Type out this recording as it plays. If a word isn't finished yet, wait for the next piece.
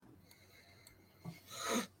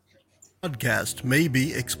Podcast may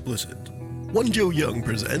be explicit. One Joe Young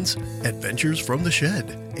presents Adventures from the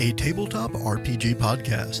Shed, a tabletop RPG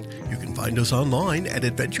podcast. You can find us online at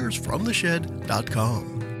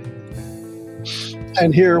adventuresfromtheshed.com.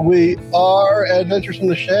 And here we are, Adventures from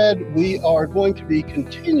the Shed. We are going to be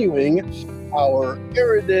continuing our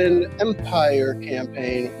Eridan Empire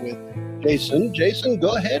campaign with Jason. Jason,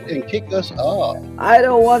 go ahead and kick us off. I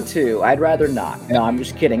don't want to. I'd rather not. No, I'm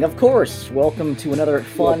just kidding. Of course, welcome to another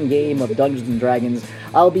fun game of Dungeons & Dragons.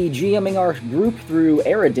 I'll be GMing our group through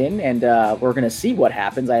Eridan, and we're going to see what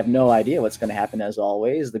happens. I have no idea what's going to happen, as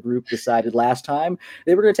always. The group decided last time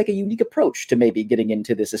they were going to take a unique approach to maybe getting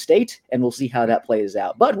into this estate, and we'll see how that plays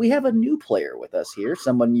out. But we have a new player with us here,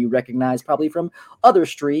 someone you recognize probably from other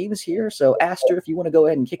streams here. So, Aster, if you want to go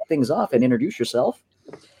ahead and kick things off and introduce yourself.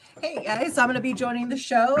 Hey guys, I'm going to be joining the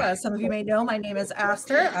show. As some of you may know, my name is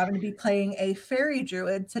Aster. I'm going to be playing a fairy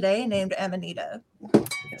druid today named Amanita.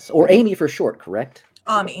 Yes, or Amy for short, correct?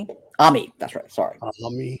 Ami. Ami, that's right. Sorry.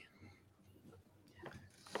 Ami.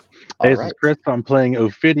 Hey, this is Chris. I'm playing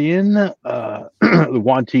Ophidian, the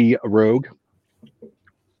Wanty Rogue.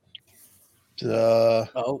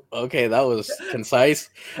 Oh, okay, that was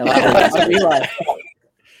concise. My name's Eli.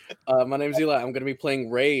 I'm going to be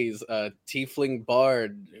playing Raze, a tiefling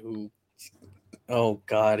bard who, oh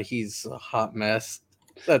god, he's a hot mess.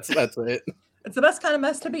 That's it. It's the best kind of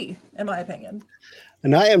mess to be, in my opinion.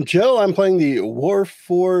 And I am Joe. I'm playing the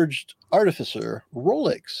Warforged Artificer,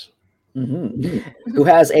 Rolex. Mm-hmm. Who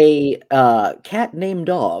has a cat named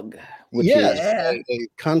Dog.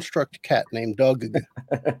 A construct cat named Dog.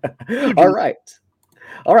 All right.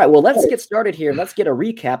 Well, let's get started here. Let's get a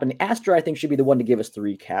recap. And Aster, I think, should be the one to give us the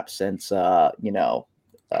recap since, Aster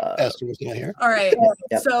was not here. All right.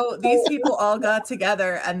 Yep. So these people all got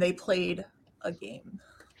together and they played a game.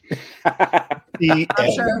 I'm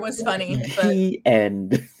sure it was funny. But the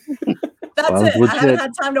end. That's Sounds it. legit. I haven't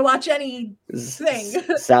had time to watch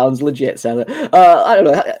anything. Sounds legit. I don't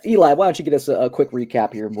know. Eli, why don't you get us a quick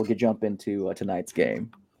recap here and we'll jump into tonight's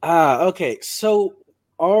game. Okay. So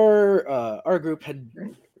our group had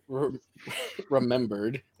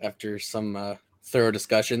remembered after some thorough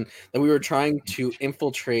discussion that we were trying to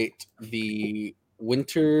infiltrate the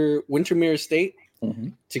Wintermere Estate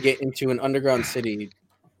to get into an underground city.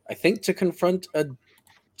 I think to confront a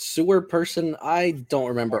sewer person. I don't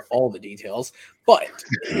remember all the details, but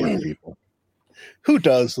who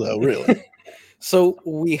does though, really? So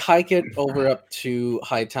we hike it over up to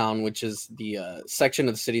Hightown, which is the section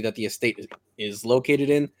of the city that the estate is located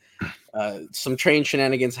in. Some train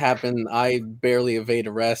shenanigans happen. I barely evade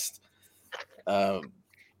arrest.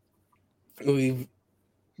 We've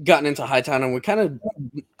gotten into Hightown, and we kind of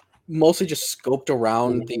mostly just scoped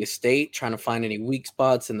around the estate, trying to find any weak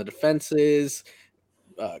spots in the defenses,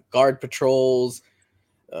 guard patrols.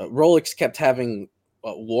 Rolex kept having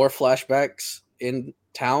war flashbacks in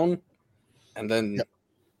town. And then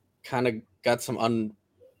kind of got some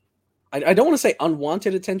I don't want to say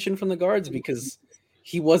unwanted attention from the guards because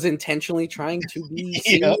he was intentionally trying to be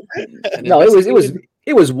seen. No,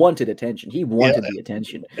 it was wanted attention. He wanted the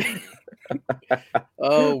attention.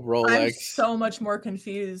 Oh, Rolex. I'm so much more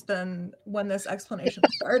confused than when this explanation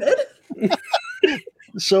started.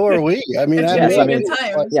 So are we. I mean, everything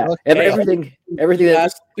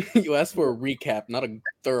you asked for a recap, not a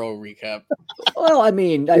thorough recap. Well, I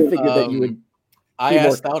mean, I figured that you would. I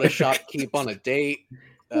asked out a shopkeep on a date.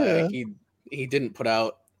 He didn't put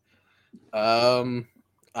out.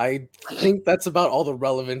 I think that's about all the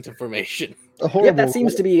relevant information. Yeah, that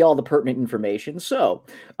seems to be all the pertinent information. So,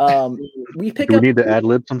 we pick Do we up. need to ad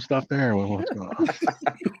lib some stuff there? What's going on?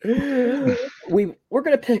 We're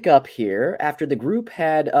going to pick up here after the group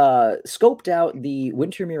had scoped out the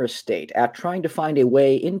Wintermere Estate at trying to find a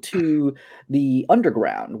way into the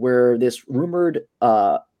underground where this rumored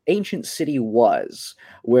ancient city was,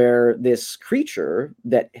 where this creature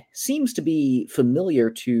that seems to be familiar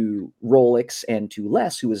to Rolex and to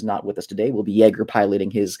Les, who is not with us today, will be Jaeger piloting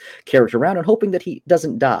his character around and hoping that he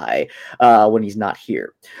doesn't die when he's not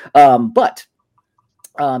here. But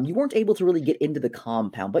you weren't able to really get into the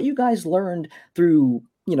compound, but you guys learned through,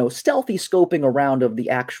 stealthy scoping around of the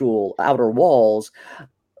actual outer walls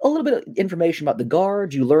a little bit of information about the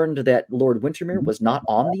guards. You learned that Lord Wintermere was not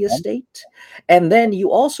on the estate. And then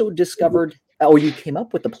you also discovered, or you came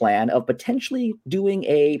up with the plan of potentially doing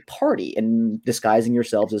a party and disguising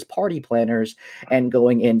yourselves as party planners and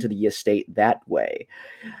going into the estate that way.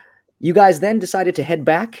 You guys then decided to head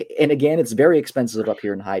back. And again, it's very expensive up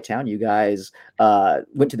here in Hightown. You guys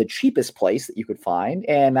went to the cheapest place that you could find.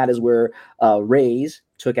 And that is where Raze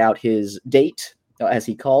took out his date, as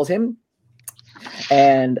he calls him.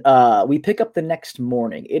 And we pick up the next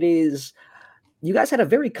morning. You guys had a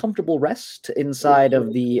very comfortable rest inside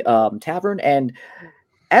of the tavern, and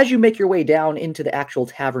as you make your way down into the actual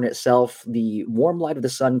tavern itself, the warm light of the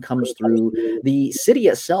sun comes through. The city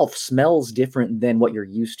itself smells different than what you're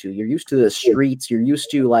used to. You're used to the streets. You're used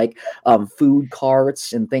to like food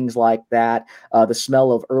carts and things like that. The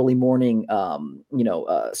smell of early morning,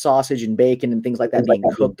 sausage and bacon and things like that being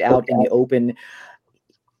cooked out in the open.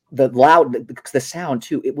 The sound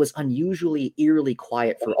too, it was unusually eerily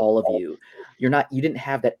quiet for all of you. You didn't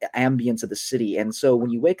have that ambience of the city, and so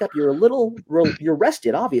when you wake up, you're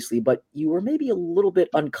rested obviously, but you were maybe a little bit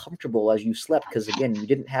uncomfortable as you slept, because again, you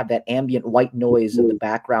didn't have that ambient white noise of the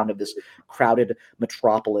background of this crowded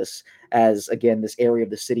metropolis, as again this area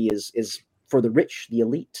of the city is for the rich, the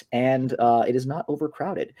elite, and it is not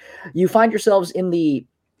overcrowded. You find yourselves in the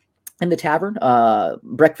tavern.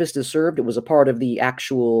 Breakfast is served. It was a part of the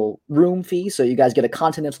actual room fee, so you guys get a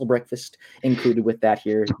continental breakfast included with that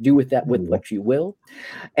here. Do with that with what you will.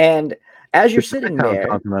 And as you're sitting there,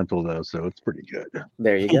 continental though, so it's pretty good.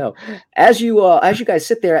 There you go. As you guys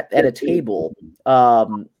sit there at a table,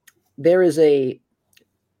 there is a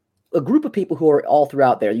group of people who are all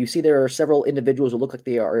throughout there. You see there are several individuals who look like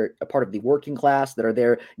they are a part of the working class that are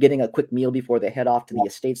there getting a quick meal before they head off to the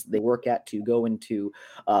estates that they work at to go into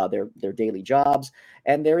their daily jobs.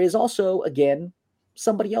 And there is also, again,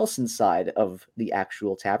 somebody else inside of the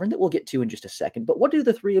actual tavern that we'll get to in just a second. But what do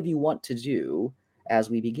the three of you want to do as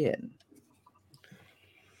we begin?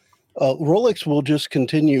 Rolex will just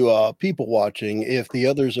continue people watching. If the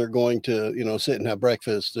others are going to, sit and have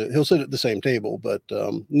breakfast, he'll sit at the same table, but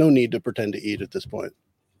no need to pretend to eat at this point.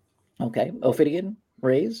 Okay. Ophidian,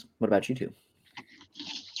 Rays, what about you two?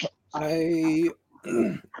 I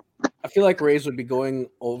feel like Rays would be going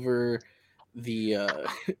over the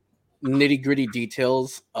nitty-gritty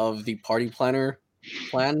details of the party plan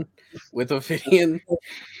with Ophidian.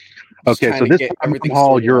 Okay, so this time I'm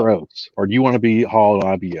haul your oats, or do you want to be haul?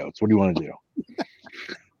 I'll be oats. What do you want to do?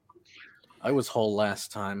 I was haul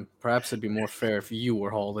last time. Perhaps it'd be more fair if you were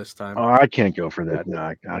haul this time. Oh, I can't go for that. No,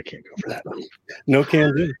 I can't go for that. No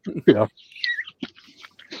can do. Yeah.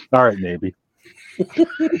 All right, maybe.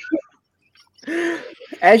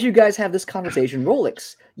 As you guys have this conversation,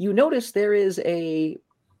 Rolex, you notice there is a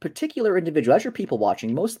particular individual. As you're people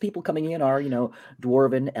watching, most people coming in are,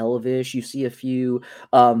 dwarven, elvish. You see a few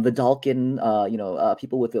Vidalcan,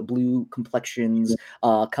 people with the blue complexions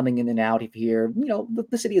coming in and out of here.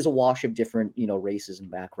 The city is a wash of different, races and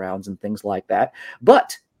backgrounds and things like that.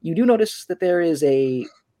 But you do notice that there is a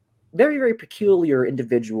very, very peculiar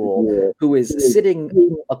individual who is sitting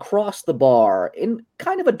across the bar in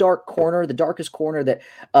kind of a dark corner, the darkest corner that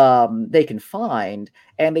they can find,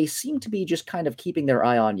 and they seem to be just kind of keeping their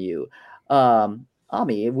eye on you.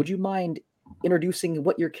 Ami, would you mind introducing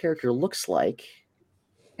what your character looks like?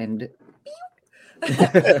 And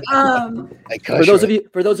for those of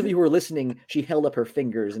you who are listening, she held up her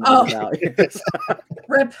fingers and out.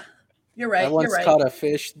 Rip. You're right. I once caught a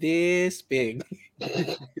fish this big.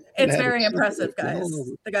 It's very impressive, guys.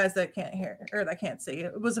 The guys that can't hear or that can't see,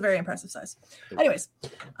 it was a very impressive size. Anyways,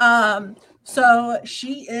 so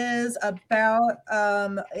she is about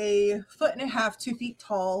 1.5 feet, 2 feet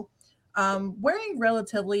tall, wearing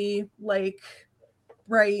relatively bright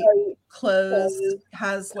clothes,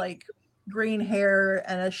 has green hair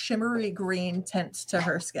and a shimmery green tint to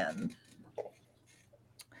her skin.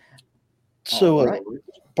 So right.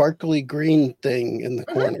 Sparkly green thing in the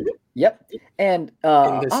corner. Yep. And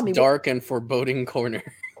in this dark and foreboding corner,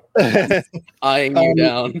 eyeing you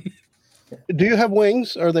down. Do you have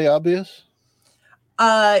wings? Are they obvious?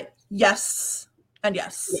 Yes, and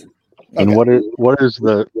yes. And okay. what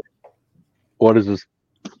is this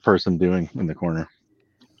person doing in the corner?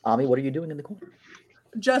 Ami, what are you doing in the corner?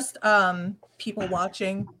 Just people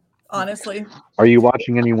watching, honestly. Are you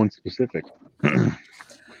watching anyone specific?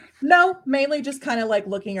 No, mainly just kind of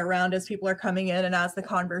looking around as people are coming in and as the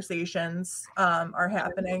conversations are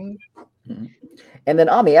happening. Mm-hmm. And then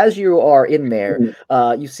Ami, as you are in there,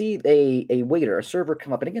 you see a waiter, a server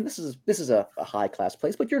come up. And again, this is a high class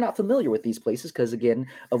place, but you're not familiar with these places because again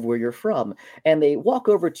of where you're from. And they walk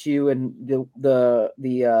over to you, and the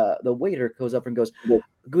waiter goes up and goes,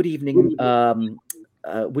 "Good evening.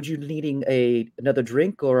 Would you needing another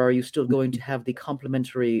drink, or are you still going to have the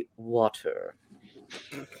complimentary water?"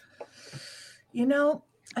 I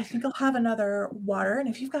think I'll have another water, and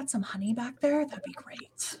if you've got some honey back there, that'd be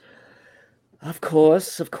great. Of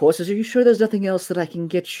course. Are you sure there's nothing else that I can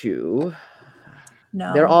get you?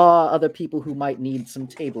 No. There are other people who might need some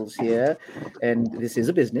tables here, and this is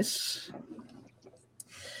a business.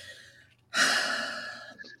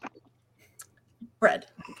 Bread.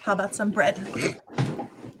 How about some bread?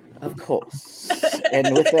 Of course.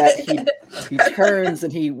 And with that, he turns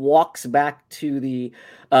and he walks back to the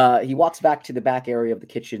back area of the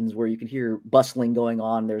kitchens where you can hear bustling going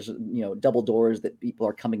on. There's double doors that people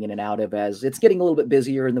are coming in and out of as it's getting a little bit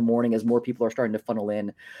busier in the morning as more people are starting to funnel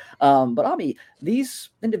in. But Ami,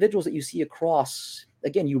 these individuals that you see across,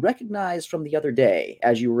 again, you recognize from the other day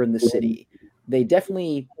as you were in the city. They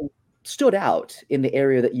definitely stood out in the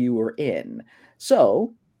area that you were in.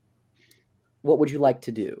 So, what would you like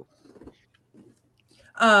to do?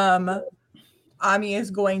 Ami is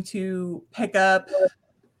going to pick up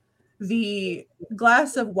the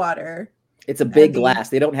glass of water. It's a big glass.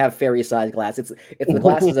 They don't have fairy-sized glass. It's the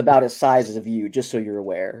glass is about as size as you, just so you're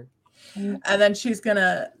aware. And then she's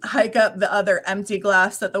gonna hike up the other empty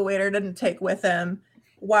glass that the waiter didn't take with him,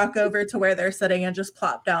 walk over to where they're sitting, and just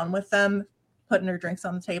plop down with them, putting her drinks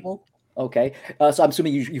on the table. Okay. So I'm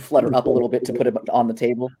assuming you flutter up a little bit to put it on the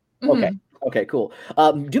table. Okay. Mm-hmm. Okay, cool.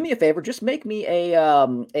 Do me a favor. Just make me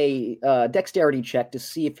a dexterity check to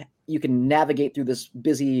see if you can navigate through this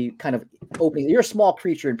busy kind of opening. You're a small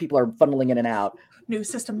creature and people are funneling in and out. New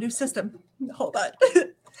system. Hold on.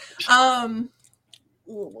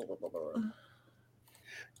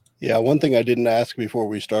 Yeah, one thing I didn't ask before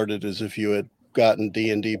we started is if you had gotten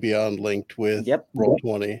D&D Beyond linked with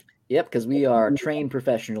Roll20. Yep, because we are trained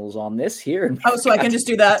professionals on this here. Oh, so I can just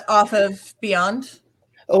do that off of Beyond?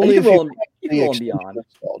 Only you can roll in Beyond.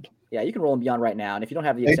 Installed. Yeah, you can roll in Beyond right now, and if you don't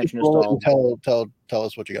have the extension installed, tell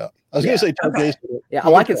us what you got. I was going to say, okay. Yeah,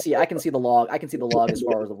 I can see the log. I can see the log as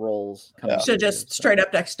far as the rolls. So just straight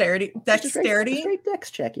up dexterity. Straight dex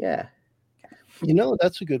check. Yeah.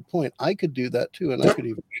 That's a good point. I could do that too, and I could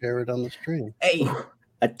even share it on the stream.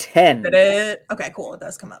 A 10. Okay, cool. It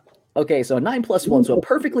does come up. Okay, so a 9 + 1, so a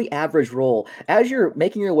perfectly average roll. As you're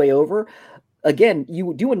making your way over, again,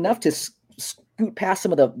 you do enough to scoot past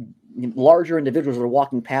some of the larger individuals that are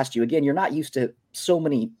walking past you. Again, you're not used to so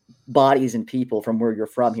many bodies and people from where you're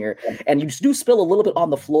from here. And you do spill a little bit on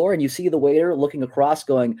the floor, and you see the waiter looking across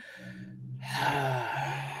going,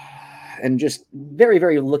 and just very,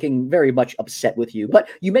 very looking very much upset with you. But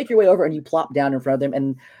you make your way over and you plop down in front of them,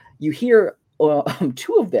 and you hear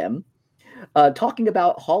two of them talking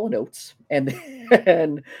about Hall & Oates, and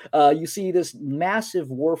you see this massive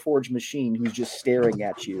Warforged machine who's just staring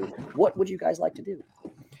at you. What would you guys like to do?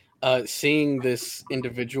 Seeing this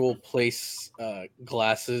individual place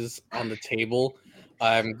glasses on the table,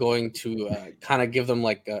 I'm going to kind of give them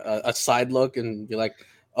like a side look and be like,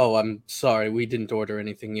 "Oh, I'm sorry, we didn't order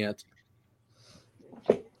anything yet."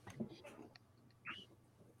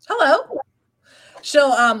 Hello.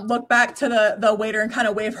 She'll look back to the waiter and kind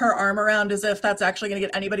of wave her arm around as if that's actually going to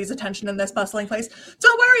get anybody's attention in this bustling place.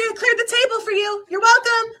 Don't worry, I cleared the table for you. You're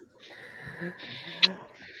welcome.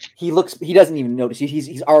 He doesn't even notice.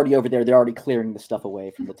 He's already over there. They're already clearing the stuff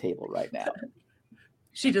away from the table right now.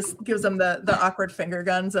 She just gives him the awkward finger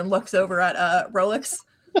guns and looks over at Rolex.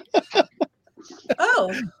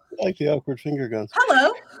 Oh. I like the awkward finger guns.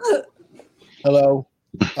 Hello. Hello.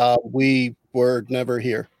 We were never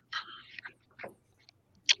here.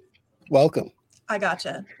 Welcome. I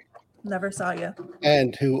gotcha. Never saw you.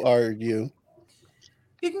 And who are you?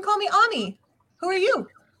 You can call me Ami. Who are you?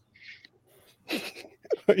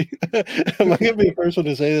 Am I going to be the first one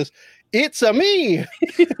to say this? It's a me.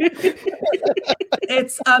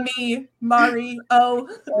 It's a me, Mario.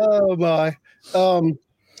 Oh my.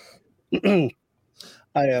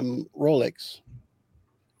 I am Rolex.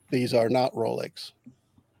 These are not Rolex.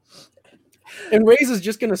 And Ray's is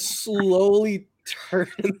just going to slowly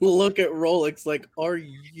turn and look at Rolex like, are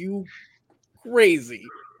you crazy?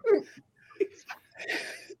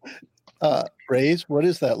 Raise, what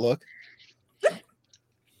is that look?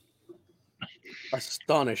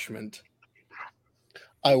 Astonishment.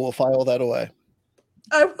 I will file that away.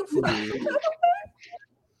 I'm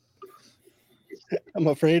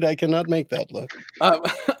afraid I cannot make that look.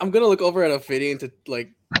 I'm gonna look over at Ophidian to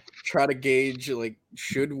like try to gauge like,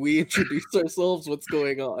 should we introduce ourselves? What's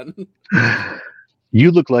going on? You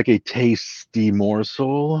look like a tasty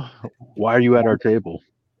morsel. Why are you at our table?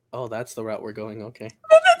 Oh, that's the route we're going. Okay.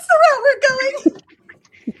 That's the route we're going.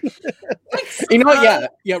 You know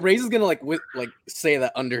what? Yeah. Ray's is gonna like say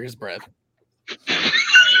that under his breath.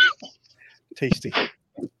 Tasty.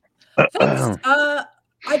 Thanks.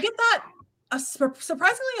 I get that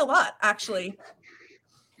surprisingly a lot, actually.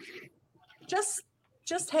 Just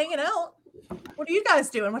hanging out. What are you guys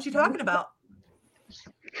doing? What you talking about?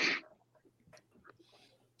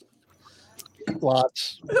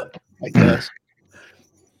 Lots, I guess.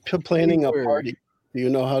 Planning a party. Do you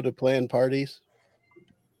know how to plan parties?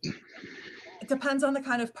 It depends on the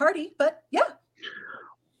kind of party, but yeah.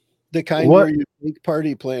 The kind where you think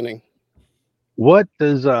party planning. What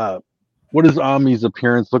does Ami's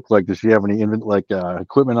appearance look like? Does she have any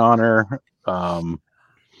equipment on her?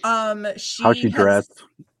 How's she dressed?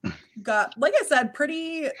 Got, like I said,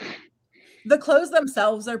 the clothes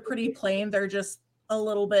themselves are pretty plain. They're just a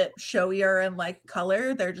little bit showier and like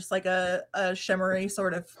color. They're just like a shimmery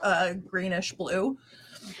sort of greenish blue.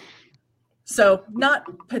 So not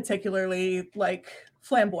particularly like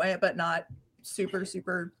flamboyant, but not super,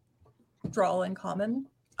 super droll and common.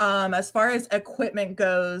 As far as equipment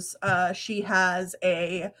goes, she has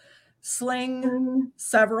a sling,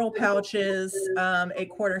 several pouches, a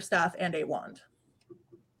quarterstaff, and a wand.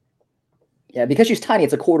 Yeah, because she's tiny,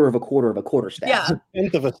 it's a quarter of a quarterstaff. Yeah.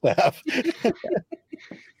 Tenth of a staff.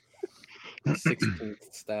 16th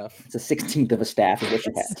staff. It's a 16th of a staff is what she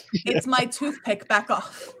has. It's my toothpick. Back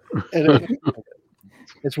off.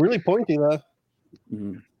 It's really pointy though.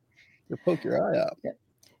 Mm-hmm. You poke your eye out. Yeah.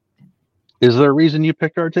 Is there a reason you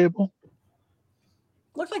picked our table?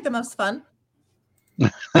 Looked like the most fun.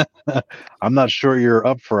 I'm not sure you're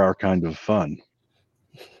up for our kind of fun.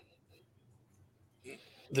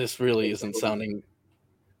 This really isn't sounding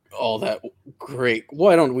all that great.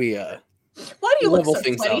 Why don't we why do you level look so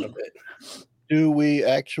things sweaty? out a bit? Do we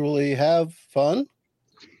actually have fun?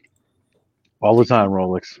 All the time,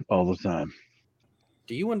 Rolex. All the time.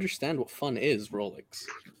 Do you understand what fun is, Rolex?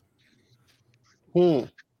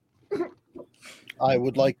 I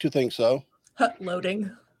would like to think so. Loading.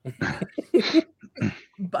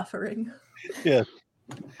 Buffering. Yes.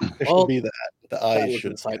 There should be that. The eyes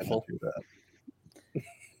should insightful. Do that.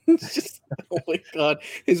 It's just, oh my god,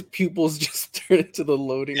 his pupils just turn into the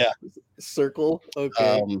loading circle.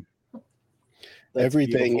 Okay.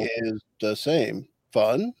 Everything is the same.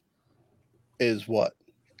 Fun is what?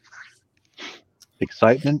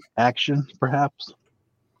 Excitement, action, perhaps.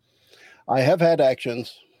 I have had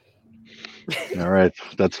actions. All right,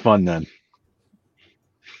 that's fun then.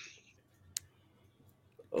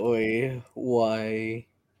 Oi, why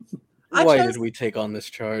did we take on this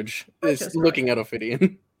charge? It's looking at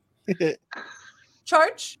Ophidian.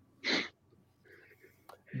 Charge?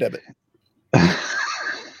 Debit.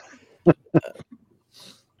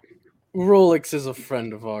 Rolex is a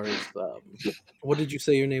friend of ours. What did you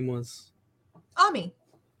say your name was? Ami.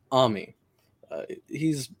 Ami.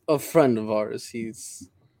 He's a friend of ours. He's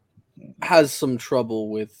has some trouble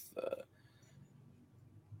with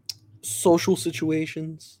social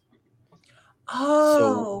situations. Oh.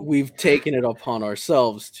 So we've taken it upon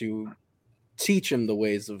ourselves to teach him the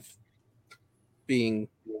ways of being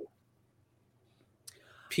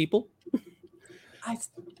people.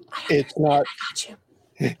 It's not. I got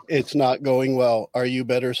you. It's not going well. Are you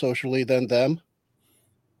better socially than them?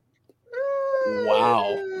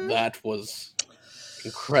 Wow, that was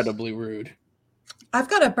incredibly rude. I've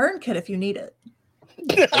got a burn kit if you need it.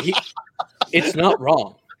 It's not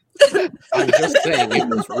wrong. I'm just saying it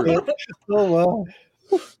was rude. Oh, well.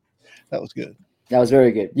 That was good. That was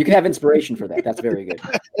very good. You can have inspiration for that. That's very good.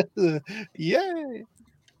 Yay.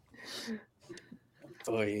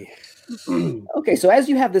 Oy. Okay, so as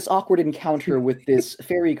you have this awkward encounter with this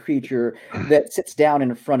fairy creature that sits down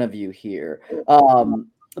in front of you here,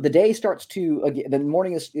 the day starts to, again, the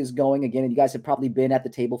morning is going again, and you guys have probably been at the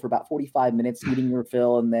table for about 45 minutes eating your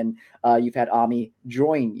fill, and then you've had Ami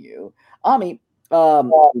join you. Ami,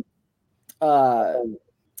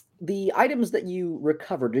 the items that you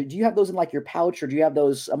recovered, do you have those in like your pouch, or do you have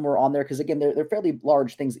those somewhere on there? Because again, they're fairly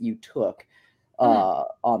large things that you took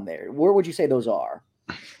on there. Where would you say those are?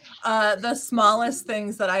 The smallest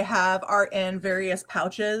things that I have are in various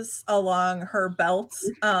pouches along her belt,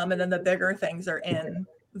 and then the bigger things are in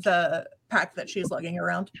the pack that she's lugging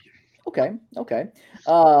around. Okay.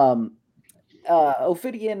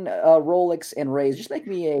 Ophidian, Rolex, and Raze, just make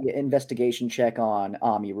me an investigation check on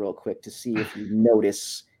Ami real quick to see if you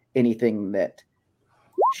notice anything that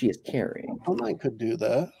she is carrying. I could do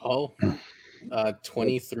that.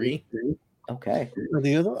 23. Okay.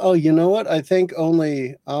 The other, you know what? I think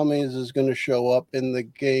only Ami's is going to show up in the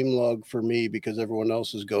game log for me because everyone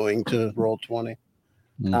else is going to roll 20.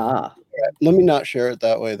 Ah. Right, let me not share it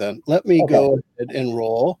that way then. Let me go ahead and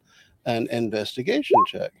roll an investigation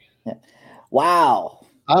check. Yeah. Wow.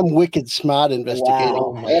 I'm wicked smart investigating.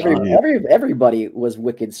 Wow. Everybody was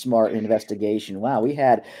wicked smart in investigation. Wow. We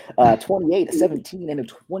had 28, a 17, and a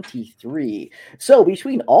 23. So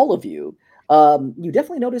between all of you, you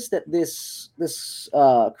definitely notice that this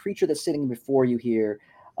creature that's sitting before you here,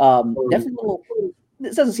 definitely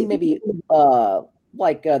this doesn't seem maybe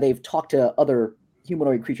like they've talked to other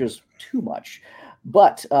humanoid creatures too much.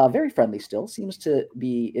 but very friendly still. Seems to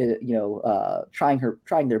be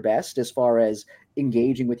trying their best as far as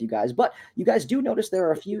engaging with you guys. But you guys do notice there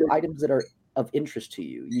are a few items that are of interest to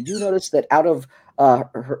you. You do notice that out of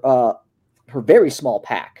her very small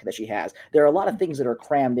pack that she has, there are a lot of things that are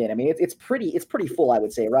crammed in. I mean, it's pretty full, I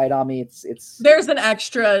would say, right, Ami? It's There's an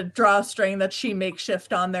extra drawstring that she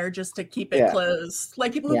makeshift on there just to keep it closed,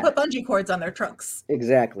 like people who put bungee cords on their trunks.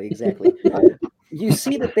 Exactly. You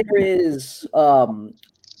see that there is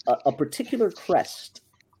a particular crest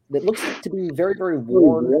that looks to be very, very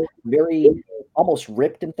worn, very almost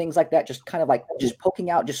ripped and things like that, just kind of like just poking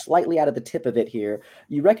out just slightly out of the tip of it here.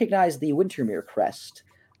 You recognize the Wintermere crest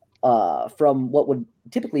from what would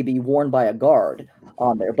typically be worn by a guard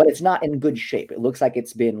on there, but it's not in good shape. It looks like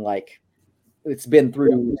it's been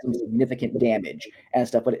through some significant damage and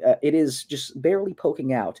stuff, but it is just barely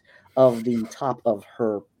poking out of the top of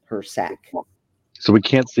her sack. So we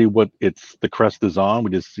can't see what the crest is on.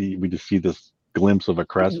 We just see this glimpse of a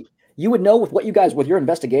crest. You would know with your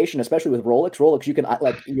investigation, especially with Rolex, you can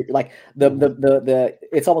the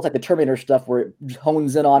it's almost like the Terminator stuff where it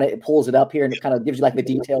hones in on it, it pulls it up here, and it kind of gives you like the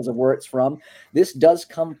details of where it's from. This does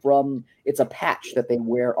come from, it's a patch that they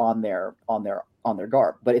wear on their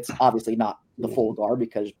garb, but it's obviously not the full garb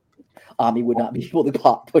because Ami would not be able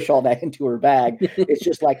to push all that into her bag. It's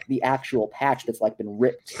just like the actual patch that's like been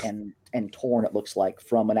ripped and torn, it looks like,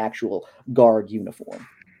 from an actual guard uniform.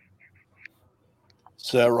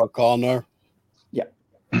 Sarah Connor. Yeah.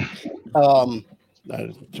 That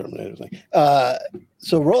is the Terminator thing.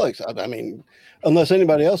 So Rolex, I mean, unless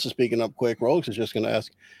anybody else is speaking up quick, Rolex is just going to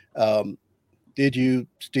ask, did you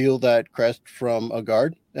steal that crest from a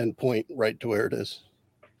guard and point right to where it is?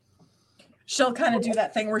 She'll kind of do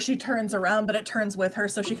that thing where she turns around, but it turns with her.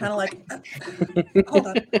 So she kind of like, hold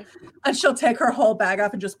on. And she'll take her whole bag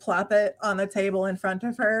off and just plop it on the table in front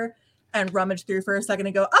of her and rummage through for a second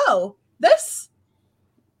and go, oh, this?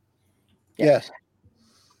 Yes.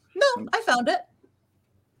 No, I found it.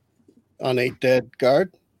 On a dead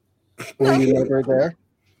guard? Were you never there?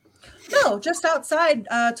 No, just outside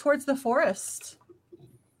towards the forest.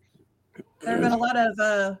 There have been a lot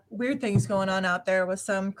of weird things going on out there with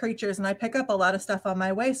some creatures, and I pick up a lot of stuff on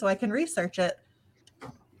my way so I can research it.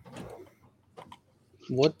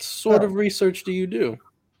 What sort of research do you do?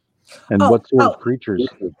 And what sort of creatures?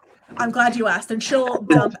 I'm glad you asked, and she'll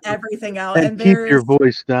dump everything out. And keep your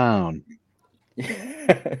voice down.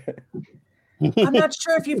 I'm not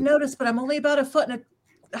sure if you've noticed, but I'm only about 1.5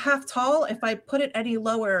 feet tall. If I put it any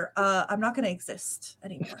lower, I'm not going to exist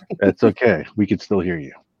anymore. That's okay. We can still hear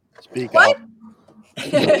you. Speak what? Up.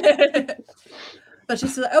 But she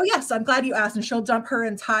said, oh, yes, I'm glad you asked. And she'll dump her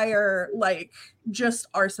entire, just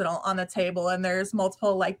arsenal on the table. And there's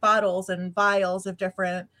multiple, bottles and vials of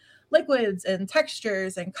different liquids and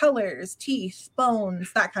textures and colors, teeth,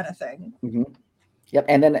 bones, that kind of thing. Mm-hmm. Yep,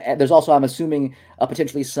 and then there's also, I'm assuming,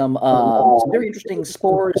 potentially some very interesting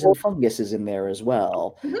spores and funguses in there as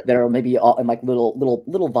well. Mm-hmm. That are maybe all in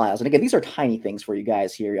little vials. And again, these are tiny things for you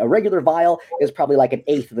guys here. A regular vial is probably like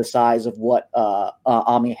 1/8 of the size of what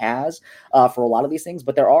Ami has for a lot of these things.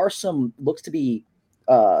 But there are some, looks to be,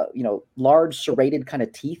 large serrated kind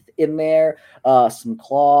of teeth in there, some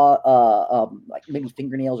claw, like maybe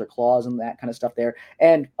fingernails or claws and that kind of stuff there,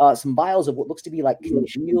 and some vials of what looks to be like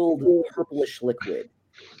congealed purplish liquid.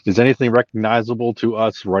 Is anything recognizable to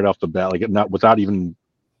us right off the bat, not without even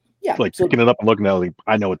picking it up and looking at it?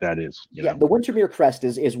 I know what that is. The Wintermere crest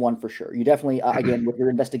is one for sure. You definitely, again, with your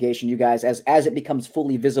investigation, you guys, as it becomes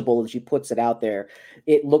fully visible and she puts it out there,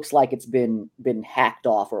 it looks like it's been hacked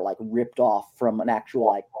off or ripped off from an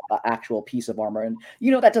actual piece of armor. And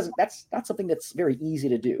that's not something that's very easy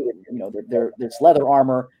to do. There's leather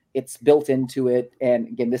armor, it's built into it, and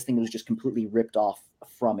again, this thing was just completely ripped off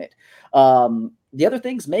from it. The other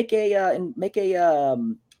things, make a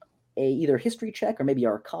either history check or maybe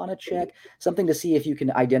arcana check, something to see if you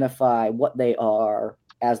can identify what they are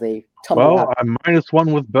as they tumble out. I'm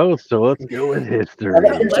 -1 with both, so let's go with history.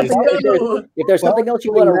 If there's something else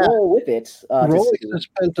you want to roll with it. Rolex has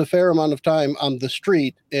spent a fair amount of time on the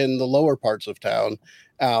street in the lower parts of town,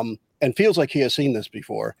 and feels like he has seen this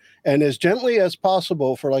before. And as gently as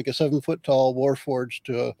possible for a 7-foot tall Warforged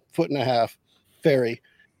to 1.5 fairy,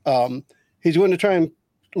 he's going to try and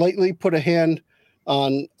lightly put a hand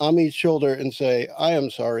on Ami's shoulder and say, I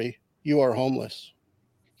am sorry, you are homeless.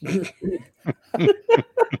 I'm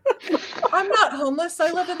not homeless.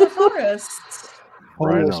 I live in the forest.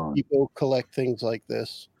 Homeless people collect things like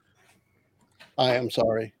this. I am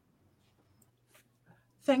sorry.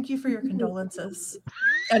 Thank you for your condolences.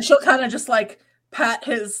 And she'll kind of just pat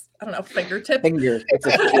his, fingertip. Finger.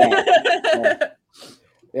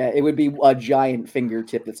 Yeah, it would be a giant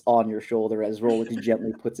fingertip that's on your shoulder as Rolex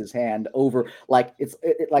gently puts his hand over, like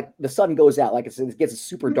like the sun goes out, like it gets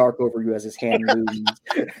super dark over you as his hand moves.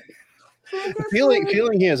 Feeling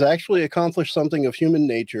he has actually accomplished something of human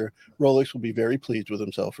nature, Rolex will be very pleased with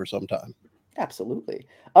himself for some time. Absolutely.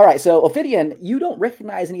 All right, so Ophidian, you don't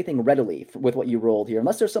recognize anything readily with what you rolled here,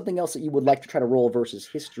 unless there's something else that you would like to try to roll versus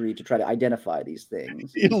history to try to identify these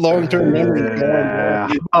things. Long-term memory.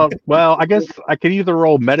 Well, I guess I could either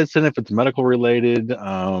roll medicine if it's medical related.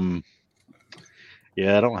 Yeah,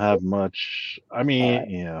 I don't have much. I mean,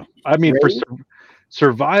 yeah. I mean, for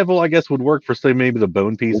survival, I guess would work for, say, maybe the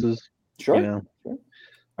bone pieces. Sure. You know? Sure.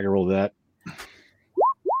 I can roll that.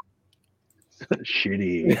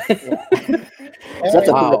 Shitty.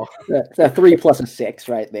 So that's a 3 plus a 6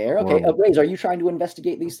 right there. Okay, Raze, are you trying to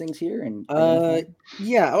investigate these things here? And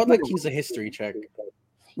yeah, I would like to use a history check.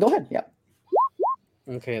 Go ahead. Yeah.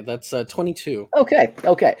 Okay, that's 22.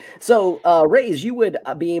 Okay. So, Raze, you would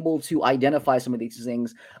be able to identify some of these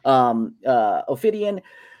things. Ophidian,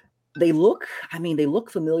 they look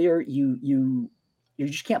familiar. You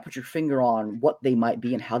just can't put your finger on what they might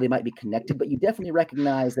be and how they might be connected, but you definitely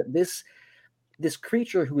recognize that this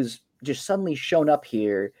creature who has just suddenly shown up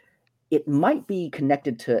here, it might be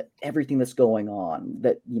connected to everything that's going on.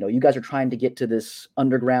 That, you guys are trying to get to this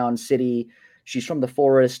underground city. She's from the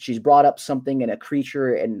forest. She's brought up something and a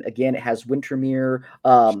creature, and again, it has Wintermere.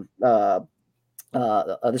 This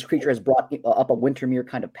creature has brought up a Wintermere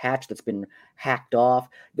kind of patch that's been hacked off,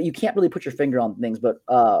 but you can't really put your finger on things. But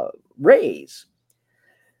Raze,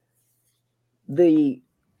 the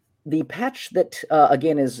patch that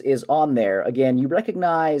again is on there, again, you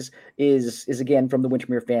recognize is again from the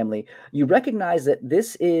Wintermere family. You recognize that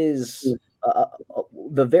this is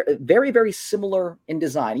the very, very similar in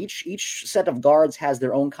design. Each set of guards has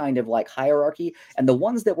their own kind of like hierarchy, and the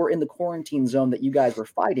ones that were in the quarantine zone that you guys were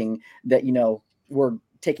fighting, that were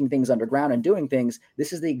taking things underground and doing things,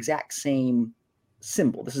 this is the exact same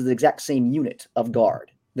symbol. This is the exact same unit of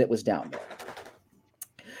guard that was down there.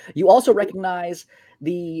 You also recognize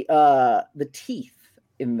the teeth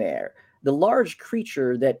in there. The large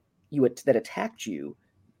creature that attacked you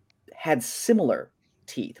had similar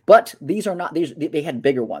teeth, but these are not these. They had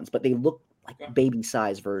bigger ones, but they look like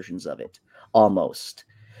baby-sized versions of it almost.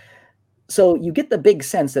 So you get the big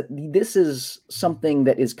sense that this is something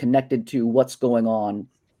that is connected to what's going on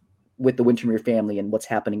with the Wintermere family and what's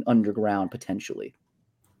happening underground potentially.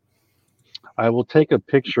 I will take a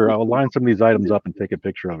picture. I'll line some of these items up and take a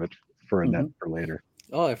picture of it for a net for later.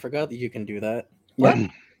 Oh, I forgot that you can do that. Yeah.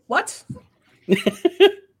 What?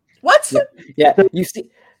 What? Yeah. You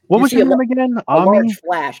see. What was your name again? A large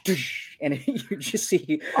flash, and you just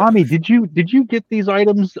see. Ami, did you get these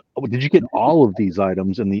items? Did you get all of these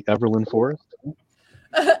items in the Everland Forest?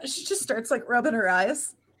 She just starts like rubbing her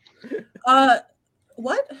eyes.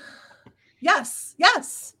 What? Yes.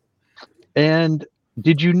 And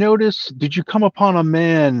did you come upon a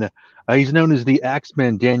man? He's known as the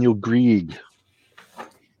Axeman, Daniel Grieg.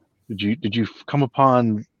 Did you come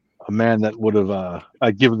upon a man that would have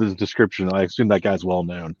I give this description? I assume that guy's well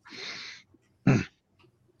known.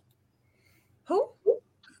 Who?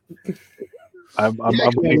 I'm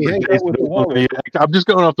just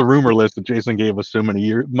going off the rumor list that Jason gave us so many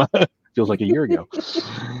years. Feels like a year ago.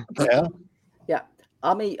 Yeah.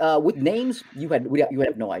 Ami, with names, you have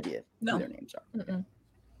no idea who their names are. Mm-mm.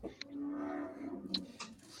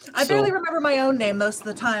 I barely remember my own name most of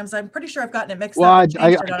the times. I'm pretty sure I've gotten it mixed up. Well, I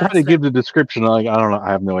try to give the description. I don't know.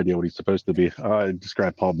 I have no idea what he's supposed to be. I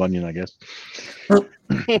describe Paul Bunyan, I guess. Guy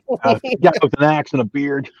with an axe and a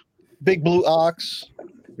beard. Big blue ox.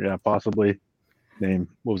 Yeah, possibly. What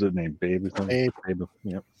was it named? Babe or something? Babe.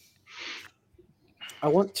 Yep. I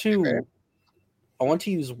want to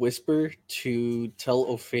use Whisper to tell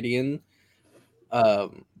Ophidian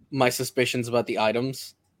my suspicions about the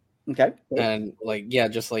items. Okay. And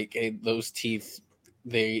those teeth,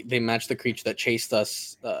 they match the creature that chased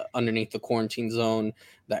us underneath the quarantine zone.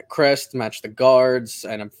 That crest matched the guards,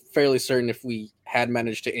 and I'm fairly certain if we had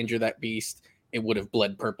managed to injure that beast, it would have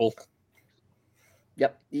bled purple.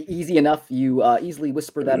 Yep, easy enough. You easily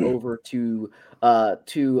whisper that over to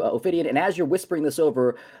Ophidian, and as you're whispering this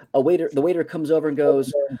over, the waiter comes over and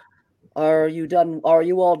goes, "Are you done? Are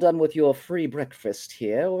you all done with your free breakfast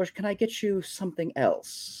here, or can I get you something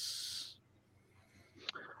else?"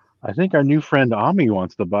 I think our new friend Ami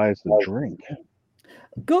wants to buy us a drink.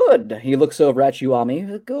 Good. He looks over at you,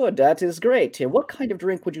 Ami. Good. That is great. What kind of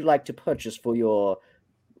drink would you like to purchase for your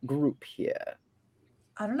group here?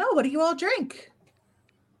 I don't know. What do you all drink?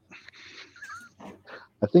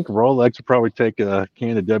 I think Rolex would probably take a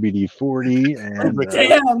can of WD-40 and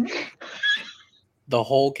damn. The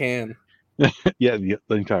whole can. Yeah, the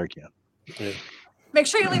entire can. Make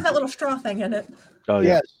sure you leave that little straw thing in it. Oh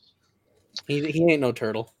yeah, Yes. He ain't no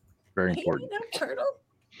turtle. very Hey, important. no turtle.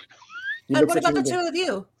 He And looks what at about you the again. two of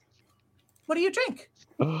you? What do you drink?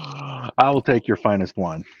 I will take your finest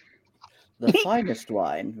wine. The finest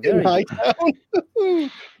wine. In Very High good.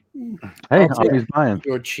 Town. Hey, I'll take Avi's buying.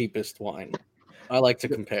 your cheapest wine. I like to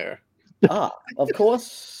compare. Ah, of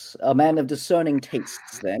course, a man of discerning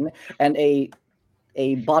tastes then, and a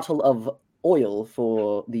bottle of oil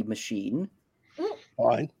for the machine.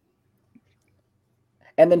 Fine.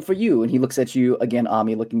 And then for you, and he looks at you again,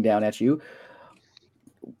 Ami, looking down at you.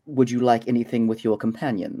 Would you like anything with your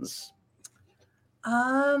companions?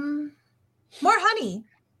 More honey.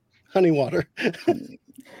 Honey water. And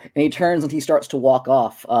he turns and he starts to walk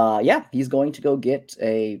off. Yeah, he's going to go get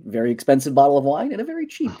a very expensive bottle of wine and a very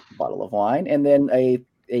cheap bottle of wine, and then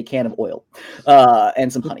a can of oil,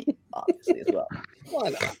 and some honey, obviously, as well. Why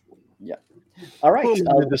not? All right. Who am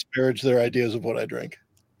I to disparage their ideas of what I drink?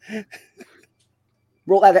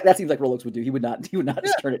 That seems like Rolex would do. He would not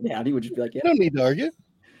just turn it down. He would just be like, You yeah. don't need to argue.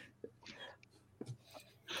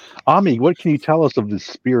 Ami, what can you tell us of the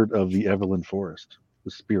spirit of the Evelyn Forest?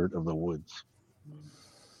 The spirit of the woods?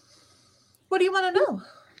 What do you want to know?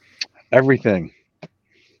 Everything.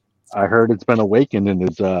 I heard it's been awakened and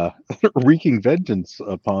is wreaking vengeance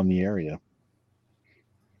upon the area.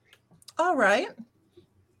 All right.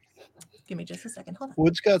 Give me just a second. Hold on.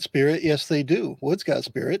 Woods got spirit. Yes, they do. Woods got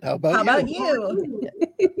spirit. How about How about you?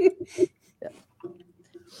 you?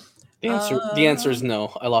 The answer is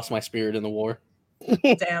no. I lost my spirit in the war.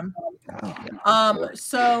 Damn.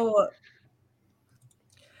 So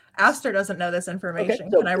Aster doesn't know this information.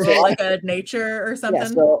 so- Can I roll so- like a nature or something?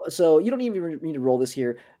 Yeah, so you don't even need to roll this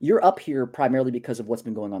here. You're up here primarily because of what's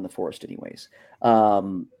been going on in the forest, anyways.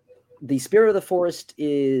 The spirit of the forest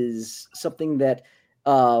is something that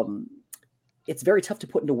it's very tough to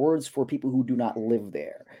put into words for people who do not live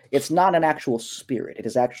there. It's not an actual spirit. It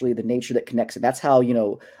is actually the nature that connects it. That's how,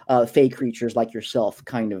 fey creatures like yourself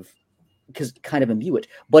kind of imbue it.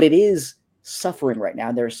 But it is suffering right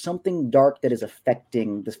now. There's something dark that is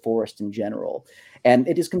affecting the forest in general. And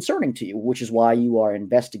it is concerning to you, which is why you are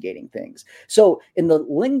investigating things. So in the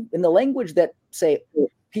language that, say,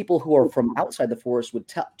 people who are from outside the forest would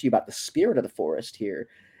tell to you about the spirit of the forest here,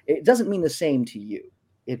 it doesn't mean the same to you.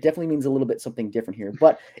 It definitely means a little bit something different here,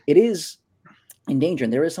 but it is in danger,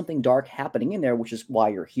 and there is something dark happening in there, which is why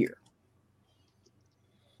you're here.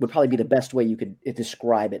 Would probably be the best way you could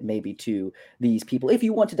describe it maybe to these people, if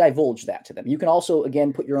you want to divulge that to them. You can also,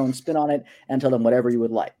 again, put your own spin on it and tell them whatever you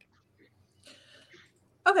would like.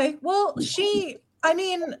 Okay. Well,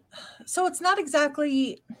 so it's not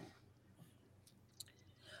exactly,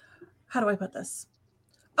 how do I put this?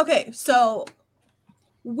 Okay. So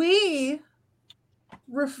we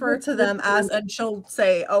refer to them as, and she'll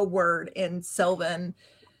say a word in Sylvan,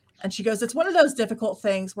 and she goes, it's one of those difficult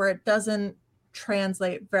things where it doesn't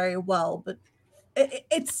translate very well, but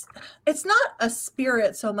it's not a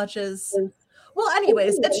spirit so much as, well,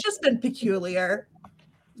 anyways, it's just been peculiar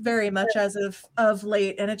very much as of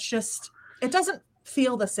late, and it doesn't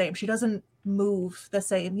feel the same. She doesn't move the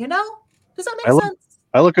same, does that make sense?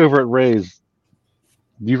 I look over at Ray's.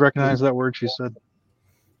 Do you recognize that word she said?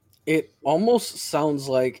 It almost sounds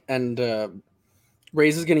like, and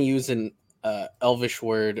Ray's is going to use an Elvish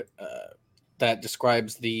word that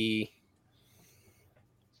describes the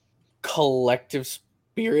collective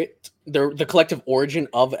spirit, the collective origin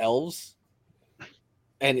of elves,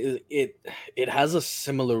 and it has a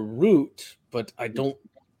similar root, but I don't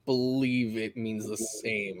believe it means the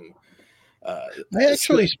same. I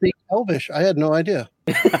actually speak Elvish. I had no idea.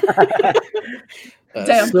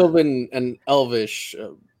 Damn. Sylvan and Elvish,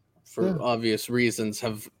 for obvious reasons,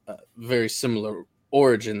 have very similar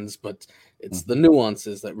origins, but it's the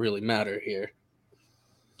nuances that really matter here.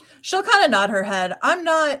 She'll kind of nod her head. I'm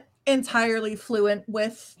not entirely fluent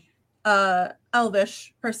with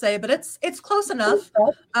Elvish per se, but it's close enough.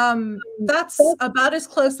 That's about as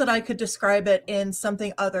close that I could describe it in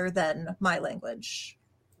something other than my language.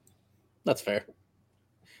 That's fair.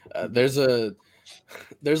 There's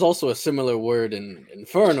also a similar word in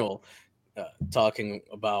Infernal, talking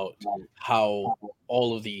about how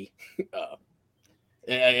all of the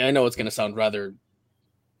I know it's going to sound rather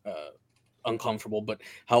uncomfortable, but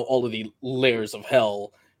how all of the layers of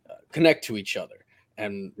hell connect to each other,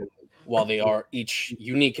 and while they are each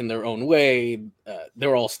unique in their own way,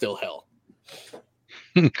 they're all still hell.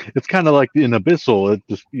 It's kind of like in Abyssal. It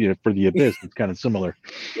just, for the Abyss, it's kind of similar.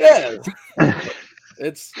 Yeah.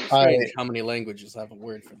 It's strange how many languages have a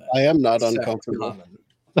word for that. I am not Except uncomfortable. common.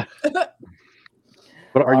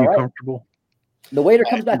 But are you comfortable? The waiter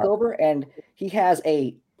comes back over, and he has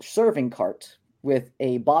a serving cart with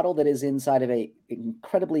a bottle that is inside of a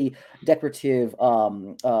incredibly decorative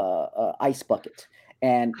ice bucket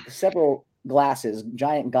and several glasses,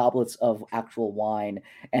 giant goblets of actual wine.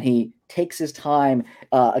 And he takes his time,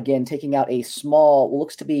 again, taking out a small, what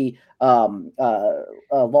looks to be a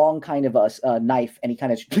long kind of a knife, and he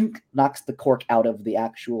kind of knocks the cork out of the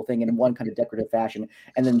actual thing in one kind of decorative fashion,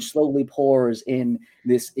 and then slowly pours in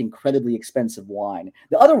this incredibly expensive wine.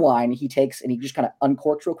 The other wine he takes and he just kind of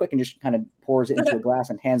uncorks real quick and just kind of pours it into a glass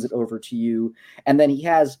and hands it over to you. And then he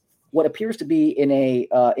has what appears to be in a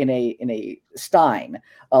stein,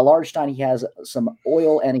 a large stein. He has some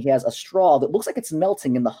oil and he has a straw that looks like it's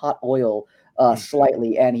melting in the hot oil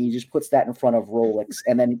slightly, and he just puts that in front of Rolex,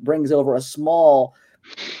 and then brings over a small,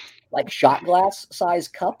 like shot glass size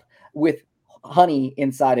cup with honey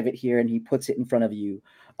inside of it here, and he puts it in front of you,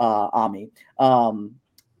 Ami.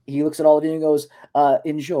 He looks at all of you and goes,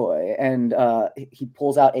 enjoy. And he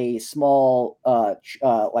pulls out a small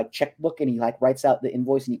like checkbook, and he like writes out the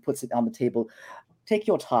invoice and he puts it on the table. Take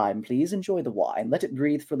your time, please. Enjoy the wine. Let it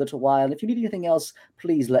breathe for a little while. If you need anything else,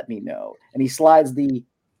 please let me know. And he slides the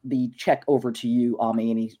check over to you, Ami,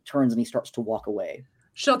 and he turns and he starts to walk away.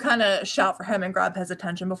 She'll kind of shout for him and grab his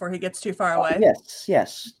attention before he gets too far away.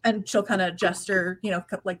 Yes. And she'll kind of gesture,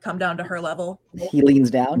 like come down to her level. He leans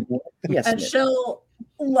down. Yes. And she'll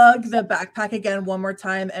lug the backpack again one more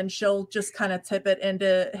time, and she'll just kind of tip it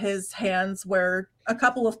into his hands where a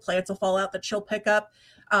couple of plates will fall out that she'll pick up,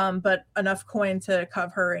 but enough coin to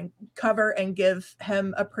cover and give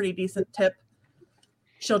him a pretty decent tip.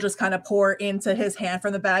 She'll just kind of pour into his hand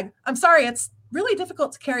from the bag. I'm sorry, it's really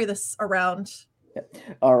difficult to carry this around.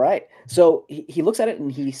 All right. So he looks at it,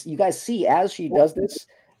 and you guys see as she does this,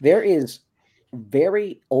 there is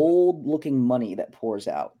very old looking money that pours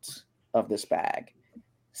out of this bag.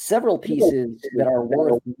 Several pieces that are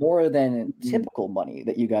worth more than typical money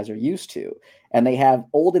that you guys are used to. And they have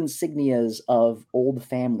old insignias of old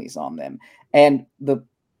families on them. And the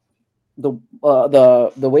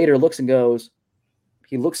waiter looks and goes,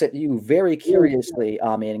 he looks at you very curiously,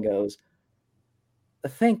 Ami, and goes,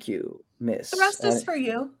 thank you, miss. The rest is for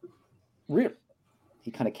you.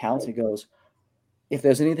 He kind of counts and he goes, if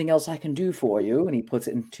there's anything else I can do for you, and he puts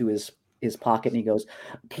it into his pocket and he goes,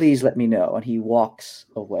 please let me know. And he walks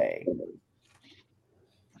away.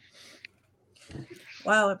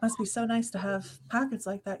 Wow, it must be so nice to have pockets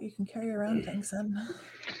like that you can carry around things in.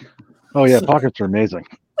 Oh yeah, pockets are amazing.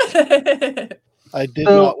 I did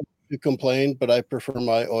not want to complain, but I prefer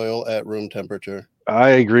my oil at room temperature.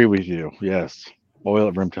 I agree with you. Yes. Oil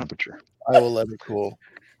at room temperature. I will let it cool.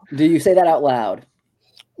 Do you say that out loud?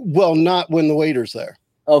 Well, not when the waiter's there.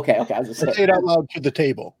 Okay. I was just I say it out loud to the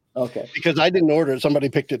table. Okay. Because I didn't order it, somebody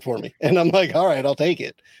picked it for me, and I'm like, all right, I'll take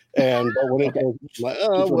it. And but when it goes, I'm like,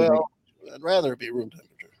 oh well, I'd rather it be room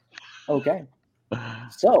temperature. Okay.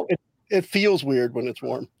 So it feels weird when it's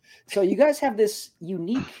warm. So you guys have this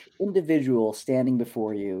unique individual standing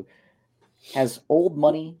before you, has old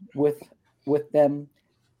money with them,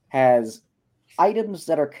 has items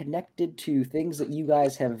that are connected to things that you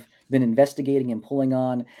guys have been investigating and pulling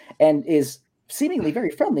on, and is seemingly very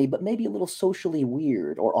friendly, but maybe a little socially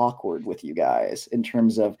weird or awkward with you guys in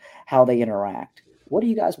terms of how they interact. What do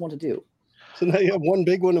you guys want to do? So now you have one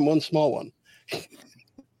big one and one small one.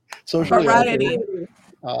 Socially variety.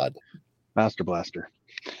 Odd. Master Blaster.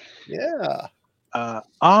 Yeah.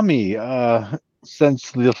 Ami,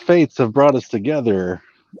 since the fates have brought us together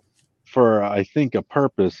for, I think, a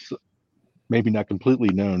purpose maybe not completely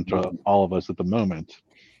known to all of us at the moment,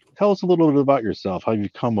 tell us a little bit about yourself, how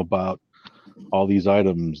you've come about all these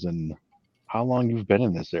items, and how long you've been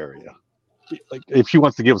in this area. Like, if she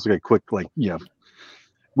wants to give us like a quick, we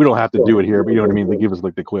don't have to do it here, but you know what I mean? Like, give us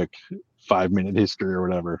like the quick 5-minute history or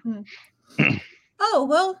whatever. Oh,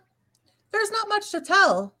 well, there's not much to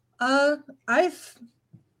tell. I've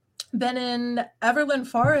been in Everland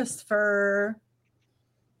Forest for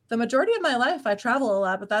the majority of my life. I travel a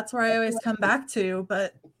lot, but that's where I always come back to.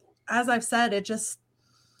 But as I've said,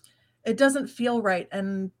 it doesn't feel right.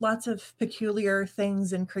 And lots of peculiar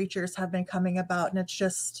things and creatures have been coming about, and it's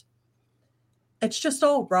just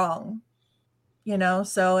all wrong,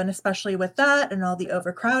 So, and especially with that and all the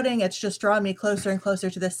overcrowding, it's just drawn me closer and closer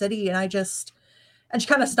to the city. And she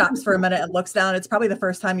kind of stops for a minute and looks down. It's probably the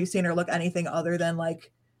first time you've seen her look anything other than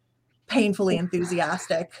like painfully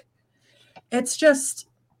enthusiastic. It's just,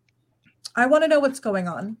 I want to know what's going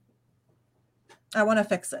on. I want to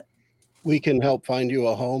fix it. We can help find you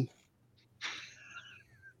a home.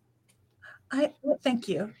 Thank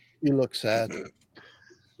you. You look sad.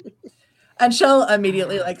 And she'll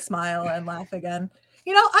immediately smile and laugh again.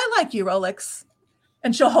 I like you, Rolex.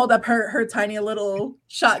 And she'll hold up her tiny little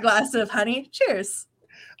shot glass of honey. Cheers.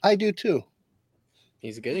 I do too.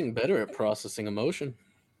 He's getting better at processing emotion.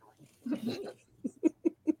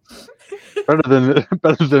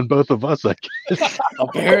 better than both of us, I guess.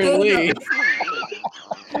 Apparently.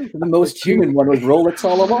 The most human one was Rolex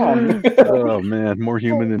all along. Oh man, more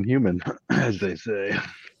human than human, as they say.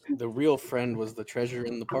 The real friend was the treasure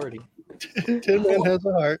in the party. Tin Man has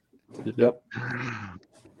a heart. Yep.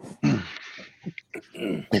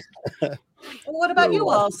 What about you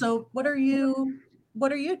all? So what are you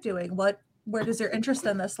doing? Where does your interest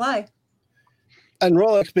in this lie? And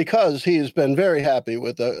Rolex, because he's been very happy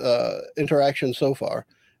with the interaction so far,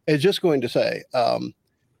 is just going to say,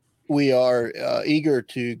 we are eager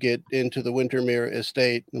to get into the Wintermere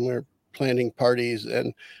estate, and we're planning parties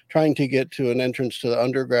and trying to get to an entrance to the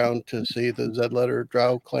underground to see the Zedletter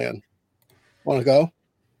Drow clan. Want to go?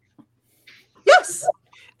 Yes.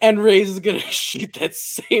 And Ray's is gonna shoot that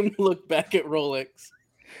same look back at Rolex.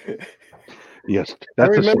 Yes, I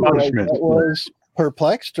that's remember astonishment. that was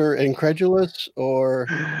perplexed or incredulous or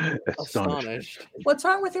Astonished. What's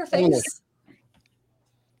wrong with your face?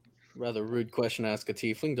 Rather rude question to ask a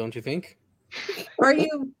tiefling, don't you think? Are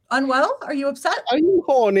you unwell? Are you upset? Are you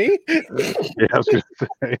horny? Yeah, I was gonna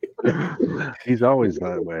say. He's always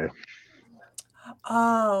that way.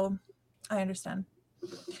 Oh, I understand.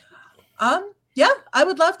 Yeah, I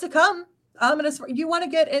would love to come. And you want to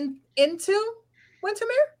get into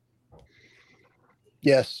Wintermere?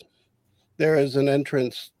 Yes. There is an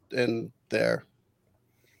entrance in there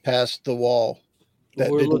past the wall that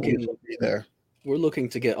We're didn't looking- used to be there. We're looking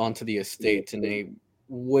to get onto the estate in a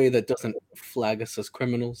way that doesn't flag us as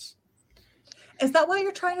criminals. Is that why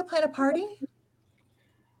you're trying to plan a party?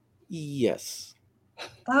 Yes.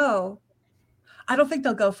 Oh, I don't think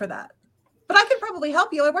they'll go for that. But I can probably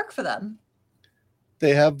help you. I work for them.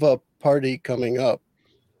 They have a party coming up.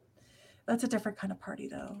 That's a different kind of party,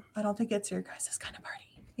 though. I don't think it's your guys' kind of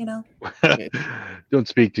party, you know? Don't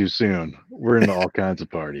speak too soon. We're into all kinds of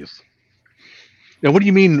parties. Now, what do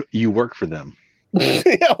you mean you work for them?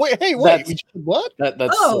 Yeah, wait, hey, wait. That's- you said what? That's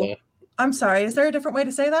Oh. I'm sorry. Is there a different way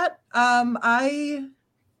to say that? I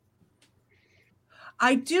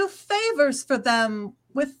do favors for them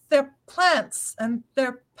with their plants and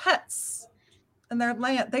their pets and their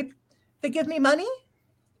land. They give me money.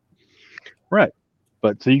 Right.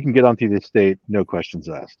 But so you can get onto the estate, no questions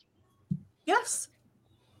asked. Yes.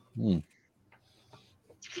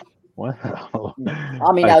 Wow.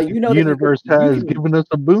 I mean, now you know the that universe you has can- given us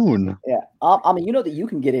a boon. Yeah, I mean, you know that you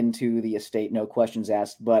can get into the estate, no questions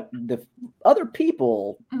asked, but the other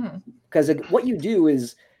people, Mhm. because what you do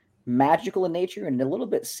is magical in nature and a little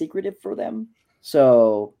bit secretive for them.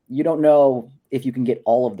 So you don't know if you can get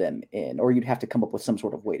all of them in, or you'd have to come up with some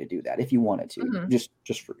sort of way to do that if you wanted to, Mhm.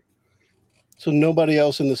 just for So nobody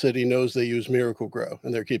else in the city knows they use Miracle Grow,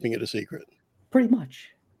 and they're keeping it a secret. pretty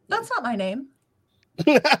much. That's not my name.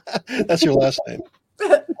 That's your last name.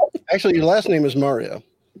 Actually, your last name is Mario.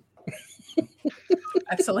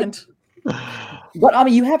 Excellent. But I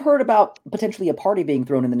mean, you have heard about potentially a party being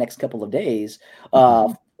thrown in the next couple of days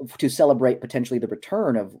to celebrate potentially the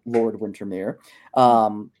return of Lord Wintermere,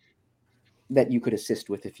 that you could assist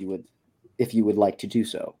with if you would like to do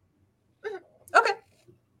so. Okay.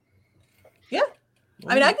 Yeah.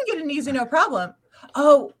 I mean, I can get an easy, no problem.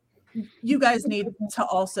 Oh, you guys need to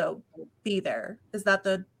also be there. Is that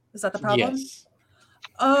the problem? Yes.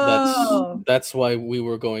 Oh, That's why we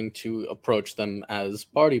were going to approach them as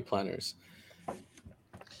party planners.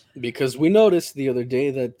 Because we noticed the other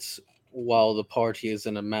day that while the party is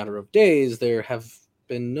in a matter of days, there have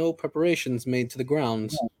been no preparations made to the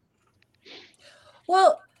grounds.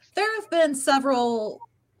 well, there have been several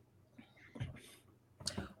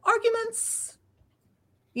arguments.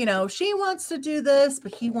 You know, she wants to do this,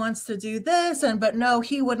 but he wants to do this, but no,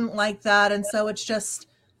 he wouldn't like that, and so it's just,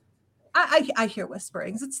 I hear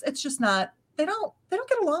whisperings. It's just not. They don't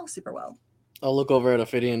get along super well. I'll look over at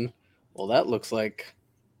Ophidian. Well, that looks like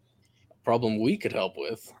a problem we could help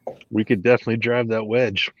with. We could definitely drive that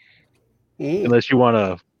wedge. Mm. Unless you want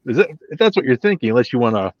to, if that's what you're thinking, unless you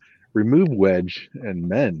want to remove wedge and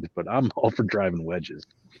mend, but I'm all for driving wedges.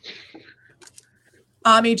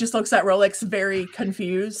 Ami just looks at Rolex very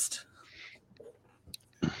confused.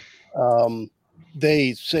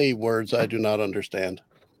 They say words I do not understand.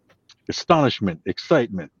 Astonishment,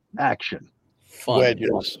 excitement, action. Fun.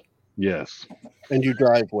 Wedges. Yes, And you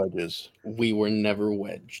drive wedges. We were never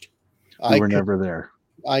wedged. we were could- never there.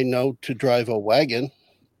 I know to drive a wagon.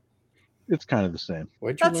 It's kind of the same.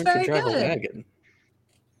 Where'd you That's learn to very drive good. a wagon?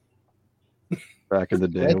 Back in the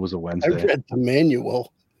day, it was a I Wednesday. read the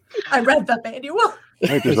manual. I read the manual.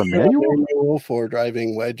 Wait, there's a Is there manual? for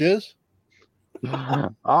driving wedges?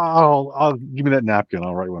 I'll give me that napkin.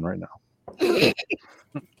 I'll write one right now.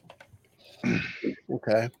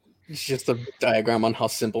 Okay. It's just a diagram on how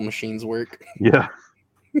simple machines work. Yeah.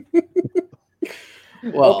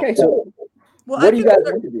 Well, Okay, so Well, what do you guys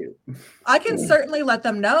want to do? I can certainly let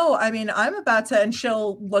them know. I mean, I'm about to, and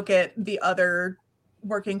she'll look at the other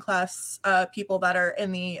working class people that are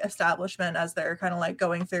in the establishment as they're kind of like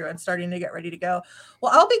going through and starting to get ready to go.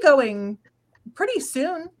 Well, I'll be going pretty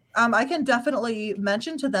soon. I can definitely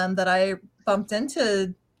mention to them that I bumped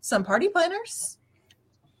into some party planners.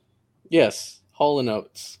 yes, Hall and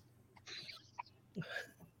Oates.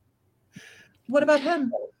 What about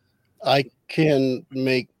him? I can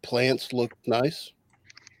make plants look nice.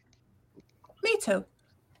 Me too.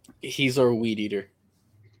 He's our weed eater.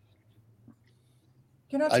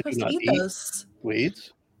 You're not I supposed do to not eat eat. those.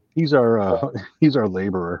 Weeds? He's our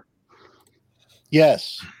laborer.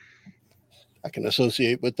 Yes. I can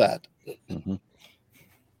associate with that. Mhm.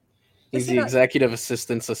 He's Is he the not- executive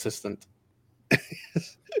assistant's assistant.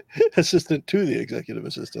 Assistant to the executive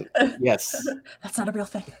assistant. Yes. That's not a real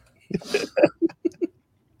thing.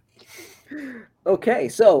 Okay,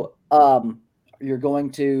 so you're going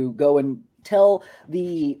to go and tell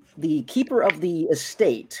the keeper of the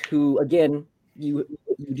estate, who again you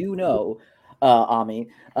do know, Ami,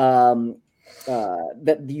 that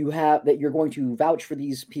you're going to vouch for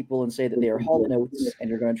these people and say that they are Hall and Oates, and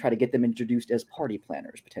you're going to try to get them introduced as party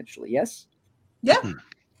planners potentially. Yes. Yeah.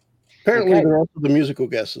 Apparently, Okay. they're also the musical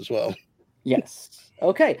guests as well. Yes.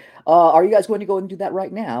 Okay. Are you guys going to go and do that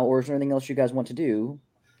right now, or is there anything else you guys want to do?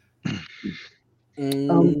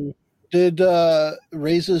 Did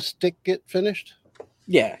Ray's stick get finished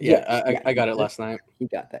Yeah. Yes, I got it last night. You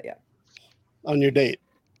got that, yeah. on your date?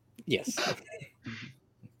 Yes.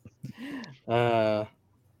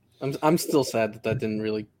 I'm still sad that didn't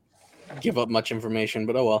really give up much information,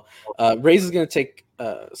 but oh well. Ray's is gonna take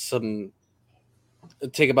about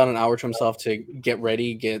an hour to himself to get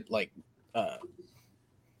ready, get like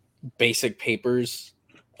basic papers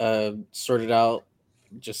sorted out.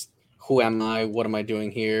 Just who am I? What am I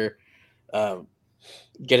doing here?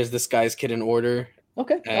 Get his disguise kit in order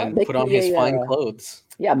Okay. and make put on me his a, fine clothes.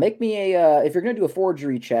 Yeah, make me a. If you're going to do a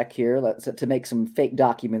forgery check here, to make some fake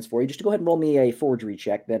documents for you, just go ahead and roll me a forgery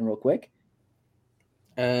check then, real quick.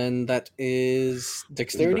 And that is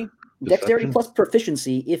dexterity. Dexterity Deception? plus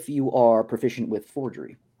proficiency if you are proficient with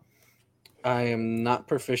forgery. I am not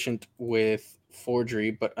proficient with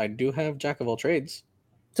forgery, but I do have jack of all trades.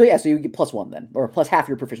 So yeah, so you get +1 then, or plus half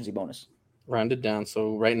your proficiency bonus. Rounded down.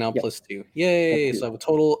 So right now Yep. +2. Yay! +2. So I have a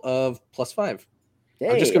total of +5. I'm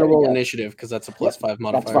Hey, just gonna there you roll go. initiative because that's a +5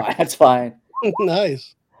 modifier. That's fine. That's fine.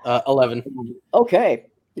 Nice. 11. Okay,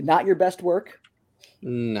 not your best work.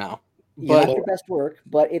 No. Not But your best work,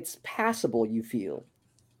 but it's passable. You feel.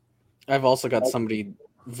 I've also got somebody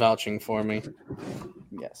vouching for me.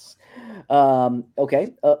 Yes. Okay.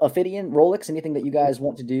 Ophidian, Rolex, anything that you guys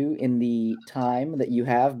want to do in the time that you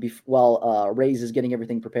have while Ray's is getting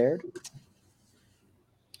everything prepared?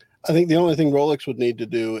 I think the only thing Rolex would need to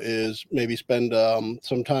do is maybe spend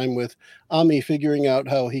some time with Ami figuring out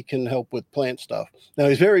how he can help with plant stuff. Now,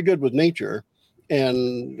 he's very good with nature,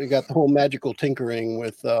 and we got the whole magical tinkering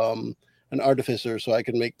with an artificer, so I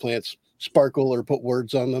can make plants sparkle or put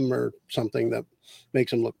words on them or something that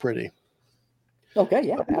makes them look pretty. Okay.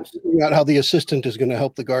 Yeah. Absolutely. Figuring out how the assistant is going to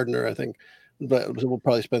help the gardener, I think. But we'll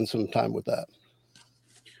probably spend some time with that.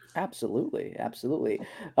 Absolutely.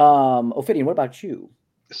 Ophidian, what about you?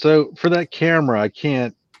 So for that camera, I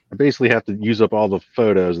basically have to use up all the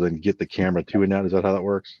photos and then get the camera to it out. Is that how that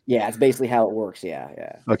works? Yeah, it's basically how it works.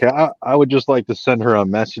 Yeah. Okay, I would just like to send her a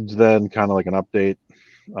message then, kind of like an update.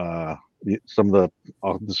 I'll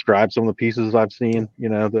describe some of the pieces I've seen,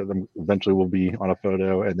 that eventually will be on a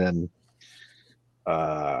photo. And then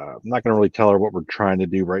I'm not going to really tell her what we're trying to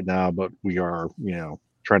do right now, but we are,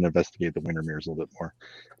 trying to investigate the Wintermeres a little bit more.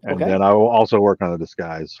 And Okay. then I will also work on the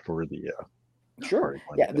disguise for the Sure. party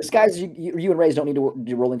plan. Yeah, disguise. You and Rays don't need to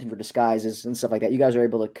do roll anything for disguises and stuff like that. You guys are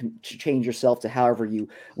able to change yourself to however you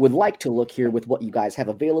would like to look here with what you guys have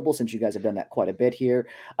available, since you guys have done that quite a bit here.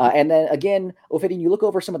 And then again, Ophidian, you look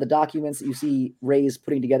over some of the documents that you see Rays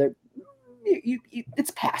putting together.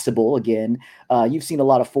 It's passable. Again, you've seen a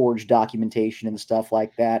lot of forged documentation and stuff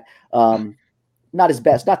like that. Not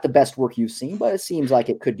the best work you've seen, but it seems like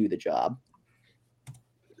it could do the job.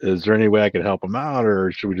 Is there any way I could help him out,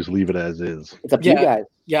 or should we just leave it as is? It's up to you guys.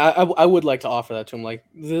 Yeah, I would like to offer that to him. Like,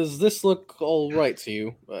 does this look all right to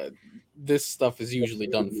you? This stuff is usually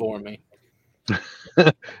done for me.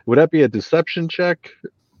 Would that be a deception check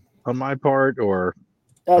on my part, or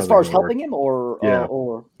As far as gonna work? helping him, or Yeah.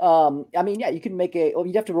 I mean, yeah, you can make a. Well,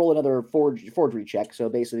 you'd have to roll another forgery check. So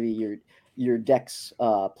basically, your Dex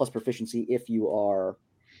plus proficiency if you are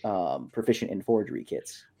proficient in forgery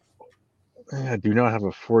kits. I do not have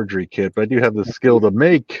a forgery kit, but I do have the skill to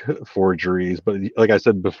make forgeries. But like I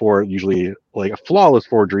said before, usually like flawless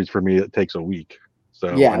forgeries for me, it takes a week.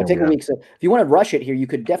 So Yeah, I it'll know take we a have- week. So if you want to rush it here, you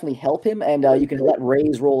could definitely help him, and you can let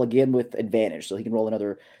Ray's roll again with advantage, so he can roll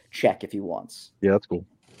another check if he wants. Yeah, that's cool.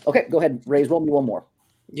 Okay, go ahead, Ray's. Roll me one more.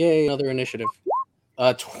 Yay, another initiative.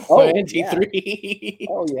 yeah. 23.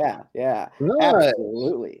 Oh yeah, Nice.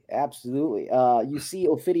 absolutely. You see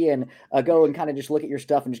Ophidian go and kind of just look at your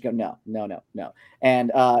stuff and just go no,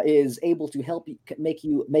 and is able to help you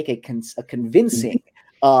make a convincing,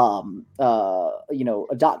 a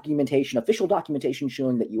official documentation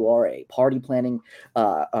showing that you are a party planning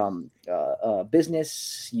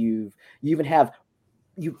business. You even have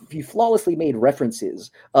you flawlessly made references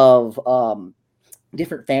of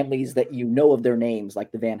different families that you know of their names, like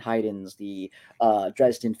the Van Heydens, the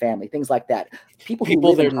Dresden family, things like that. People who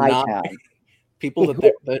live in Hightown. People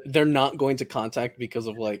that they're not going to contact because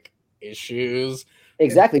of like issues.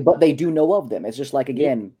 Exactly, but they do know of them. It's just like,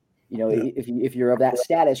 again, if you're of that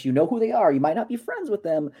status, you know who they are. You might not be friends with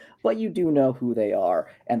them, but you do know who they are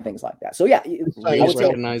and things like that. So yeah, I would say,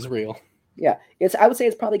 Recognize real. yeah, I would say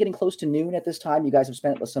it's probably getting close to noon at this time. You guys have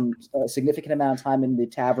spent some significant amount of time in the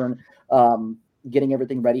tavern, getting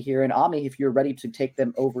everything ready here. And Ami, if you're ready to take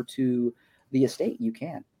them over to the estate, you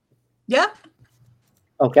can. Yeah.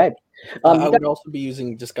 Okay. I would also be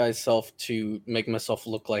using disguise self to make myself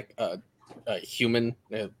look like a human,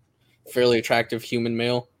 a fairly attractive human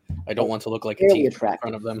male. I don't want to look like a teen in front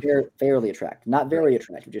of them. Fairly attractive, not very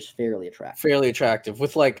attractive, just fairly attractive. Fairly attractive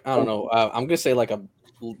with like, I don't know. I'm gonna say like a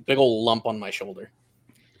big old lump on my shoulder.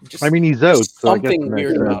 I mean, he's out. Something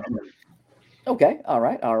weird about him. Okay, all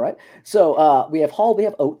right. So we have Hall, we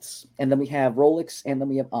have Oates, and then we have Rolex, and then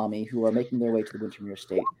we have Ami, who are making their way to the Wintermere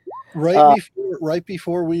estate. Right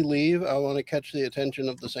before we leave, I want to catch the attention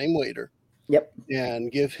of the same waiter. Yep.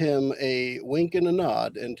 And give him a wink and a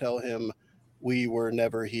nod and tell him we were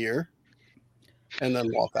never here, and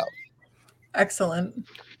then walk out. Excellent.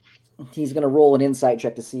 He's going to roll an insight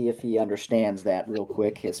check to see if he understands that real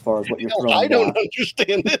quick as far as what you're throwing. I don't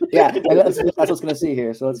understand it. Yeah, that's what's going to see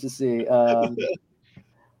here. So let's just see.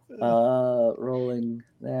 Rolling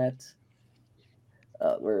that.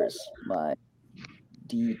 Where's my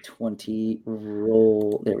D20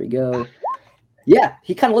 roll? There we go. Yeah,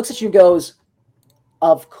 he kind of looks at you and goes,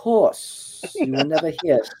 "Of course. You were never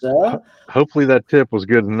here, sir." Hopefully that tip was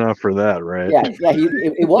good enough for that, right? Yeah.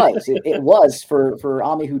 It was. It was for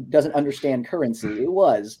Ami, who doesn't understand currency. It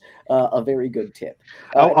was a very good tip.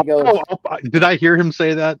 Did I hear him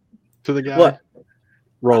say that to the guy? What?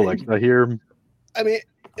 Rolex. I hear him. I mean,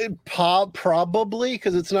 probably,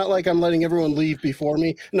 because it's not like I'm letting everyone leave before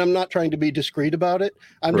me, and I'm not trying to be discreet about it.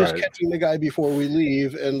 I'm just catching the guy before we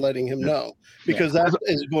leave and letting him know, because that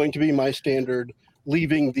is going to be my standard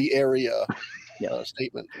leaving the area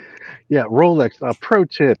statement. Yeah, Rolex. Pro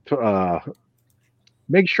tip: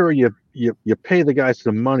 make sure you pay the guy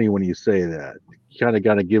some money when you say that. You kind of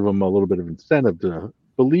got to give them a little bit of incentive to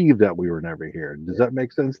believe that we were never here. Does that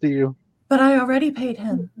make sense to you? But I already paid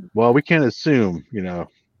him. Well, we can't assume, Does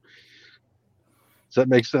that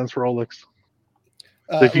make sense, Rolex?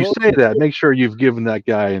 So if you say that, make sure you've given that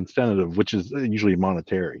guy incentive, which is usually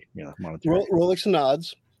monetary. Monetary. Rolex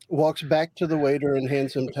nods, walks back to the waiter, and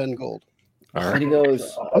hands him 10 gold. All right. And he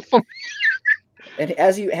goes, awesome. And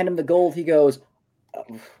as you hand him the gold, he goes,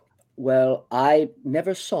 "Well, I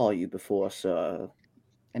never saw you before, sir."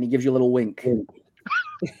 And he gives you a little wink.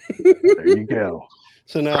 There you go.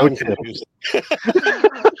 So now I'm confused.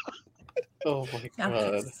 Oh my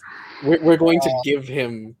god. We're going to give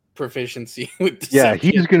him proficiency with deception. Yeah,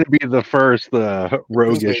 he's going to be the first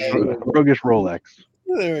roguish Rolex.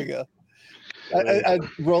 There we go.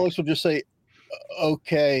 Rolex will just say,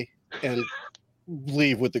 "Okay," and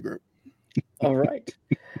leave with the group. All right.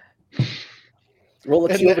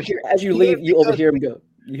 Rolex, you overhear, as you leave, you overhear him go.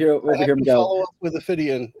 Overhear him go. Follow up with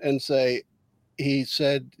Ophidian and say, "He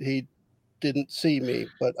said he didn't see me,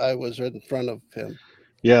 but I was in front of him."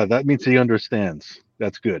 Yeah, that means he understands.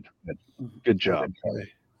 That's good. Good job.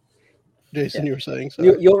 Okay. Jason, you were saying so.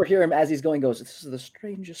 You overhear him as he's going. Goes, "This is the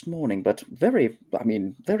strangest morning, but very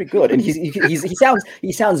good." And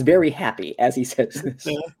he sounds very happy as he says this.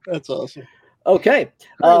 Yeah, that's awesome. Okay,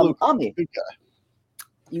 Ami. Good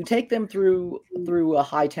guy. You take them through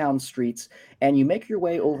Hightown streets, and you make your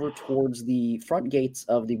way over towards the front gates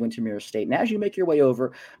of the Wintermere Estate. And as you make your way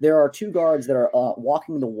over, there are two guards that are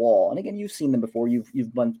walking the wall. And again, you've seen them before. You've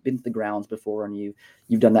been to the grounds before, and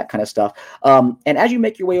you've done that kind of stuff. And as you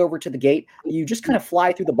make your way over to the gate, you just kind of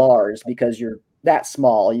fly through the bars because you're that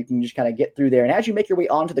small. You can just kind of get through there. And as you make your way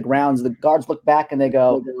onto the grounds, the guards look back and they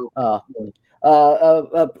go,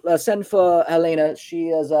 send for Helena. She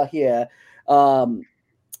is here.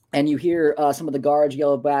 And you hear some of the guards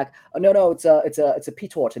yell back, "Oh, no, it's a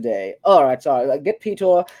Petor today." All right, sorry, get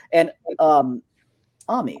Petor. And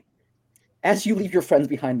Ami, as you leave your friends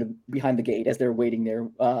behind the gate, as they're waiting there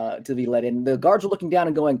to be let in, the guards are looking down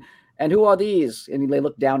and going, "And who are these?" And they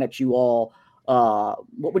look down at you all.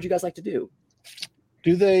 What would you guys like to do?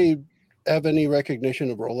 Do they have any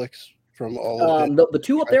recognition of Rolex from all of it? The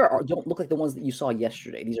two up there don't look like the ones that you saw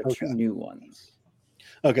yesterday. These are two new ones.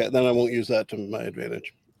 Okay, then I won't use that to my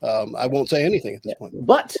advantage. I won't say anything at this point.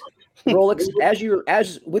 But Rolex,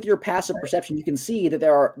 as with your passive perception, you can see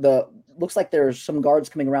that looks like there's some guards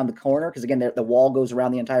coming around the corner because again, the wall goes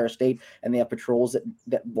around the entire estate, and they have patrols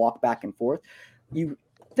that walk back and forth. You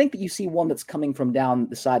think that you see one that's coming from down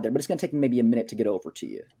the side there, but it's going to take maybe a minute to get over to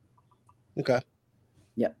you. Okay.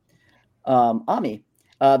 Yeah. Ami,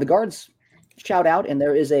 the guards shout out, and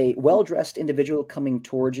there is a well-dressed individual coming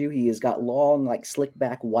towards you. He has got long, like slick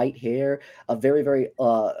back white hair, a very, very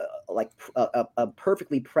a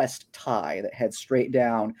perfectly pressed tie that heads straight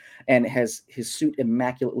down, and has his suit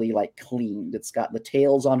immaculately like cleaned. It's got the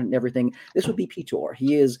tails on it and everything. This would be Petor.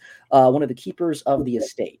 He is one of the keepers of the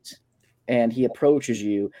estate, and he approaches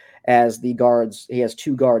you as the guards. He has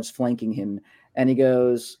two guards flanking him, and he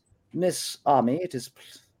goes, "Miss Ami, it is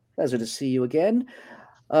a pleasure to see you again.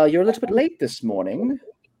 You're a little bit late this morning."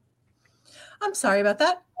 I'm sorry about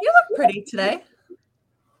that. You look pretty today.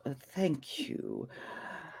 Thank you.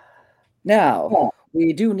 Now,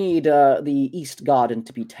 we do need the East Garden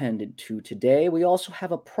to be tended to today. We also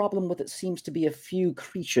have a problem with it seems to be a few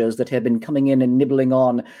creatures that have been coming in and nibbling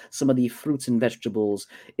on some of the fruits and vegetables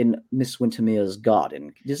in Miss Wintermere's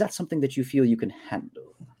garden. Is that something that you feel you can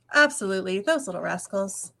handle? Absolutely. Those little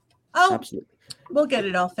rascals. Oh, absolutely. We'll get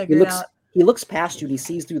it all figured out. He looks past you and he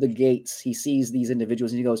sees through the gates. He sees these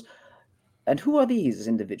individuals and he goes, "And who are these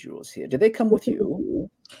individuals here? Did they come with you?"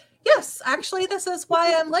 Yes, actually, this is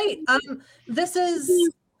why I'm late. This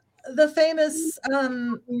is the famous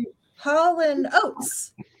Hall and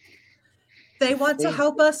Oates. They want to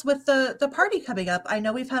help us with the party coming up. I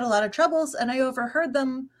know we've had a lot of troubles, and I overheard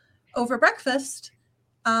them over breakfast,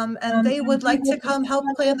 and they would like to come help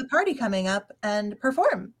plan the party coming up and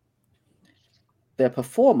perform. They're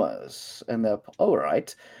performers, and they're all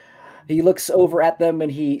right. He looks over at them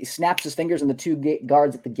and he snaps his fingers, and the two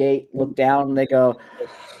guards at the gate look down and they go,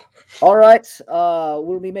 "All right,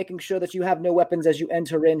 we'll be making sure that you have no weapons as you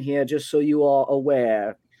enter in here, just so you are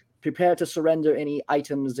aware. Prepare to surrender any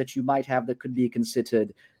items that you might have that could be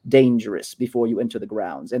considered dangerous before you enter the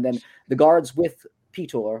grounds." And then the guards with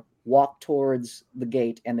Petor walk towards the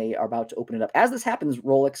gate, and they are about to open it up. As this happens,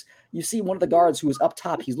 Rolex, you see one of the guards who is up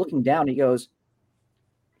top. He's looking down. He goes,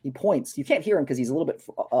 he points. You can't hear him because he's a little bit,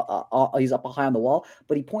 he's up high on the wall,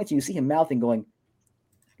 but he points and you see him mouthing, going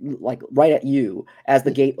like right at you as the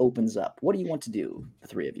gate opens up. What do you want to do, the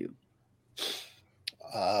three of you?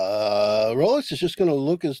 Rolex is just going to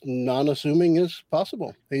look as non-assuming as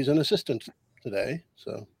possible. He's an assistant today,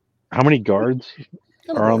 so. How many guards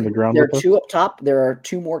are on the ground? There are two up top. There are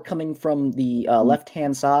two more coming from the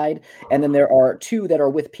left-hand side, and then there are two that are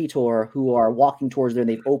with Petor who are walking towards there, and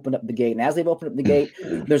they've opened up the gate. And as they've opened up the gate,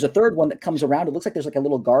 there's a third one that comes around. It looks like there's like a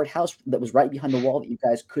little guardhouse that was right behind the wall that you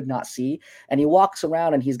guys could not see. And he walks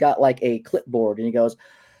around, and he's got like a clipboard, and he goes,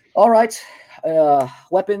 "All right,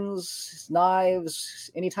 weapons,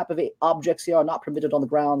 knives, any type of objects here are not permitted on the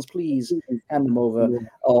grounds. Please hand them over,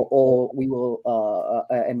 or we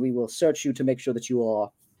will search you to make sure that you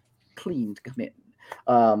are clean to come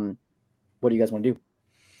in." What do you guys want to do?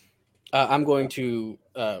 I'm going to,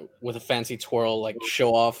 with a fancy twirl, like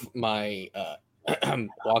show off my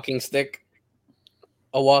walking stick.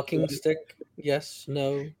 A walking stick? Yes?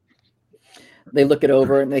 No? They look it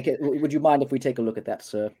over and would you mind if we take a look at that,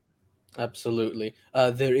 sir? Absolutely.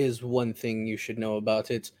 There is one thing you should know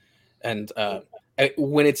about it. And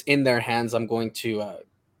when it's in their hands, I'm going to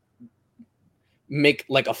make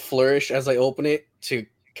like a flourish as I open it to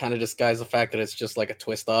kind of disguise the fact that it's just like a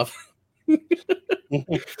twist off.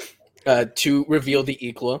 To reveal the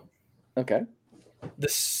Ikla. Okay. The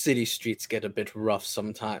city streets get a bit rough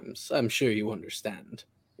sometimes. I'm sure you understand.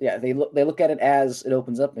 Yeah, they look at it as it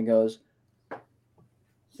opens up and goes,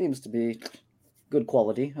 "Seems to be Good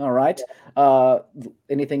quality. All right.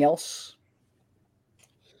 Anything else?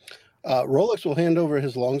 Rolex will hand over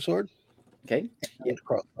his longsword Okay. and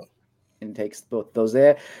crossbow. And takes both those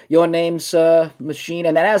there. Your name's Machine.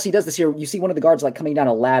 And then as he does this here, you see one of the guards like coming down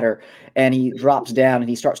a ladder, and he drops down and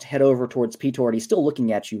he starts to head over towards Petor, and he's still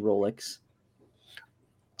looking at you, Rolex.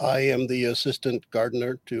 I am the assistant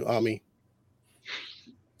gardener to Ami.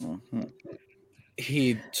 Mm-hmm.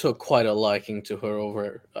 He took quite a liking to her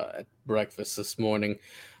over at breakfast this morning.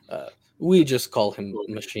 We just call him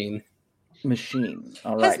Machine. Machine.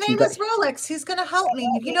 All right. His name is Rolex. He's going to help me.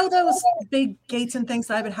 You know those big gates and things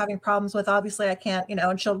that I've been having problems with? Obviously, I can't,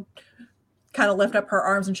 and she'll kind of lift up her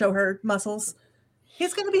arms and show her muscles.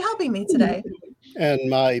 He's going to be helping me today. And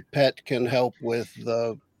my pet can help with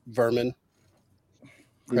the vermin.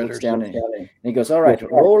 He looks down and he goes, all right,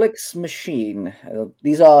 Rolex Machine.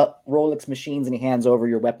 These are Rolex machines, and he hands over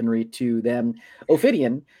your weaponry to them.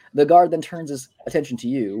 Ophidian, the guard then turns his attention to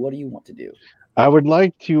you. What do you want to do? I would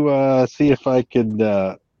like to see if I could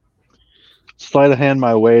sleight of hand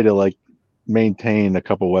my way to like maintain a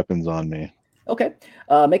couple weapons on me. Okay.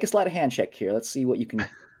 Make a sleight of hand check here. Let's see what you can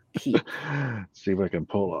keep. See what I can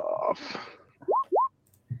pull off.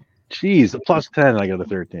 Jeez, a plus 10, I got a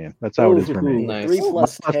 13. That's how it is for me. Nice. 3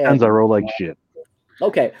 plus 10. 10s, I roll like shit.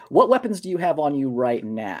 Okay. What weapons do you have on you right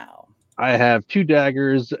now? I have 2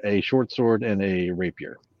 daggers, a short sword, and a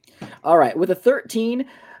rapier. All right. With a 13,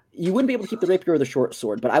 you wouldn't be able to keep the rapier or the short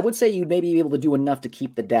sword, but I would say you'd maybe be able to do enough to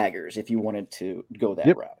keep the daggers if you wanted to go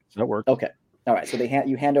that route. That works. Okay. All right. So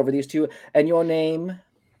you hand over these two, and your name?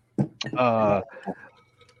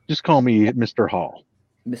 Just call me Mr. Hall.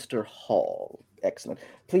 Mr. Hall. Excellent.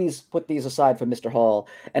 Please put these aside for Mr. Hall.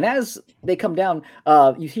 And as they come down,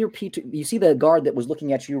 you hear Petor. You see the guard that was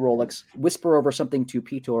looking at you, Rolex, whisper over something to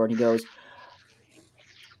Petor, and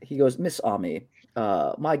he goes, Miss Ami,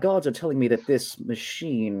 my guards are telling me that this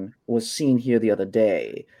machine was seen here the other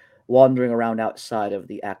day, wandering around outside of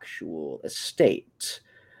the actual estate.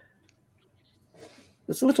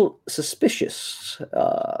 It's a little suspicious.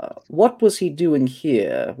 What was he doing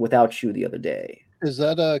here without you the other day? Is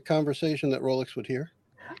that a conversation that Rolex would hear?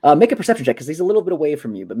 Make a perception check because he's a little bit away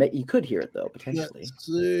from you, but you could hear it though, potentially. Let's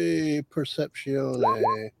see. Perception.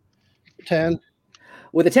 10.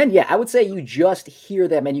 With a 10, yeah, I would say you just hear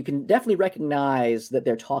them, and you can definitely recognize that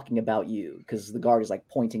they're talking about you because the guard is like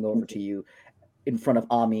pointing over to you in front of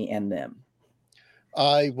Ami and them.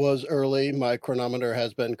 I was early. My chronometer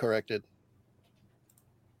has been corrected.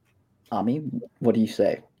 Ami, what do you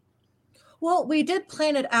say? Well, we did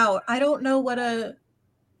plan it out. I don't know what a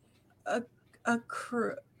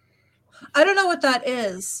crew. I don't know what that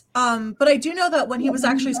is. But I do know that when he was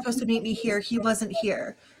actually supposed to meet me here, he wasn't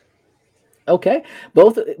here. Okay.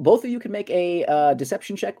 Both of you can make a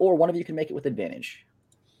deception check, or one of you can make it with advantage.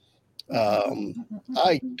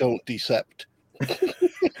 I don't decept.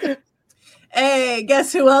 Hey,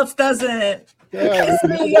 guess who else doesn't? Yeah,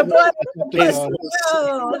 No.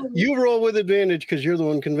 you roll with advantage because you're the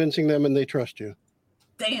one convincing them and they trust you.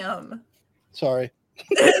 Damn. Sorry.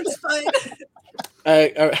 It's fine.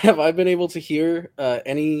 Have I been able to hear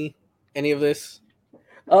any of this?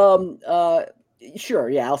 Sure.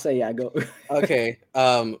 Yeah, I'll say yeah. Go. Okay.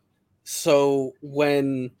 So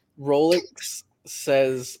when Rolex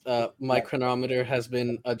says my chronometer has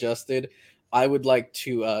been adjusted, I would like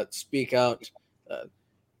to speak out.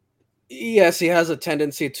 Yes, he has a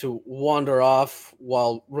tendency to wander off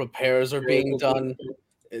while repairs are being done.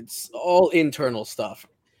 It's all internal stuff.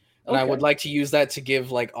 And I would like to use that to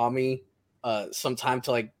give like Ami some time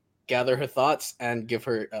to like gather her thoughts and give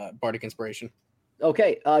her bardic inspiration.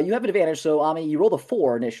 Okay, you have an advantage. So Ami, you rolled a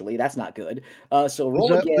 4 initially. That's not good. So roll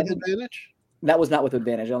Was that again. with advantage? That was not with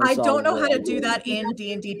advantage. I don't know how to do that in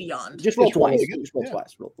D&D Beyond. Just roll Just roll twice. again. Just roll Yeah.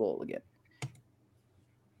 twice. Roll again.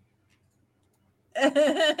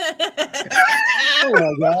 Oh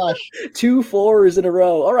my gosh. 2 4s in a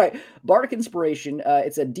row. All right. Bardic Inspiration.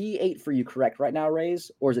 It's a D8 for you, correct? Right now,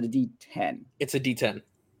 Raise? Or is it a D10? It's a D10.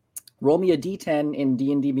 Roll me a D10 in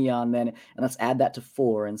D&D Beyond then, and let's add that to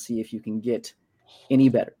 4 and see if you can get any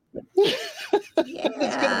better. It's going to be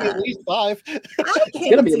at least 5. I gonna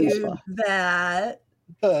can be at least do 5. that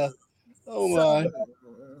Oh my.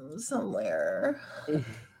 somewhere.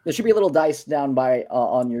 There should be a little dice down by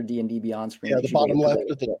on your D&D Beyond screen. Yeah, that the you should be bottom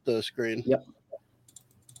able to left of the screen. Yep.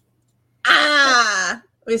 Ah!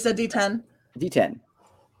 We said D10. D10.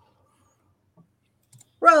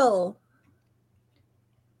 Roll.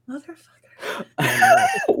 Motherfucker.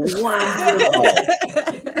 Wow.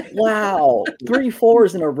 Wow. 3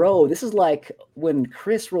 4s in a row. This is like when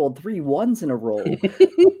Chris rolled 3 1s in a row. Well,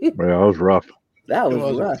 that was rough. That It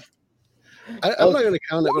was was. rough. I'm not going to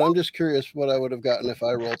count it, but I'm just curious what I would have gotten if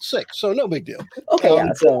I rolled 6. So no big deal. Okay,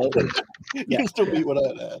 yeah. So you can still beat what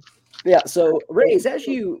I had. yeah. So Raise, as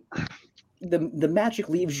you the magic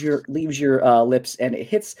leaves your lips and it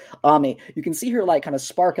hits Ami. You can see her like kind of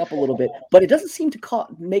spark up a little bit, but it doesn't seem to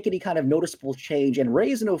make any kind of noticeable change. And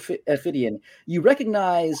Raise and Ophidian, you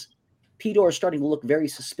recognize Peter is starting to look very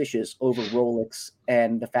suspicious over Rolex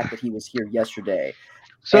and the fact that he was here yesterday.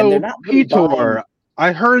 So Peter,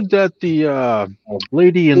 I heard that the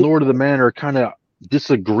lady and Lord of the Manor are kind of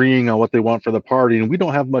disagreeing on what they want for the party, and we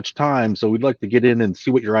don't have much time, so we'd like to get in and see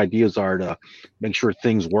what your ideas are to make sure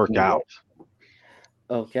things work out.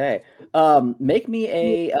 Okay. Make me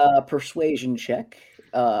a persuasion check,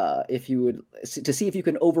 if you would, to see if you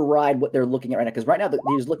can override what they're looking at right now. Because right now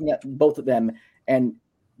he's looking at both of them, and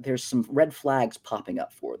there's some red flags popping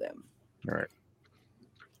up for them. All right.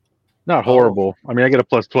 Not horrible. I mean, I get a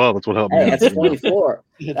 +12. That's what helped me. That's 24.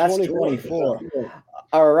 That's 24.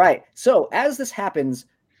 All right. So as this happens,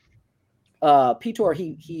 Peter,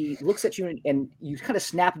 he looks at you and you kind of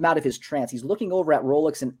snap him out of his trance. He's looking over at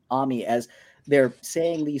Rolex and Ami as they're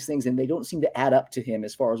saying these things, and they don't seem to add up to him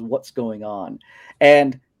as far as what's going on.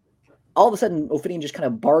 And all of a sudden, Ophidian just kind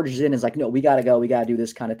of barges in and is like, no, we got to go. We got to do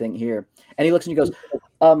this kind of thing here. And he looks and he goes,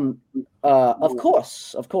 of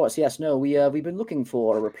course. Yes, no, we've been looking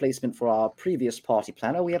for a replacement for our previous party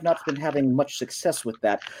planner. We have not been having much success with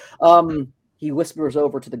that. He whispers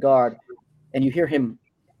over to the guard, and you hear him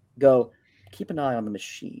go, keep an eye on the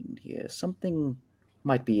machine here. Something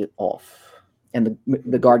might be off. And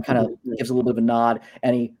the guard kind of gives a little bit of a nod,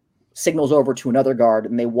 and he signals over to another guard,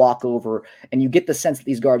 and they walk over, and you get the sense that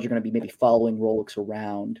these guards are going to be maybe following Rolex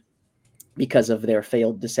around because of their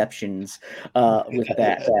failed deceptions with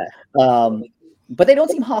that. But they don't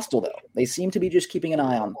seem hostile, though. They seem to be just keeping an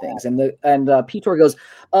eye on things. And Peter goes,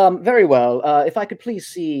 very well. If I could please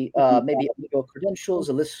see maybe your credentials,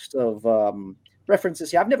 a list of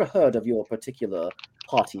references here. I've never heard of your particular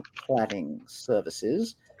party planning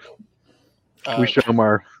services. We show them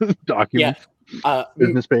our documents,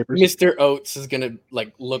 business papers. Mr. Oates is gonna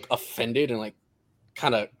like look offended and like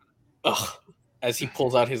kind of as he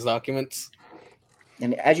pulls out his documents.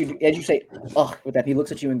 And as you say with that, he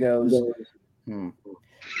looks at you and goes,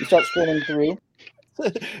 You start scrolling through.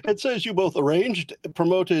 It says you both arranged,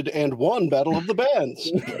 promoted, and won Battle of the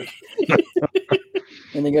Bands.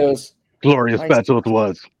 And he goes, glorious battle it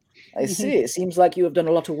was. I see. It seems like you have done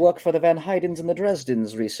a lot of work for the Van Heydens and the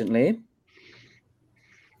Dresdens recently.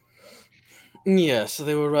 Yes,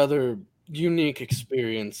 they were rather unique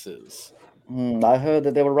experiences. I heard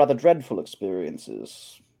that they were rather dreadful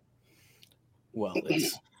experiences. Well,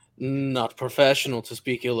 it's not professional to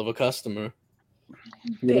speak ill of a customer.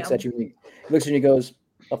 He looks at you and he goes,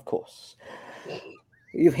 of course.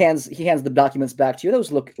 He hands the documents back to you.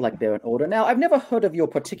 Those look like they're in order. Now, I've never heard of your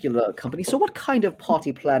particular company. So what kind of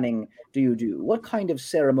party planning do you do? What kind of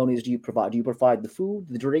ceremonies do you provide? Do you provide the food,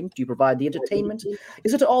 the drink? Do you provide the entertainment?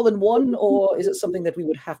 Is it all in one, or is it something that we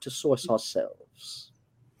would have to source ourselves?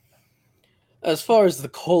 As far as the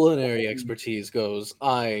culinary expertise goes,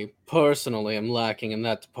 I personally am lacking in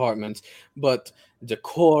that department, but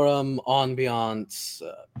decorum, ambiance,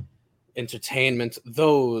 entertainment,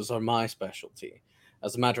 those are my specialty.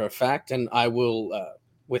 As a matter of fact, and I will,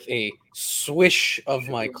 with a swish of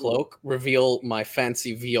my cloak, reveal my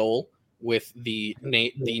fancy viol with the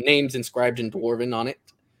names inscribed in Dwarven on it.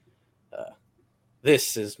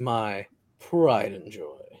 This is my pride and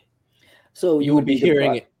joy. So you will be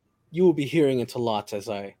hearing it. You will be hearing it a lot as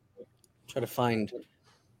I try to find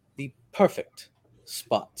the perfect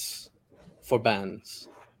spots for bands.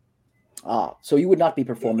 So you would not be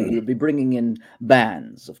performing. You would be bringing in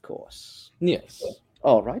bands, of course. Yes.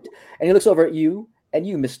 All right. And he looks over at you, and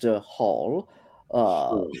you, Mr. Hall.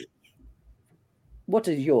 What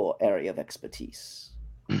is your area of expertise?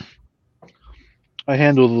 I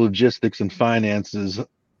handle the logistics and finances,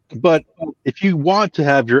 but if you want to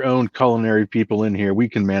have your own culinary people in here, we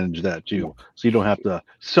can manage that too. So you don't have to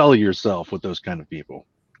sell yourself with those kind of people.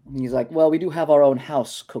 And he's like, well, we do have our own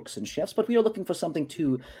house cooks and chefs, but we are looking for something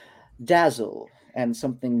to dazzle and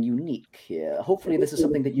something unique here. Hopefully this is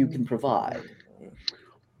something that you can provide.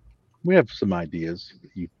 We have some ideas that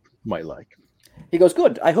you might like. He goes,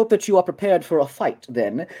 good. I hope that you are prepared for a fight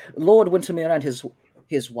then. Lord Wintermere and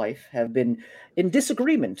his wife have been in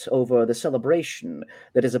disagreement over the celebration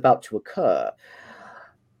that is about to occur.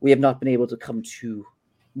 We have not been able to come to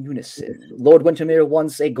unison. Lord Wintermere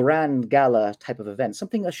wants a grand gala type of event,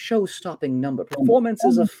 something a show-stopping number,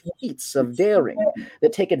 performances of feats of daring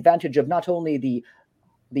that take advantage of not only the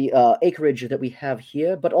the acreage that we have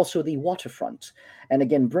here, but also the waterfront. And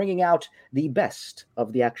again, bringing out the best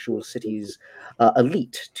of the actual city's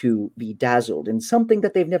elite to be dazzled in something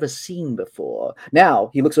that they've never seen before. Now,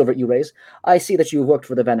 he looks over at you, Rays. I see that you worked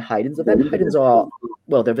for the Van Heidens. The Van Heidens are,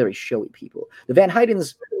 well, they're very showy people. The Van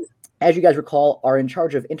Heidens, as you guys recall, are in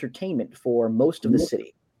charge of entertainment for most of the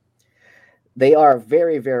city. They are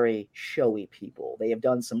very, very showy people. They have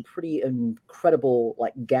done some pretty incredible,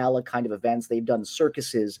 like, gala kind of events. They've done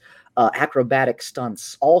circuses, acrobatic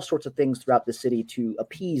stunts, all sorts of things throughout the city to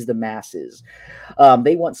appease the masses.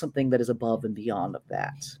 They want something that is above and beyond of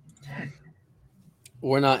that.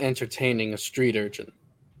 We're not entertaining a street urchin.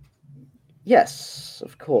 Yes,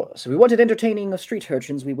 of course. If we wanted entertaining of street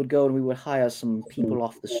urchins, we would go and we would hire some people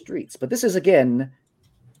off the streets. But this is, again,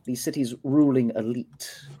 the city's ruling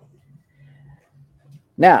elite.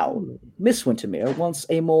 Now, Miss Wintermere wants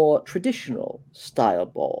a more traditional style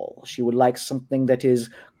ball. She would like something that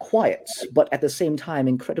is quiet, but at the same time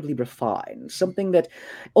incredibly refined. Something that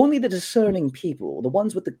only the discerning people, the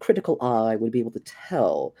ones with the critical eye, would be able to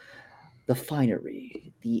tell the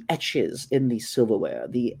finery, the etches in the silverware,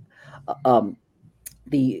 the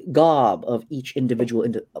garb of each individual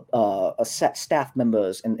staff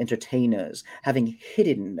members and entertainers, having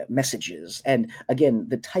hidden messages, and again,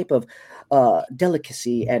 the type of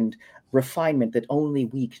delicacy and refinement that only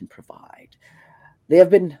we can provide. They have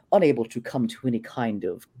been unable to come to any kind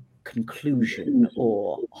of conclusion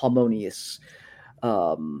or harmonious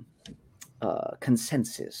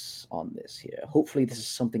consensus on this here. Hopefully, this is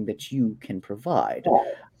something that you can provide.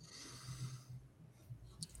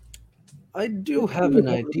 I do have an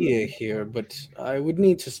idea here, but I would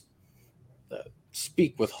need to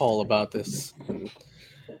speak with Hall about this.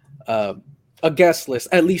 A guest list,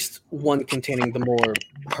 at least one containing the more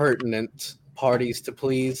pertinent parties to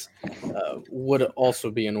please, would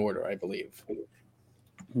also be in order, I believe.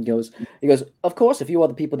 He goes, of course, if you are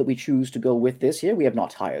the people that we choose to go with this here, we have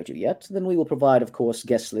not hired you yet, then we will provide, of course,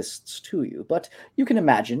 guest lists to you. But you can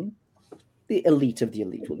imagine the elite of the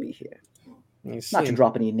elite will be here. Not to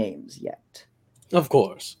drop any names yet. Of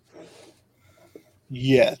course.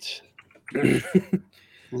 Yet.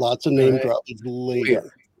 Lots of name drops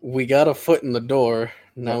later. We got a foot in the door.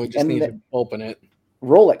 Now we just need to open it.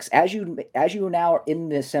 Rolex, as you now are in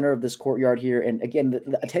the center of this courtyard here, and again,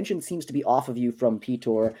 the attention seems to be off of you from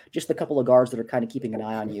Petor, just a couple of guards that are kind of keeping an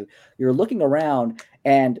eye on you. You're looking around,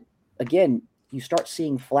 and again, you start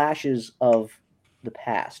seeing flashes of the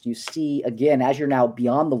past. You see, again, as you're now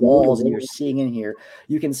beyond the walls and you're seeing in here,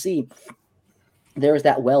 you can see there's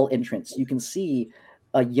that well entrance. You can see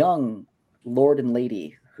a young lord and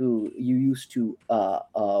lady who you used to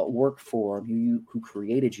work for, who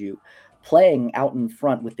created you, playing out in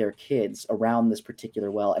front with their kids around this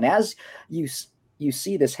particular well. And as you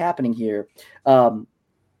see this happening here,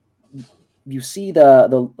 you see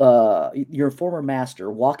your former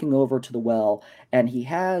master walking over to the well, and he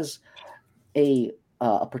has a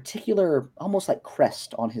particular, almost like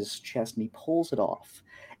crest on his chest, and he pulls it off,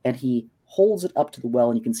 and he holds it up to the well,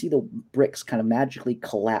 and you can see the bricks kind of magically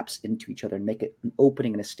collapse into each other and make it an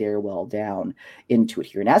opening and a stairwell down into it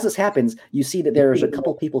here. And as this happens, you see that there's a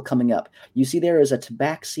couple people coming up. You see there is a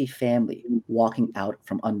Tabaxi family walking out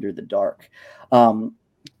from under the dark.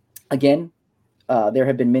 Again, there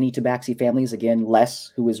have been many Tabaxi families. Again,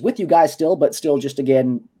 Les, who is with you guys still, but still just,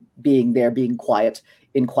 again, being there, being quiet,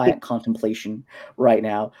 in quiet contemplation right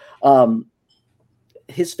now.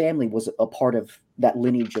 His family was a part of that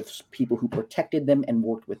lineage of people who protected them and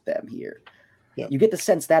worked with them here. Yeah. You get the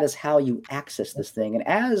sense that is how you access this thing. And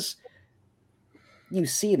as you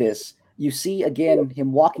see this, you see again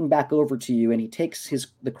him walking back over to you, and he takes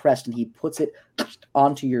the crest and he puts it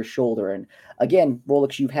onto your shoulder. And again,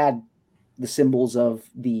 Rolex, you've had the symbols of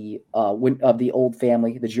the old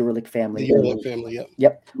family, the Jurilic family. The Jurilic family, yeah.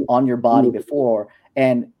 Yep, on your body before.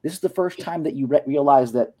 And this is the first time that you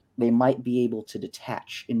realize that they might be able to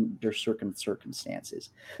detach in their certain circumstances.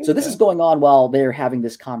 So this is going on while they're having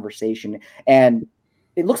this conversation, and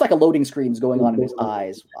it looks like a loading screen is going on in his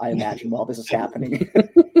eyes, I imagine, while this is happening.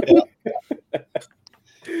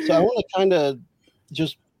 So I want to kind of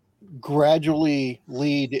just gradually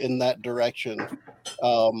lead in that direction,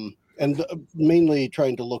 and mainly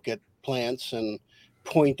trying to look at plants and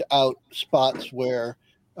point out spots where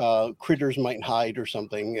critters might hide or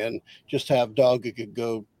something, and just have Dog who could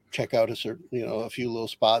go check out a few little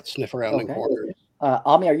spots, sniff around in corners.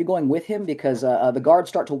 Ami, are you going with him? Because the guards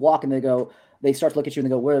start to walk, and they start to look at you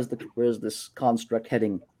and they go, where's this construct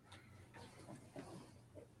heading?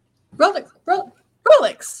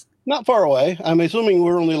 Rolex, Not far away. I'm assuming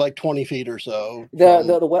we're only like 20 feet or so.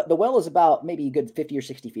 The well is about maybe a good 50 or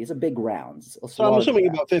 60 feet. It's a big ground. So I'm assuming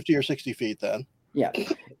about 50 or 60 feet then. Yeah.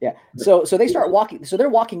 So they start walking. So they're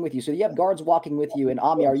walking with you. So you have guards walking with you. And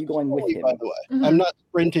Ami, are you going with him? By the way, I'm not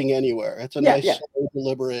sprinting anywhere. It's a nice, slow,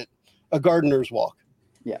 deliberate, a gardener's walk.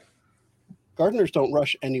 Yeah. Gardeners don't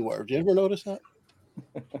rush anywhere. Do you ever notice that?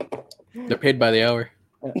 They're paid by the hour.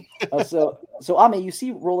 So Ami, you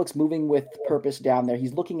see Rolex moving with purpose down there.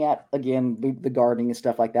 He's looking at, again, the gardening and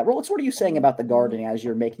stuff like that. Rolex, what are you saying about the gardening as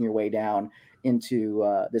you're making your way down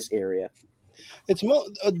into this area? It's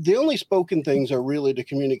the only spoken things are really to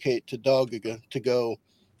communicate to Dogaga to go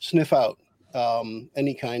sniff out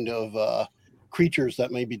any kind of creatures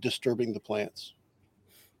that may be disturbing the plants.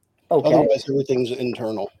 Okay. Otherwise, everything's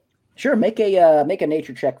internal. Sure. Make a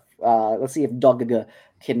nature check. Let's see if Dogaga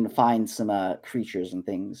can find some creatures and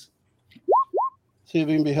things. See if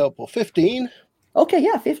he can be helpful. 15. Okay,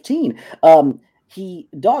 yeah, 15.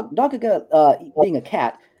 Dogaga, being a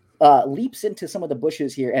cat, leaps into some of the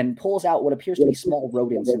bushes here and pulls out what appears to be small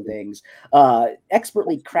rodents and things,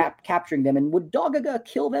 expertly capturing them. And would Dogaga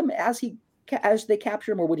kill them as they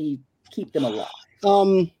capture them, or would he keep them alive?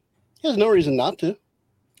 He has no reason not to.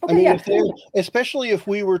 Okay, I mean, especially if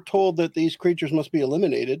we were told that these creatures must be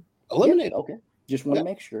eliminated. Yeah, okay. Just want to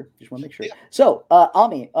make sure. Yeah. So,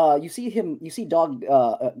 Ami, you see Dog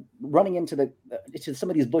running into some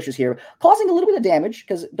of these bushes here, causing a little bit of damage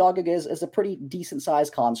because Dogaga is a pretty decent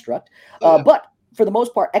sized construct. But for the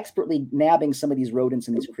most part, expertly nabbing some of these rodents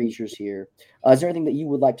and these creatures here. Is there anything that you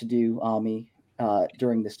would like to do, Ami,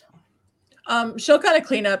 during this time? She'll kind of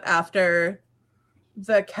clean up after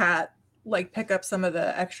the cat, like pick up some of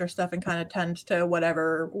the extra stuff and kind of tend to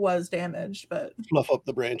whatever was damaged, but fluff up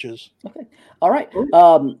the branches. Okay. All right.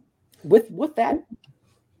 With that,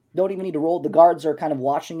 don't even need to roll. The guards are kind of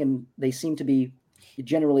watching, and they seem to be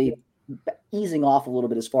generally easing off a little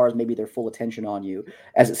bit as far as maybe their full attention on you,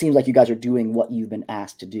 as it seems like you guys are doing what you've been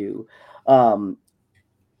asked to do.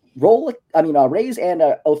 Raise and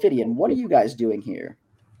Ophidian, what are you guys doing here?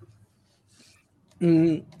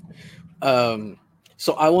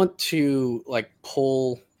 So I want to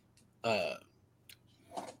pull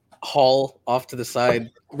Hall off to the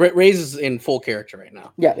side. Raze is in full character right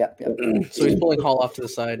now. Yeah. So he's pulling Hall off to the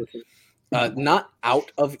side, not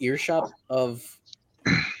out of earshot of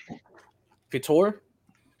Pitor.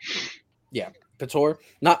 Yeah, Pitor,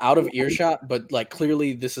 not out of earshot, but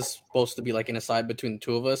clearly this is supposed to be an aside between the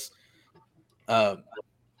two of us.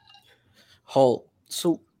 Hall.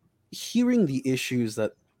 So hearing the issues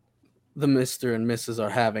that the Mr. and Mrs. are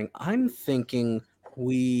having, I'm thinking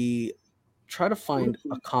we try to find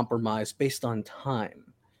a compromise based on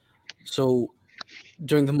time. So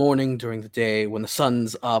during the morning, during the day, when the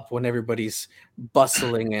sun's up, when everybody's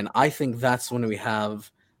bustling in, I think that's when we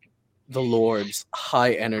have the Lord's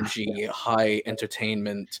high energy, high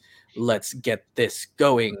entertainment, let's get this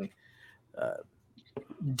going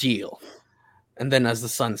deal. And then as the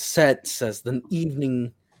sun sets, as the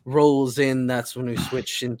evening rolls in, that's when we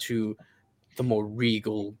switch into the more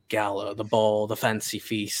regal gala, the ball, the fancy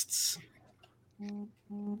feasts.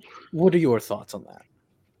 What are your thoughts on that?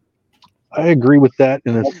 I agree with that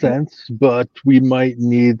in a sense, but we might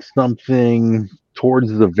need something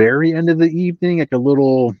towards the very end of the evening, that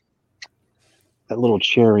little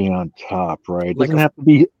cherry on top, right? Doesn't have to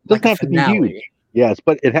be huge. Yes,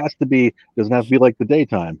 but it has to be. Doesn't have to be like the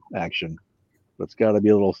daytime action. It's got to be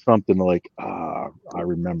a little something I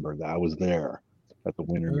remember that I was there at the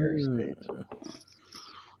Wintermere Estate.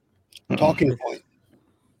 Talking point.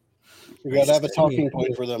 We got to have a talking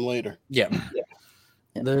point for them later. Yeah.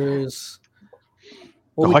 There's.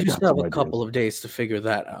 Well, we just have a couple of days to figure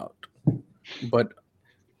that out, but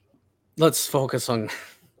let's focus on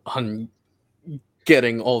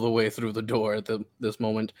getting all the way through the door at this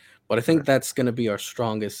moment. But I think that's going to be our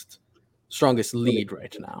strongest lead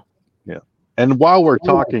right now. Yeah. And while we're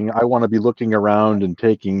talking, I want to be looking around and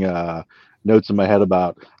taking notes in my head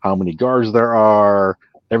about how many guards there are,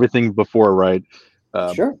 everything before, right?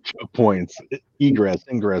 Sure. Points, ingress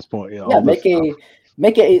point.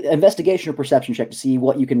 Make a investigation or perception check to see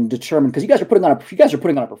what you can determine, because you guys are putting on a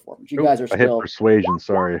performance. You guys are still. I hit persuasion.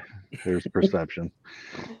 Sorry, there's perception.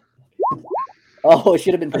 Oh, it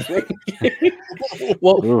should have been persuasion.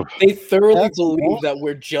 Well, they thoroughly believe that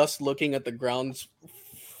we're just looking at the grounds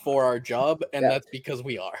for our job, and that's because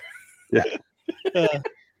we are. Yeah.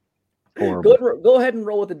 Go ahead and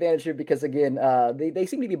roll with advantage here, because again, they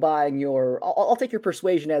seem to be buying your. I'll take your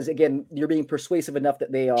persuasion as, again, you're being persuasive enough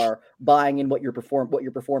that they are buying in what you're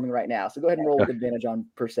performing right now. So go ahead and roll with advantage on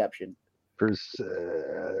perception.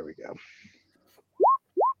 There we go.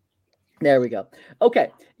 There we go.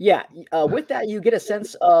 Okay. Yeah. With that, you get a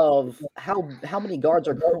sense of how many guards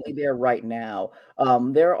are currently there right now.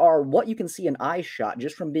 There are what you can see an eye shot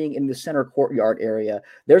just from being in the center courtyard area.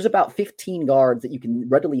 There's about 15 guards that you can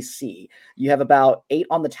readily see. You have about 8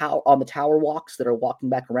 on the tower walks that are walking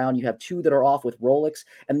back around. You have 2 that are off with Rolex,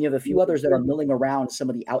 and you have a few others that are milling around some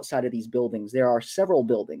of the outside of these buildings. There are several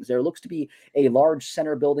buildings. There looks to be a large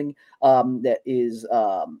center building that is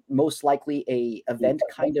most likely a event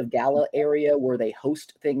kind of gala area where they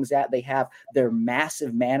host things at. They have their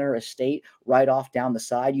massive manor estate right off down the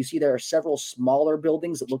side. You see there are several smaller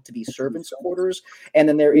buildings that look to be servants' quarters, and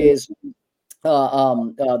then there is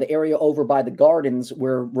the area over by the gardens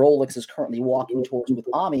where Rolex is currently walking towards with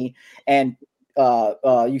Ami, and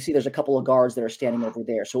you see there's a couple of guards that are standing over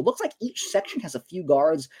there. So it looks like each section has a few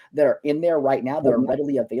guards that are in there right now that are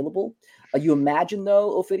readily available. You imagine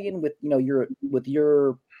though, Ophidian, with your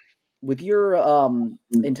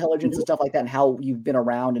intelligence and stuff like that, and how you've been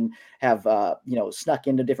around and have snuck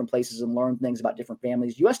into different places and learned things about different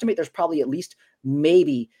families, you estimate there's probably at least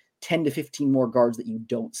maybe 10 to 15 more guards that you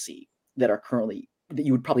don't see that are currently, that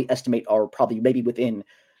you would probably estimate are probably maybe within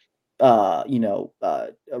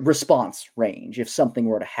response range if something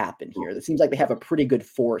were to happen here. It seems like they have a pretty good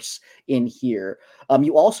force in here.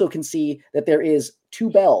 You also can see that there is 2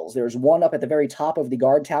 bells. There's one up at the very top of the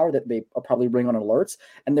guard tower that they probably ring on alerts,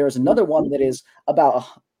 and there's another one that is about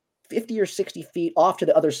 50 or 60 feet off to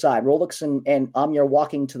the other side. Rolex and Ami are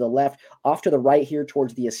walking to the left. Off to the right here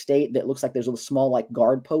towards the estate, that looks like there's a small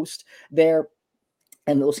guard post there.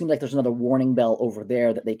 And it seems like there's another warning bell over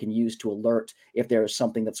there that they can use to alert if there's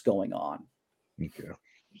something that's going on. Okay.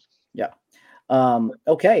 Yeah.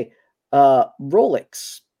 Okay.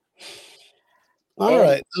 Rolex. All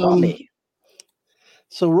right.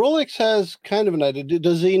 So Rolex has kind of an idea.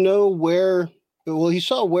 Does he know where? Well, he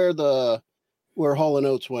saw where Hall and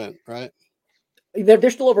Oates went, right? They're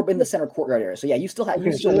still over in the center courtyard area. So yeah, you still know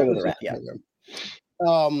where they're at. Yeah.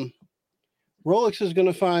 Rolex is going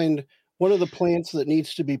to find one of the plants that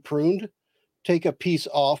needs to be pruned, take a piece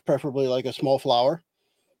off, preferably like a small flower,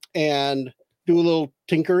 and do a little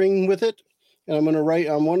tinkering with it. And I'm going to write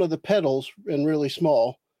on one of the petals in really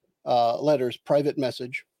small letters, private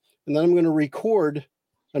message. And then I'm going to record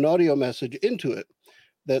an audio message into it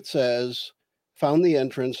that says, found the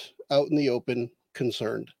entrance out in the open,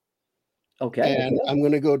 concerned. Okay. And I'm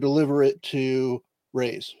going to go deliver it to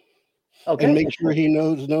Ray's. Okay. And make sure he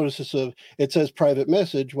notices it says private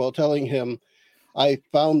message while telling him, I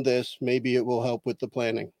found this, maybe it will help with the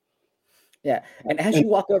planning. Yeah. And as you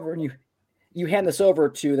walk over and you hand this over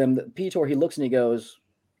to them, Peter, he looks and he goes,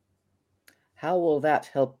 how will that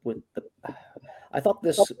help with I thought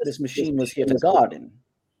this machine was here to garden.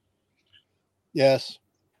 Yes.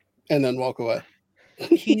 And then walk away.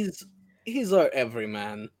 He's our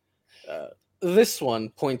everyman. This one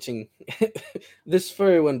pointing, this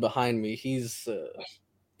furry one behind me, he's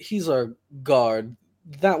our guard.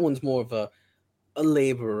 That one's more of a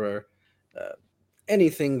laborer.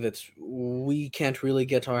 Anything that we can't really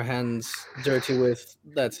get our hands dirty with,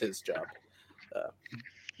 that's his job.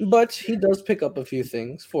 But he does pick up a few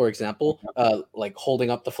things. For example, like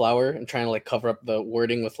holding up the flower and trying to cover up the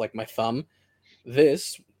wording with my thumb.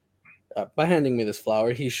 This, by handing me this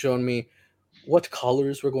flower, he's shown me what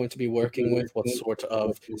colors we're going to be working with, what sort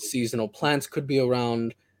of seasonal plants could be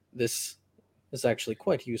around. This is actually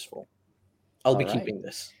quite useful. I'll be keeping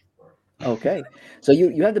this. Okay. So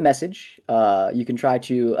you have the message. You can try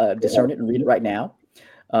to discern it and read it right now.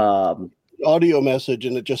 Audio message,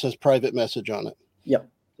 and it just says private message on it. Yep.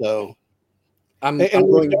 So I'm we've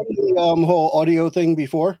going done the whole audio thing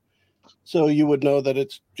before, so you would know that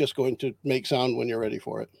it's just going to make sound when you're ready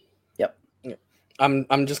for it. Yep.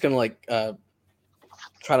 I'm just gonna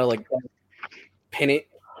try to pin it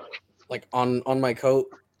on my coat.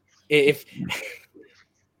 If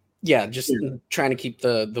just trying to keep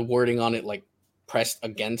the wording on it pressed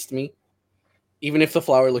against me. Even if the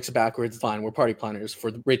flower looks backwards, fine. We're party planners for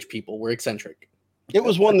the rich people. We're eccentric. It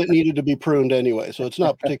was one that needed to be pruned anyway, so it's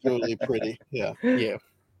not particularly pretty. Yeah. Yeah.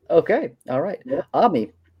 Okay. All right.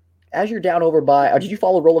 Ami, as you're down over by, did you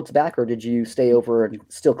follow Rolex back, or did you stay over and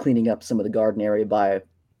still cleaning up some of the garden area by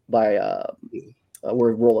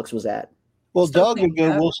where Rolex was at? Well, Doug and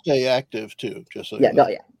Go will stay active too. Just so yeah.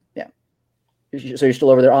 So you're still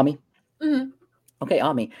over there, Ami? Mm-hmm. Okay,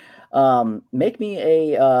 Ami. Make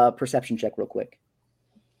me a perception check real quick.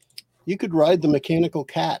 You could ride the mechanical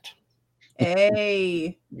cat.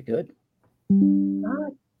 Hey. You good? I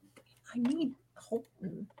need hope.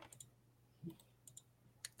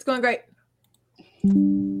 It's going great.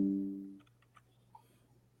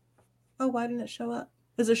 Oh, why didn't it show up?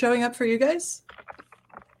 Is it showing up for you guys?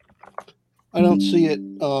 I don't see it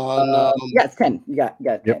on. Yeah, it's 10. You got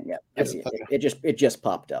Yep. 10. Yeah, I see it. Okay. It just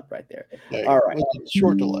popped up right there. There you All go. right. It's a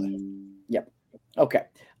short delay. Yep. Okay.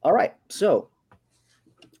 All right. So,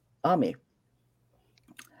 Ami,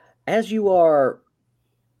 as you're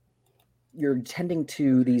tending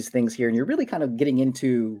to these things here, and you're really kind of getting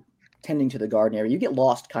into tending to the garden area, you get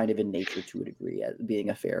lost kind of in nature to a degree as being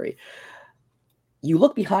a fairy. You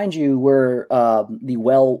look behind you where the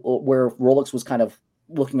well, where Rolex was kind of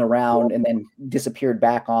looking around and then disappeared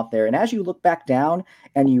back off there. And as you look back down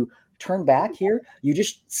and you turn back here, you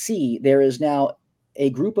just see there is now a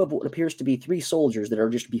group of what appears to be 3 soldiers that are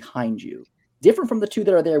just behind you. Different from the 2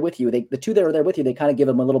 that are there with you. The 2 that are there with you, they kind of give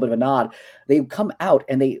them a little bit of a nod. They come out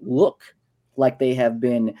and they look like they have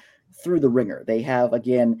been through the ringer. They have,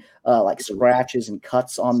 again, like scratches and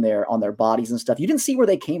cuts on their bodies and stuff. You didn't see where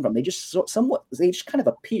they came from. They just kind of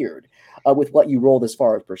appeared with what you rolled as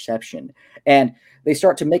far as perception. And they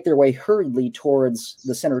start to make their way hurriedly towards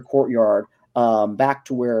the center courtyard, back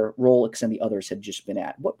to where Rolex and the others had just been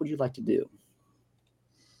at. What would you like to do?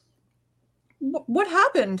 What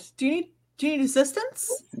happened? Do you need assistance?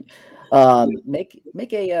 Make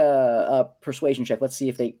a persuasion check. Let's see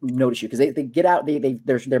if they notice you, because they get out.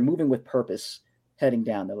 They're moving with purpose, heading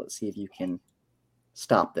down. Though, let's see if you can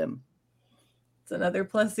stop them. It's another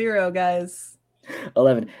 +0, guys.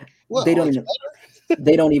 11. Well, they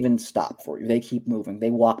don't even stop for you. They keep moving.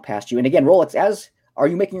 They walk past you. And again, Rolex, are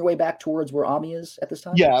you making your way back towards where Ami is at this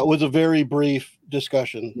time? Yeah, it was a very brief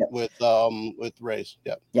discussion with Reyes.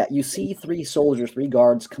 Yeah. Yeah, you see 3 soldiers, 3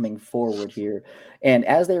 guards coming forward here. And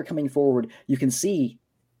as they are coming forward, you can see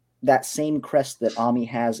that same crest that Ami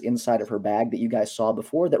has inside of her bag that you guys saw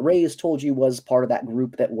before, that Reyes told you was part of that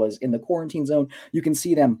group that was in the quarantine zone. You can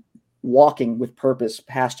see them walking with purpose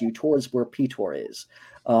past you towards where Pitor is.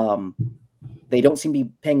 They don't seem to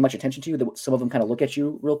be paying much attention to you. Some of them kind of look at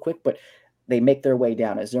you real quick, but they make their way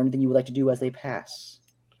down. Is there anything you would like to do as they pass?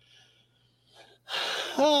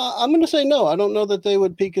 I'm going to say no. I don't know that they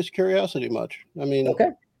would pique his curiosity much. I mean, okay.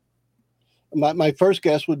 My first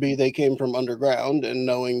guess would be they came from underground, and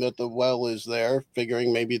knowing that the well is there,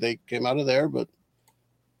 figuring maybe they came out of there. But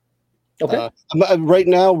okay. Right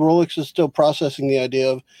now, Rolex is still processing the idea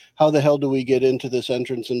of how the hell do we get into this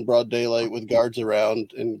entrance in broad daylight with guards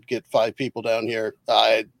around and get 5 people down here?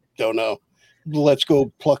 I don't know. Let's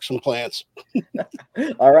go pluck some plants.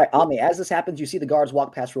 All right, Ami, as this happens, you see the guards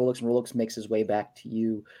walk past Rolex, and Rolex makes his way back to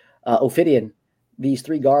you. Ophidian, these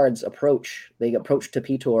 3 guards approach. They approach to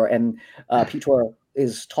Pitor, and Pitor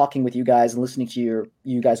is talking with you guys and listening to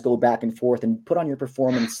you guys go back and forth and put on your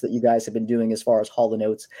performance that you guys have been doing as far as Hall of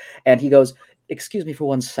Notes. And he goes, "Excuse me for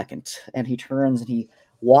 1 second." And he turns and he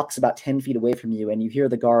walks about 10 feet away from you, and you hear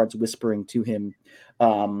the guards whispering to him.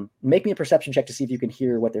 Make me a perception check to see if you can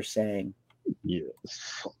hear what they're saying.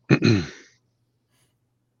 Yes.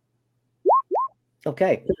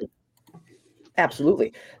 Okay.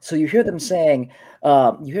 Absolutely. So you hear them saying,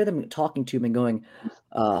 you hear them talking to him and going,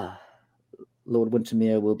 Lord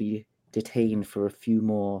Wintermere will be detained for a few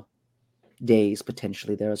more days,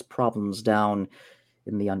 potentially. There's problems down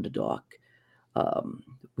in the Underdark.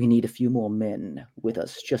 We need a few more men with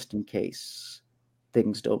us just in case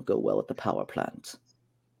things don't go well at the power plant.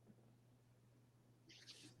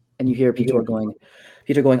 And you hear Peter going,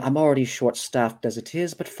 "I'm already short-staffed as it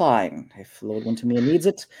is, but fine. If Lord Wintermere needs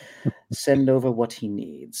it, send over what he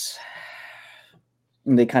needs."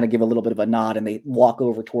 And they kind of give a little bit of a nod, and they walk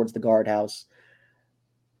over towards the guardhouse.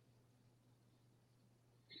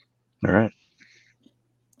 All right.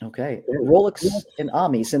 Okay. Rolex and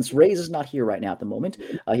Ami, since Reyes is not here right now at the moment,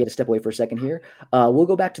 he had to step away for a second here. We'll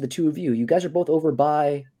go back to the 2 of you. You guys are both over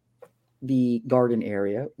by the garden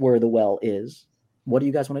area where the well is. What do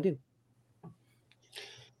you guys want to do?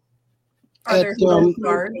 Are there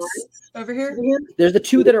guards over here? There's the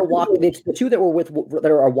 2 that are walking. The 2 that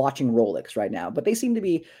are watching Rolex right now, but they seem to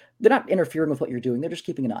be. They're not interfering with what you're doing. They're just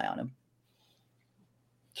keeping an eye on him.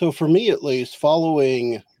 So for me, at least,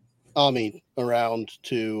 following Ami around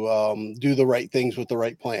to do the right things with the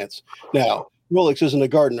right plants. Now, Rolex isn't a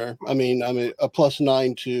gardener. I mean, I'm a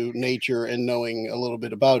 +9 to nature, and knowing a little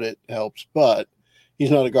bit about it helps, but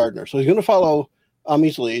he's not a gardener. So he's going to follow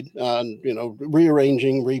Ami's lead on,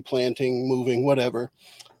 rearranging, replanting, moving, whatever.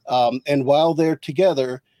 And while they're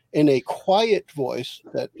together, in a quiet voice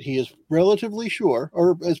that he is relatively sure,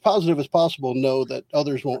 or as positive as possible, know that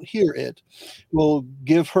others won't hear it, will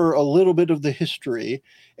give her a little bit of the history.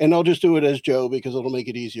 And I'll just do it as Joe because it'll make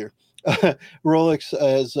it easier. Rolex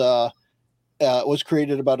was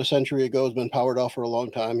created about a century ago, has been powered off for a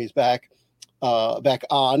long time. He's back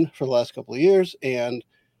on for the last couple of years. And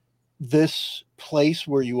this place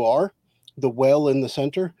where you are, the well in the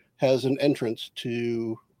center, has an entrance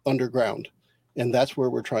to underground, and that's where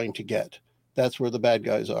we're trying to get. That's where the bad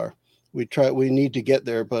guys are. We need to get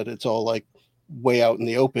there, but it's all like way out in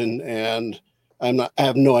the open, and I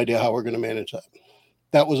have no idea how we're going to manage that.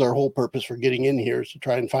 That was our whole purpose for getting in here, is to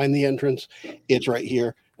try and find the entrance. It's right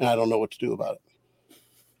here, and I don't know what to do about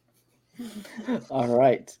it. All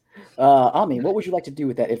right. Ami, what would you like to do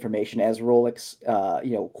with that information as Rolex,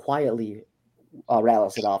 quietly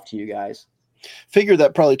rattles it off to you guys? Figure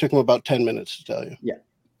that probably took him about 10 minutes to tell you.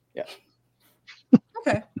 Yeah.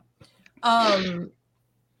 Okay.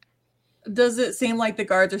 Does it seem like the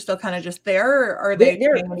guards are still kind of just there, or are they?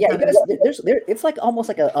 It's like almost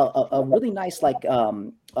like a really nice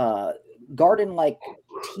garden like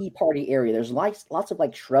tea party area. There's lots of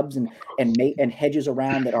like shrubs and hedges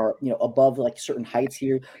around that are above like certain heights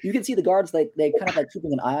here. You can see the guards they kind of like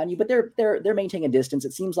keeping an eye on you, but they're maintaining a distance.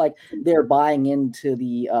 It seems like they're buying into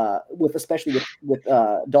the especially with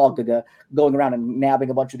Doggaga going around and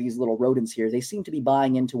nabbing a bunch of these little rodents here. They seem to be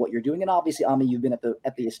buying into what you're doing, and obviously, Ami, you've been at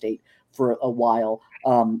the estate for a while,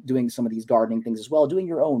 doing some of these gardening things as well, doing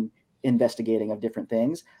your own investigating of different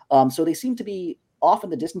things. So they seem to be off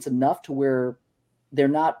in the distance enough to where they're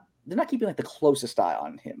not keeping like the closest eye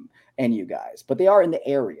on him and you guys, but they are in the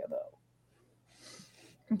area though.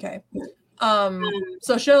 Okay.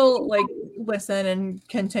 So she'll like listen and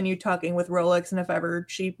continue talking with Rolex, and if ever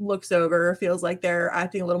she looks over, feels like they're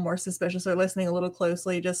acting a little more suspicious or listening a little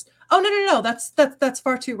closely, just, oh no, that's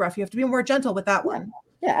far too rough. You have to be more gentle with that one.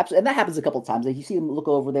 Yeah, absolutely, and that happens a couple of times. Like you see him look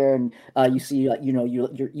over there, and you see,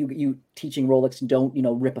 you teaching Rolex,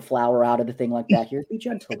 don't rip a flower out of the thing like that. Here, be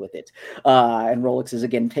gentle with it. And Rolex is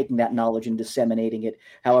again taking that knowledge and disseminating it,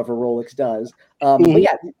 however Rolex does. But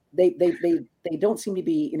yeah, they don't seem to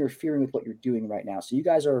be interfering with what you're doing right now. So you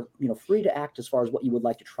guys are free to act as far as what you would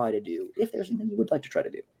like to try to do, if there's anything you would like to try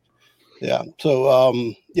to do. Yeah. So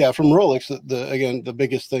from Rolex, the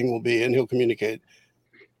biggest thing will be, and he'll communicate,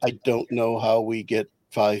 I don't know how we get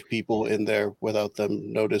 5 people in there without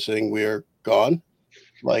them noticing we're gone,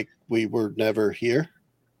 like we were never here.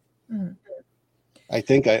 Mm. I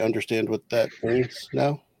think I understand what that means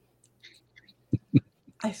now.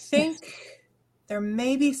 I think there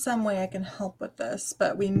may be some way I can help with this,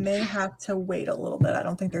 but we may have to wait a little bit. I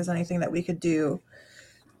don't think there's anything that we could do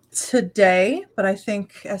today, but I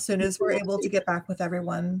think as soon as we're able to get back with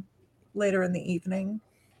everyone later in the evening,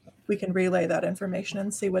 we can relay that information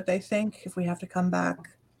and see what they think, if we have to come back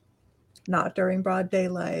not during broad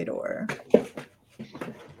daylight. Or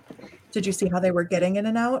did you see how they were getting in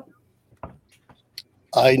and out?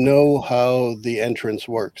 I know how the entrance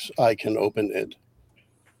works. I can open it.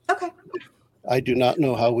 Okay. I do not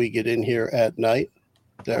know how we get in here at night.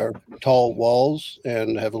 There are tall walls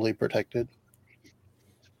and heavily protected.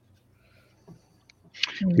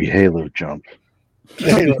 We halo jump.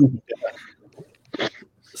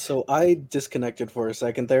 So I disconnected for a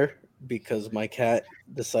second there because my cat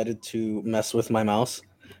decided to mess with my mouse.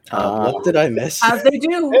 What did I miss? As they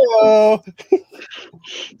do. Hello.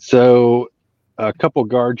 So a couple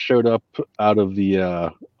guards showed up out of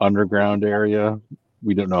the underground area.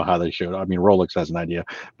 We don't know how they showed up. I mean, Rolex has an idea.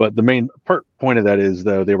 But the main point of that is,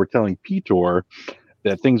 though, they were telling Petor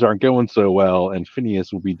that things aren't going so well and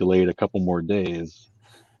Phineas will be delayed a couple more days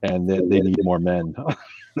and that they need more men.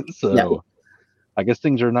 So yeah. I guess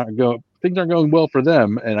things aren't going well for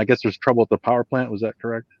them, and I guess there's trouble at the power plant. Was that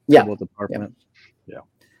correct? Yeah. Trouble at the power plant. Yeah.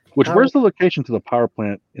 Where's the location to the power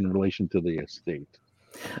plant in relation to the estate?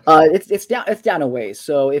 It's down a ways.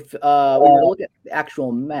 So if we were to look at the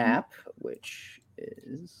actual map, which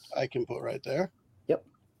is I can put right there. Yep.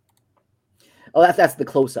 Oh, that's the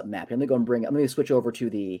close-up map. I'm going to switch over to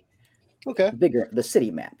the the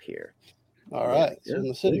city map here. All right. So in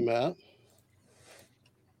the city map.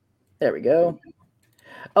 There we go.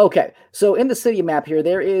 Okay, so in the city map here,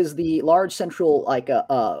 there is the large central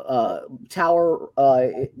tower,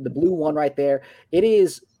 the blue one right there. It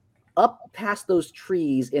is up past those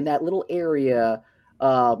trees in that little area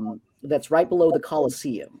that's right below the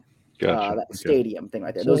Coliseum, that stadium thing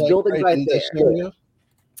right there. So those buildings right there.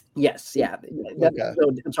 Yes, yeah.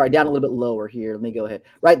 I'm sorry, down a little bit lower here. Let me go ahead.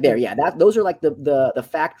 Right there, yeah. Those are like the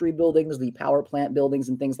factory buildings, the power plant buildings,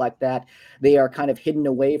 and things like that. They are kind of hidden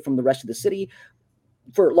away from the rest of the city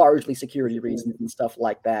for largely security reasons and stuff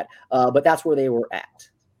like that. But that's where they were at.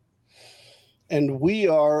 And we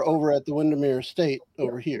are over at the Windermere Estate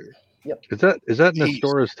over here. Yep. Is that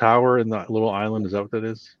Nestora's tower in that little island? Is that what that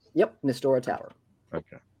is? Yep, Nestora Tower.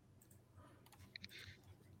 Okay.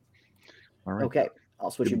 All right. Okay. I'll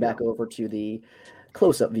switch you back over to the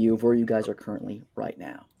close-up view of where you guys are currently right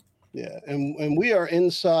now. Yeah, and we are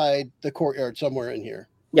inside the courtyard somewhere in here.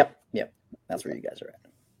 Yep. That's where you guys are at.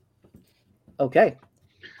 Okay.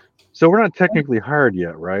 So we're not technically hired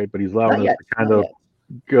yet, right? But he's allowing Not us yet. to kind Not of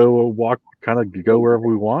go wherever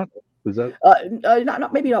we want. Is that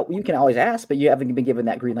Not maybe not. You can always ask, but you haven't been given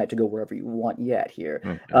that green light to go wherever you want yet. Here,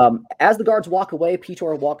 okay? as the guards walk away,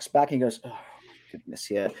 Peter walks back and he goes, "Oh, goodness,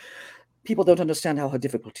 yeah. People don't understand how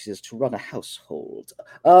difficult it is to run a household.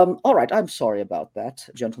 All right, I'm sorry about that,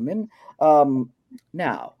 gentlemen.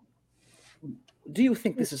 Now, do you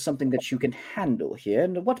think this is something that you can handle here?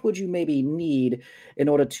 And what would you maybe need in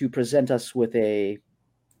order to present us with a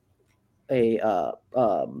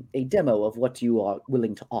demo of what you are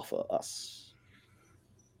willing to offer us?"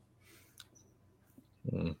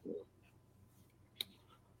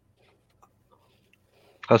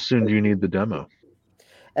 How soon do you need the demo?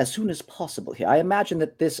 As soon as possible here. I imagine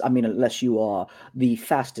that unless you are the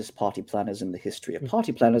fastest party planners in the history of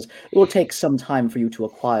party planners, it will take some time for you to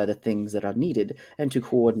acquire the things that are needed and to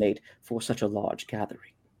coordinate for such a large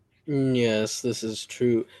gathering. Yes, this is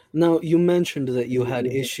true. Now, you mentioned that you had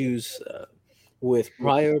issues with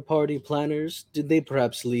prior party planners. Did they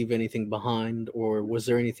perhaps leave anything behind, or was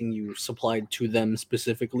there anything you supplied to them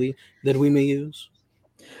specifically that we may use?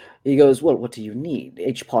 He goes, "Well, what do you need?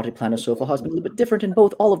 Each party planner so far has been a little bit different, and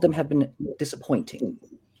all of them have been disappointing."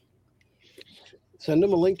 Send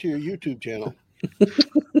them a link to your YouTube channel.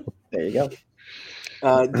 There you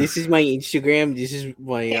go. This is my Instagram. This is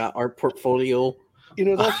my art portfolio.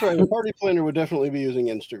 That's right. A party planner would definitely be using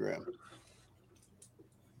Instagram.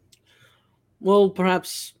 Well,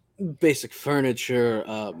 perhaps basic furniture,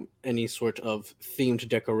 any sort of themed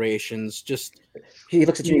decorations. Just He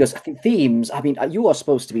looks at you and he goes, "Themes? You are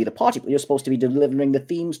supposed to be the party. You're supposed to be delivering the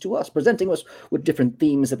themes to us, presenting us with different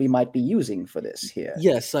themes that we might be using for this here."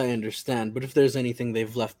 yes, I understand. But if there's anything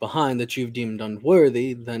they've left behind that you've deemed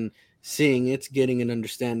unworthy, then seeing it, getting an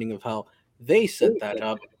understanding of how they set that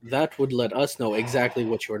up, that would let us know exactly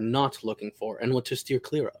what you're not looking for and what to steer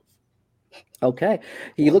clear of. Okay.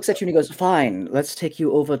 He looks at you and he goes, "Fine, let's take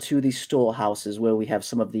you over to the storehouses where we have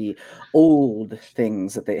some of the old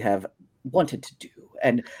things that they have wanted to do."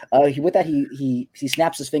 And with that, he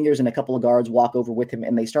snaps his fingers, and a couple of guards walk over with him,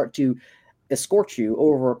 and they start to escort you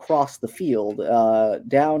over across the field,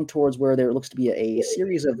 down towards where there looks to be a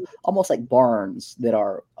series of almost like barns that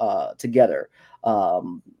are together. Are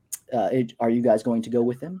you guys going to go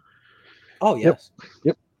with them? Oh, yes.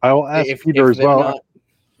 Yep. I will ask If Peter as they're well. not-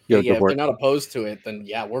 Yeah, if go for they're it. not opposed to it, then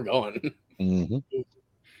yeah, we're going. Mhm. Okay,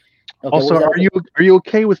 Also, what was that? are you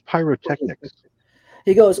okay with pyrotechnics?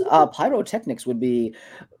 He goes, "Pyrotechnics would be,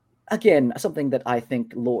 again, something that I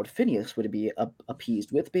think Lord Phineas would be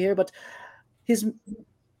appeased with here, but his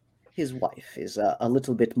wife is a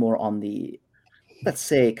little bit more on the, let's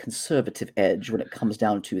say, conservative edge when it comes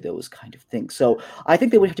down to those kind of things. So I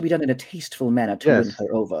think they would have to be done in a tasteful manner to win Yes.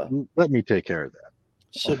 her over." Let me take care of that.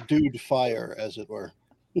 Subdued fire, as it were.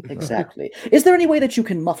 Exactly. Is there any way that you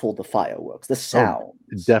can muffle the fireworks, the sound?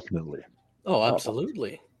 Definitely. Oh,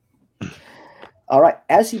 absolutely. All right.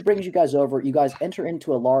 As he brings you guys over, you guys enter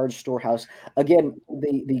into a large storehouse. Again,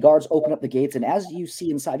 the guards open up the gates, and as you see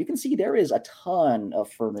inside, you can see there is a ton of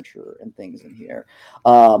furniture and things in here.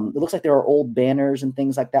 It looks like there are old banners and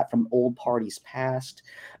things like that from old parties past.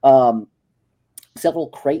 Several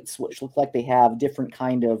crates, which look like they have different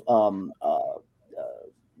kind of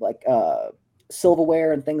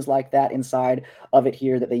silverware and things like that inside of it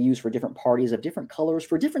here that they use for different parties of different colors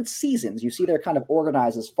for different seasons. You see they're kind of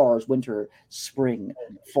organized as far as winter, spring,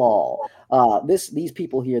 fall. These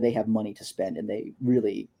people here, they have money to spend, and they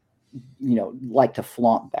really like to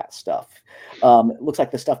flaunt that stuff. It looks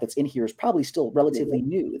like the stuff that's in here is probably still relatively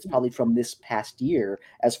new. It's probably from this past year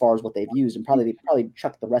as far as what they've used, and they probably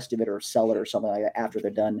chuck the rest of it or sell it or something like that after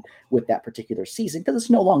they're done with that particular season because it's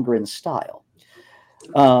no longer in style.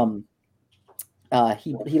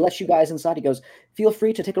 He lets you guys inside. He goes, "Feel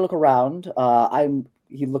free to take a look around."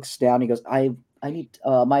 He looks down. He goes, I need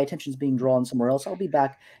my attention's being drawn somewhere else. I'll be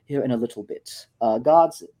back here in a little bit.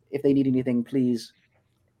 Guards, if they need anything, please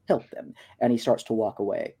help them." And he starts to walk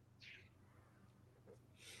away.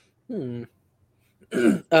 And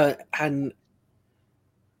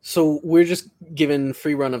so we're just given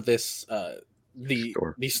free run of this the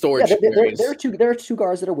storage. There are two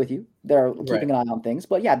guards that are with you. They're keeping an eye on things.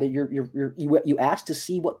 But yeah, you asked to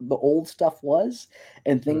see what the old stuff was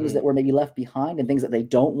and things that were maybe left behind and things that they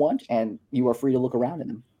don't want, and you are free to look around in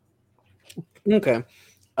them. Okay.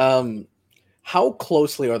 How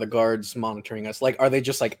closely are the guards monitoring us? Like, are they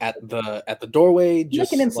just like at the doorway,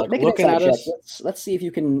 just looking at us? Let's see if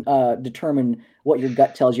you can determine what your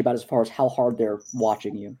gut tells you about as far as how hard they're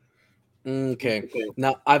watching you. Okay.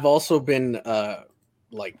 Now, I've also been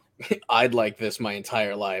eyed like this my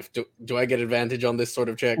entire life. Do I get advantage on this sort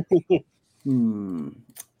of check? What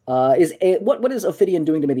is Ophidian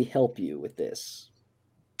doing to maybe help you with this?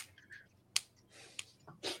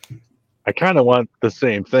 I kind of want the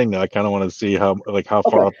same thing though. I kind of want to see how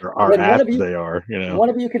far up our Then ass they are. You know,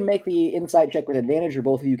 one of you can make the insight check with advantage, or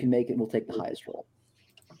both of you can make it. And we'll take the highest roll.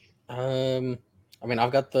 I mean,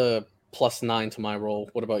 I've got the +9 to my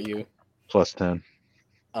roll. What about you? +10.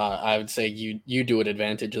 I would say you do it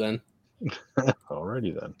advantage then.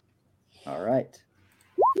 Alrighty then. All right.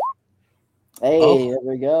 Hey, There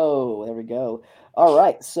we go. All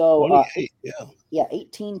right, so 28, yeah,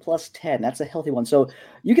 18 plus 10. That's a healthy one. So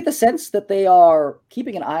you get the sense that they are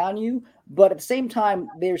keeping an eye on you, but at the same time,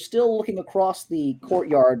 they're still looking across the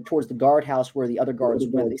courtyard towards the guardhouse where the other guards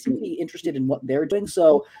went. They seem to be interested in what they're doing.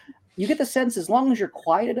 So you get the sense, as long as you're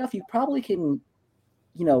quiet enough, you probably can,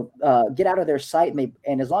 get out of their sight.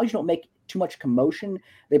 And as long as you don't make too much commotion,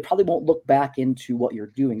 they probably won't look back into what you're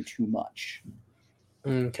doing too much.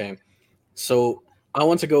 Okay. So I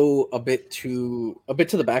want to go a bit to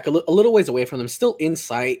the back, a little ways away from them, still in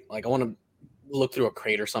sight. Like I want to look through a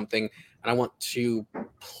crate or something, and I want to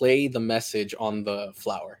play the message on the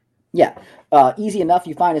flower. Yeah, easy enough.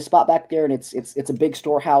 You find a spot back there, and it's a big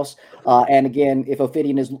storehouse. And again, if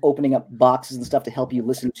Ophidian is opening up boxes and stuff to help you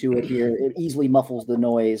listen to it here, it easily muffles the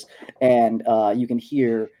noise, and you can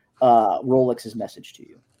hear Rolix's message to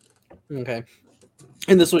you. Okay.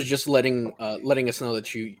 And this was just letting us know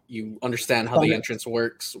that you understand how the entrance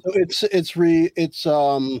works. So it's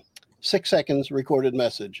 6 seconds recorded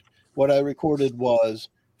message. What I recorded was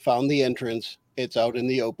found the entrance. It's out in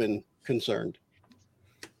the open. Concerned.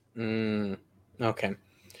 Okay.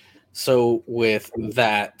 So with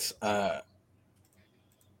that,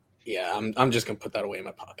 yeah, I'm just gonna put that away in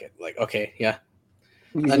my pocket. Like, okay, yeah,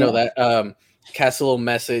 I know that. Cast a little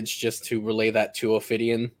message just to relay that to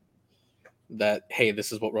Ophidian. That, hey,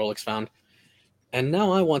 this is what Rolix found. And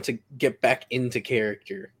now I want to get back into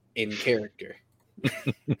character.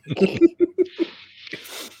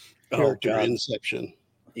 Character inception.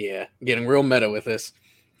 Yeah, getting real meta with this.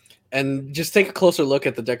 And just take a closer look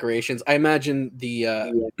at the decorations. I imagine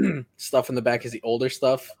the stuff in the back is the older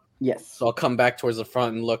stuff. Yes. So I'll come back towards the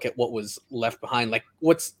front and look at what was left behind. Like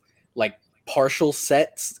what's like partial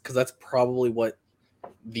sets, because that's probably what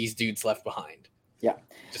these dudes left behind. Yeah.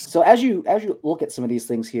 So as you look at some of these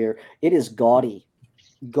things here, it is gaudy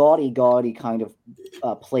kind of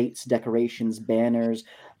plates, decorations, banners,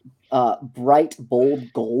 bright,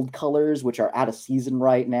 bold gold colors, which are out of season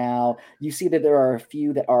right now. You see that there are a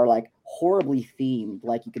few that are like horribly themed.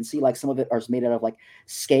 Like you can see like some of it is made out of like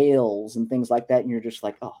scales and things like that. And you're just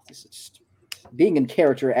like, oh, this is just being in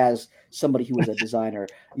character as somebody who is a designer.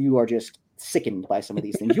 You are just sickened by some of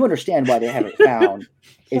these things. You understand why they haven't found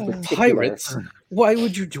a particular pirates. Why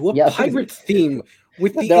would you do a pirate theme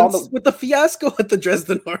with the fiasco at the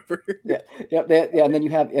Dresden Harbor? Yeah. And then you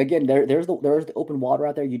have again there's the open water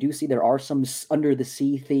out there. You do see there are some under the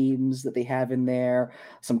sea themes that they have in there,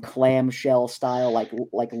 some clamshell style like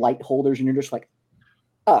light holders, and you're just like,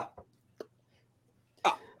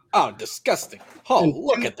 disgusting. Oh, and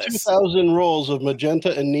look at this. 2,000 rolls of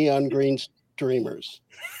magenta and neon green streamers.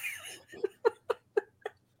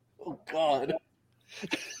 Oh God.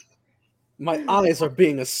 My eyes are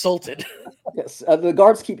being assaulted. Yes, the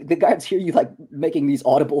guards hear you like making these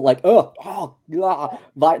audible like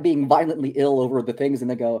being violently ill over the things, and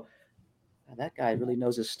they go, "That guy really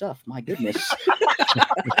knows his stuff." My goodness.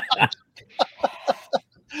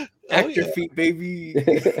 Actor feet, baby.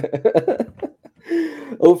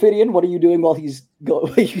 Ophidian, what are you doing while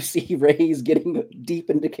you see Ray's getting deep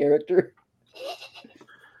into character?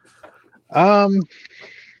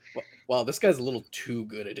 Wow, this guy's a little too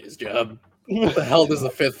good at his job. What the hell does the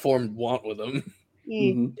fifth form want with him?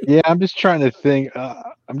 Yeah, I'm just trying to think.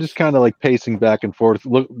 I'm just kind of like pacing back and forth,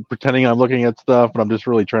 pretending I'm looking at stuff, but I'm just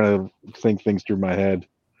really trying to think things through my head,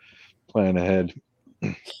 plan ahead.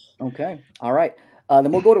 Okay, all right.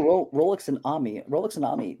 Then we'll go to Rolix and Ami. Rolix and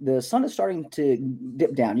Ami, the sun is starting to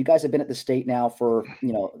dip down. You guys have been at the state now for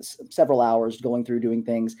several hours, going through doing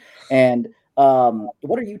things, and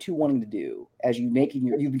what are you two wanting to do as you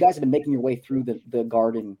guys have been making your way through the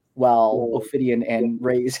garden while Ophidian and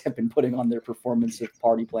Rays have been putting on their performance of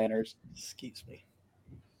party planners? Excuse me.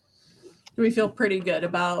 Do we feel pretty good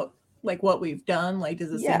about like what we've done? Like,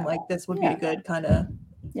 does it seem like this would be a good kind of?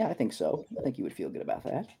 Yeah, I think so. I think you would feel good about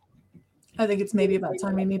that. I think it's maybe about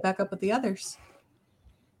time we meet back up with the others.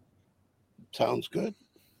 Sounds good.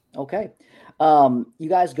 Okay. You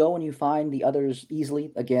guys go and you find the others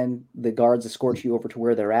easily. Again, the guards escort you over to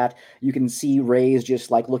where they're at. You can see Ray's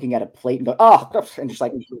just like looking at a plate and go, oh, and just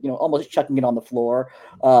like, almost chucking it on the floor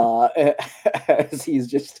as he's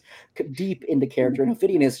just deep into character. And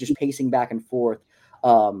Ophidian is just pacing back and forth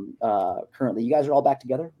currently. You guys are all back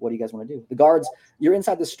together. What do you guys want to do? The guards, you're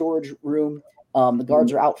inside the storage room. The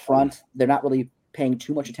guards are out front. They're not really paying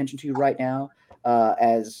too much attention to you right now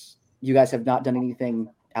as you guys have not done anything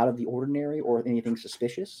out of the ordinary or anything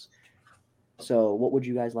suspicious. So what would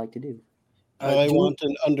you guys like to do? I want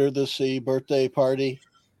an under the sea birthday party.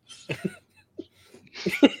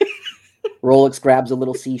 Rolex grabs a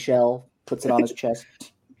little seashell, puts it on his chest.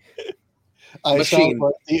 I sound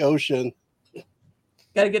like the ocean.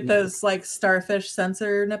 Got to get those like starfish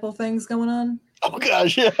sensor nipple things going on. Oh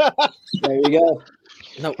gosh, yeah. There you go.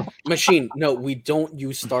 No, Machine. No, we don't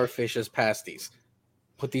use starfish as pasties.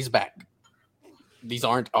 Put these back. These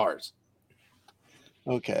aren't ours.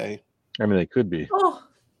 Okay. I mean, they could be. Oh,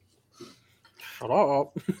 Shut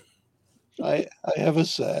up. I have a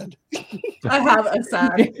sad. I have a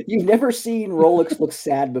sad. You've never seen Rolex look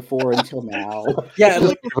sad before until now. Yeah,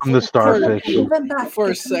 like Give them the starfish. Give them back. For a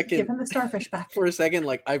Give second. Give him the starfish back. For a second,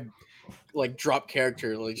 like I like drop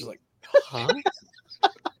character, like just like, huh?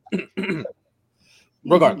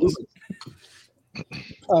 Regardless.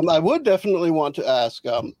 I would definitely want to ask,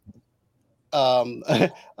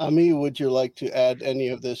 Ami, would you like to add any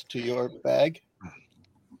of this to your bag?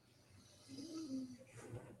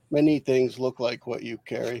 Many things look like what you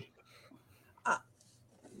carry.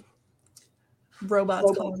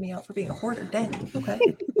 Robots calling me out for being a hoarder. Dang. Okay.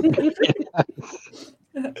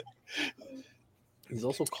 He's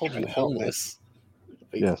also called Kinda homeless.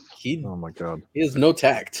 Yes. He Oh my god. has no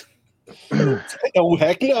tact. Oh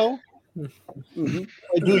heck no!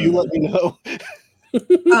 I do. You let me know.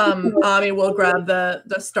 Ami will grab the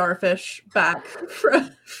starfish back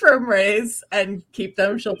from Ray's and keep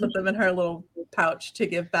them. She'll put them in her little pouch to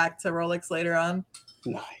give back to Rolex later on.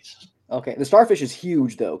 Nice. Okay, the starfish is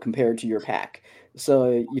huge though compared to your pack,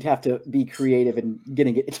 so you'd have to be creative in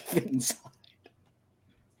getting it to fit inside.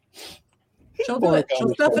 She'll do it.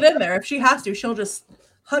 She'll stuff it in there if she has to. She'll just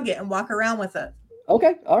hug it and walk around with it.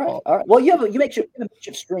 Okay, all right. Well, you make a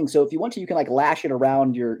makeshift string, so if you want to, you can like lash it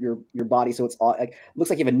around your body, so it's all like looks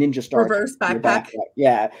like you have a ninja star. Reverse backpack. Backpack.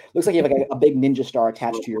 Yeah, looks like you have like a big ninja star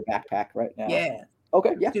attached to your backpack right now. Yeah.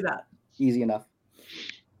 Okay. Yeah. Do that. Easy enough.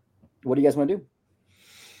 What do you guys want to do?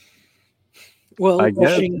 Well, I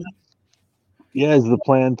guess. Yeah, is the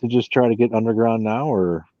plan to just try to get underground now,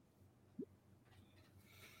 or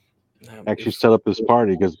actually set up this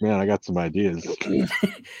party? Because man, I got some ideas.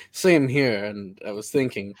 Same here, and I was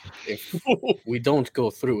thinking if we don't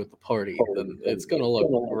go through with the party, then it's gonna look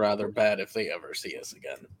rather bad if they ever see us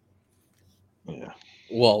again. Yeah.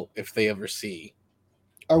 Well, if they ever see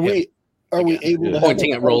Are we able to have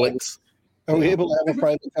pointing at Rolex. Are we able to have a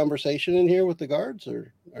private conversation in here with the guards,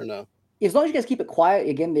 or no? As long as you guys keep it quiet,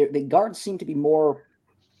 again, the guards seem to be more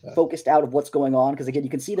focused out of what's going on because again, you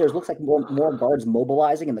can see looks like more guards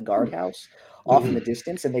mobilizing in the guardhouse off in the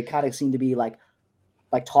distance, and they kind of seem to be like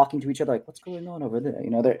talking to each other, like what's going on over there,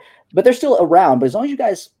 they're still around. But as long as you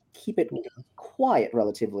guys keep it quiet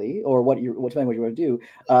relatively, or what you want to do,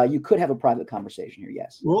 you could have a private conversation here.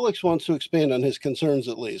 Yes. Rolex wants to expand on his concerns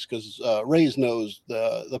at least because Ray's knows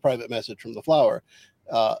the private message from the flower,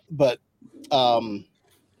 but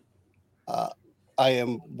I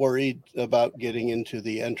am worried about getting into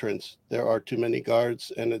the entrance. There are too many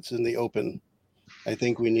guards and it's in the open. I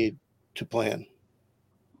think we need to plan.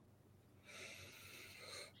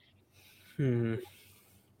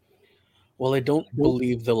 Well, I don't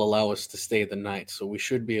believe they'll allow us to stay the night, so we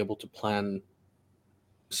should be able to plan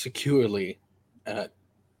securely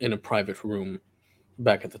in a private room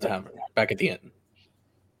back at the tavern, back at the inn.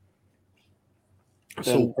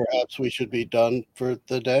 So perhaps we should be done for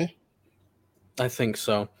the day? I think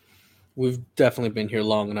so. We've definitely been here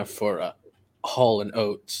long enough for Hall and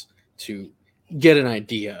Oates to get an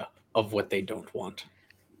idea of what they don't want.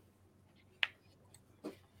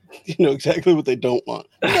 You know exactly what they don't want.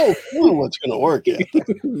 No, what's going to work yet.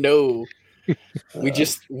 No.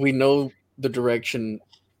 We know the direction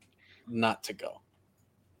not to go.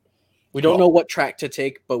 We don't know what track to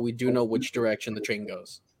take, but we do know which direction the train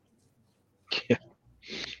goes. Yeah.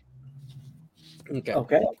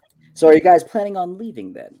 Okay. So are you guys planning on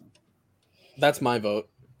leaving then? That's my vote.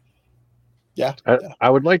 Yeah. I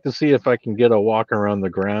would like to see if I can get a walk around the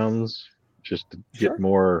grounds just to get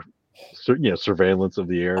more surveillance of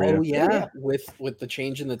the area. Oh yeah, with the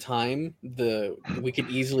change in the time, we could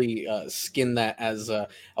easily skin that as I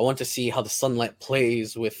want to see how the sunlight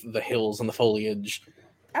plays with the hills and the foliage.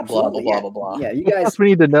 Absolutely. blah, Yeah. blah, blah. Yeah, you What guys. else we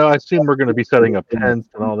need to know? I assume we're going to be setting up tents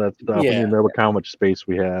and all that stuff. We need Yeah. to know how much space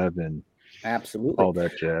we have and Absolutely. all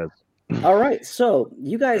that jazz. All right, so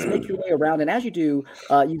you guys make your way around, and as you do,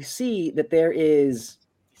 you see that there is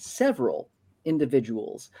several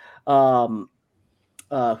individuals who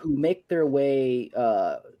make their way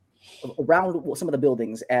around some of the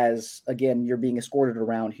buildings. As again, you're being escorted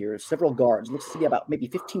around here. Several guards. Looks to be about maybe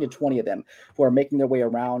 15 to 20 of them who are making their way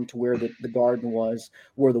around to where the garden was,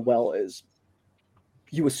 where the well is.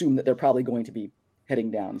 You assume that they're probably going to be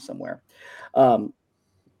heading down somewhere.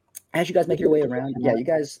 As you guys make your way around, yeah, you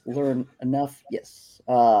guys learn enough. Yes,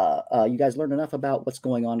 you guys learn enough about what's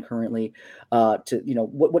going on currently to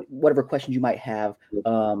whatever questions you might have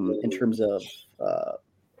in terms of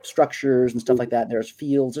structures and stuff like that. There's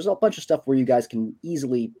fields. There's a bunch of stuff where you guys can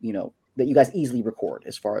easily, that you guys easily record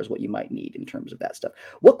as far as what you might need in terms of that stuff.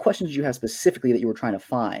 What questions do you have specifically that you were trying to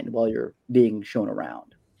find while you're being shown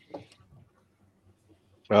around?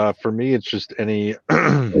 For me, it's just any.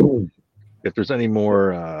 If there's any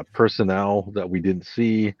more personnel that we didn't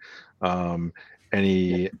see,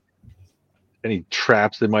 any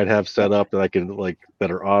traps they might have set up that I could that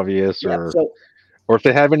are obvious, or if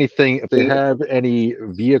they have any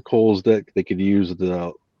vehicles that they could use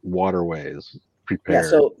the waterways prepared. Yeah,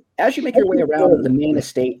 so as you make your way around the main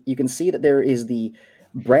estate, you can see that there is the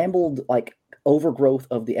brambled overgrowth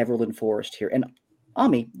of the Everland Forest here. And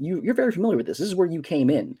Ami, you're very familiar with this. This is where you came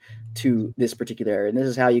in to this particular area, and this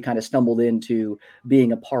is how you kind of stumbled into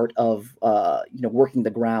being a part of, working the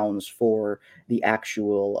grounds for the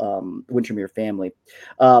actual Wintermere family.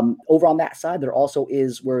 Over on that side, there also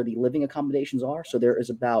is where the living accommodations are. So there is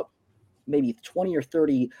about maybe 20 or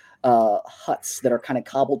 30 huts that are kind of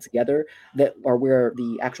cobbled together that are where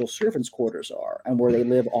the actual servants' quarters are and where they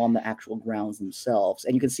live on the actual grounds themselves.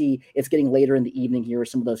 And you can see it's getting later in the evening here.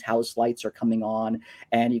 Some of those house lights are coming on,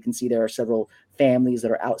 and you can see there are several families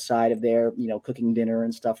that are outside of there, cooking dinner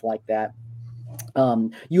and stuff like that.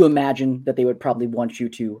 You imagine that they would probably want you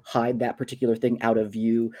to hide that particular thing out of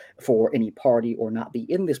view for any party, or not be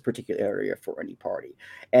in this particular area for any party.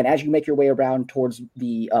 And as you make your way around towards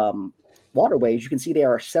the waterways, you can see there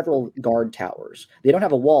are several guard towers. They don't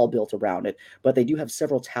have a wall built around it, but they do have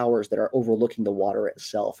several towers that are overlooking the water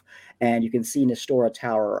itself. And you can see Nestora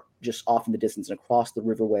Tower just off in the distance, and across the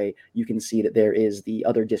riverway, you can see that there is the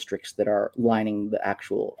other districts that are lining the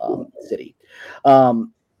actual city.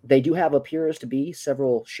 They do have appears to be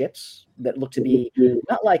several ships that look to be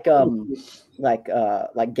not like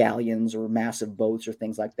galleons or massive boats or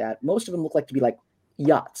things like that. Most of them look like to be like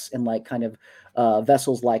yachts and kind of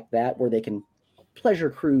vessels like that, where they can pleasure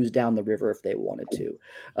cruise down the river if they wanted to.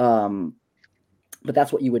 But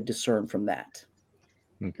that's what you would discern from that.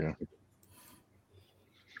 Okay.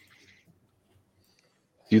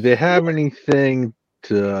 Do they have anything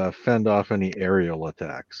to fend off any aerial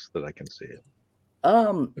attacks that I can see?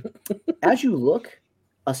 As you look,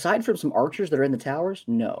 aside from some archers that are in the towers,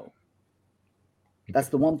 no. That's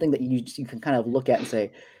the one thing that you can kind of look at and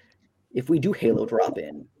say, if we do Halo drop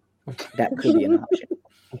in, that could be an option.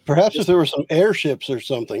 Perhaps if there were some airships or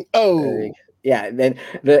something. Oh, yeah. Then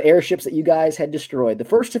the airships that you guys had destroyed, the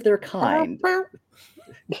first of their kind. Where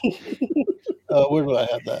do I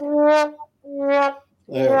have that?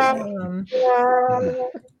 There we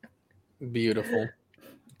go. Beautiful.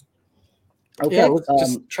 Okay, yeah, let's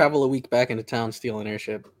just travel a week back into town, steal an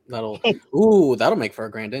airship. That'll make for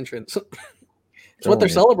a grand entrance. It's what they're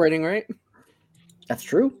celebrating, right? That's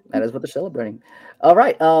true. That is what they're celebrating. All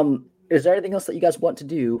right. Is there anything else that you guys want to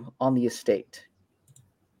do on the estate?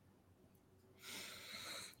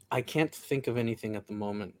 I can't think of anything at the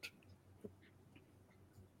moment.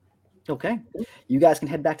 Okay. You guys can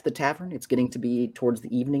head back to the tavern. It's getting to be towards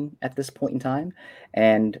the evening at this point in time,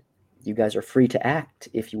 and you guys are free to act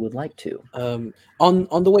if you would like to.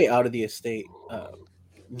 On the way out of the estate,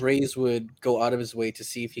 Rays would go out of his way to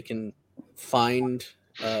see if he can find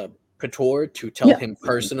Pator to tell him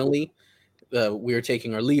personally, we are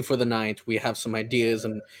taking our leave for the night. We have some ideas,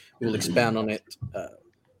 and we will expand on it.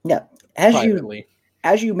 Privately.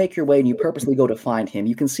 As you make your way and you purposely go to find him,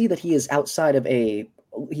 you can see that he is outside of a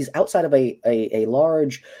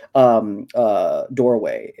large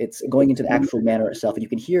doorway. It's going into the actual manor itself, and you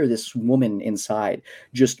can hear this woman inside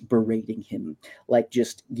just berating him,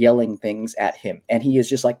 just yelling things at him, and he is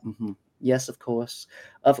just like, yes, of course.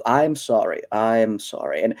 I'm sorry. And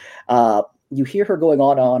you hear her going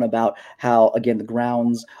on and on about how, again, the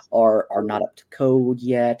grounds are not up to code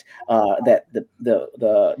yet. That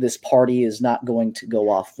this party is not going to go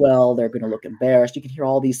off well. They're going to look embarrassed. You can hear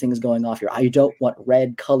all these things going off here. I don't want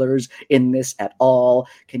red colors in this at all.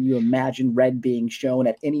 Can you imagine red being shown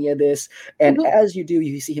at any of this? And as you do,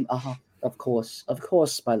 you see him. Of course,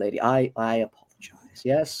 my lady. I apologize.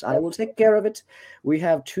 Yes, I will take care of it. We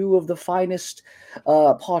have two of the finest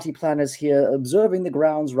party planners here observing the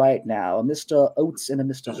grounds right now, a Mr. Oates and a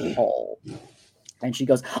Mr. Hall. And she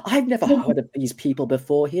goes, I've never heard of these people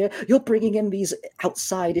before here. You're bringing in these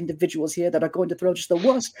outside individuals here that are going to throw just the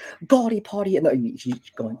worst gaudy party. And she's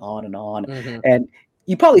going on and on. And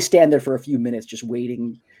you probably stand there for a few minutes just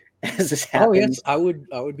waiting as this happens. Oh, yes,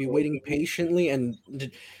 I would be waiting patiently, and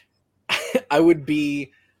I would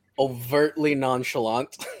be overtly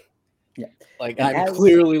nonchalant. Yeah. Like, I'm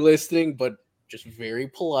clearly listening, but just very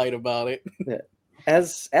polite about it. Yeah.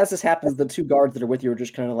 As this happens, the two guards that are with you are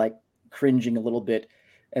just kind of like cringing a little bit,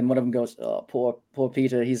 and one of them goes, "Oh, poor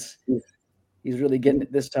Peter. He's really getting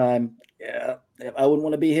it this time. Yeah, I wouldn't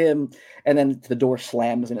want to be him." And then the door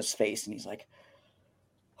slams in his face, and he's like,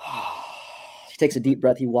 he takes a deep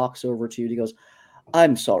breath. He walks over to you. He goes,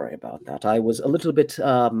 "I'm sorry about that. I was a little bit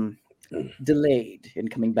delayed in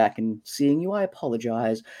coming back and seeing you. I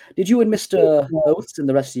apologize. Did you and Mr. Oates and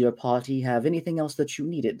the rest of your party have anything else that you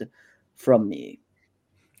needed from me?"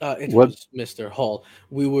 It was Mr. Hall.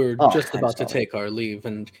 We were just about to take our leave,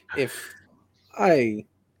 and if I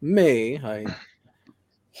may, I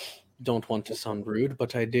don't want to sound rude,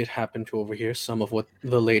 but I did happen to overhear some of what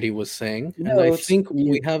the lady was saying, and I think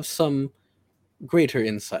we have some greater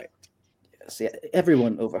insight. Yes,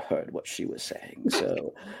 everyone overheard what she was saying,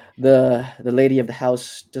 so the lady of the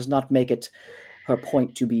house does not make it her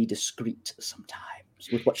point to be discreet sometimes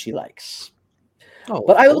with what she likes. Oh,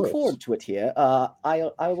 but I look forward to it here.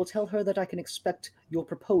 I will tell her that I can expect your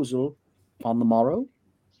proposal on the morrow.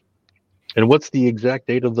 And what's the exact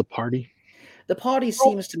date of the party? The party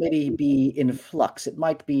seems to maybe be in flux. It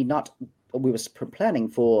might be not. We were planning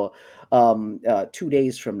for 2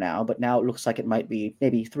 days from now, but now it looks like it might be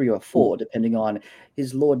maybe 3 or 4, depending on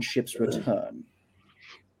his lordship's return.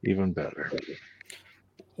 Even better.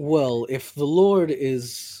 Well, if the Lord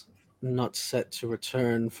is not set to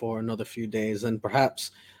return for another few days, then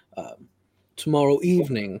perhaps tomorrow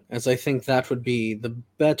evening, as I think that would be the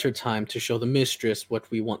better time to show the mistress what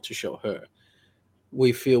we want to show her.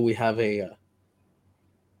 We feel we have a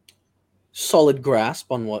solid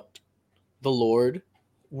grasp on what the Lord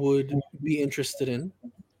would be interested in,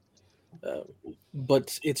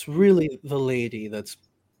 but it's really the lady that's.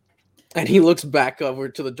 And he looks back over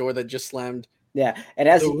to the door that just slammed. Yeah, and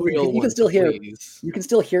as you can still hear, you can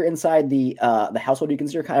still hear inside the household. You can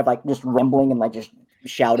hear kind of like just rumbling and like just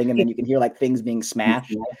shouting, and then you can hear like things being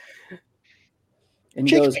smashed. And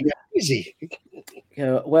he goes, "Easy."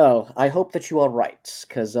 Well, I hope that you are right,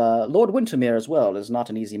 because Lord Wintermere as well is not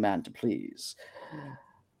an easy man to please.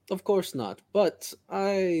 Of course not, but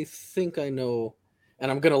I think I know, and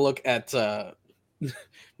I'm gonna look at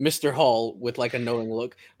Mr. Hall with like a knowing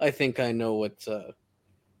look. I think I know what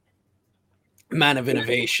Man of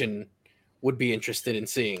Innovation would be interested in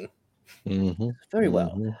seeing. Very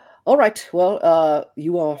well. All right. Well,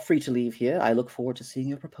 you are free to leave here. I look forward to seeing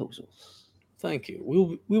your proposals. Thank you.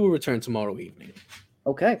 We will return tomorrow evening.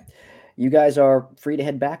 Okay. You guys are free to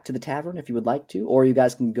head back to the tavern if you would like to, or you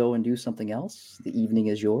guys can go and do something else. The evening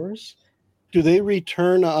is yours. Do they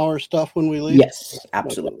return our stuff when we leave? Yes,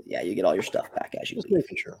 absolutely. Yeah, you get all your stuff back as you leave.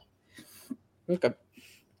 Making sure. Okay.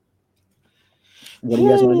 What do you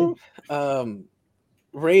guys want to do?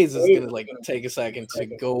 Ray's is gonna like take a second to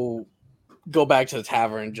go back to the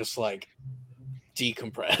tavern and just like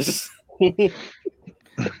decompress.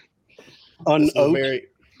 Unoat?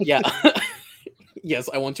 Yeah. Yes,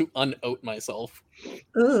 I want to unoat myself.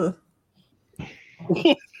 Ugh.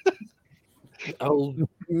 I'll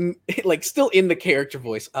like still in the character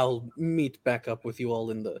voice. I'll meet back up with you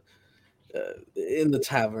all in the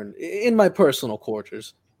tavern, in my personal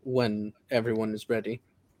quarters, when everyone is ready.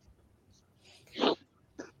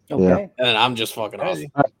 Okay. And I'm just fucking off.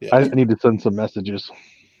 I need to send some messages.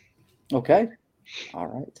 Okay. All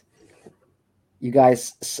right. You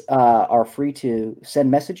guys are free to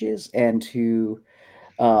send messages and to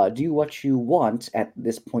do what you want at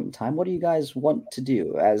this point in time. What do you guys want to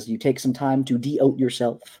do as you take some time to de-oat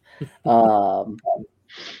yourself?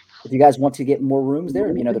 If you guys want to get more rooms there,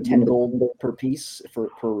 it'd be another 10 gold per piece per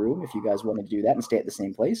room if you guys want to do that and stay at the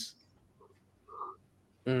same place.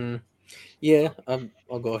 Yeah,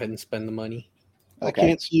 I'll go ahead and spend the money. I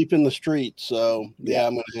can't sleep in the street, so yeah,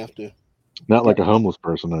 I'm going to have to. Not like a homeless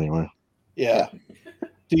person, anyway. Yeah.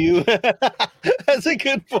 Do you? That's a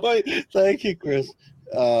good point. Thank you, Chris.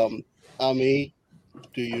 Ami,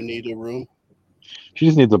 do you need a room? She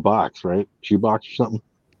just needs a box, right? Shoebox or something.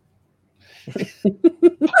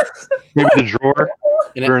 Maybe the drawer.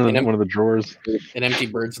 One of the drawers. An empty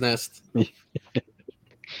bird's nest.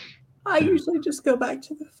 I usually just go back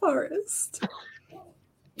to the forest.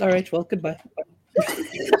 All right. Well, goodbye.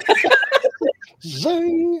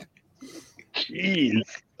 Zing! Jeez.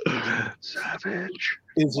 Savage.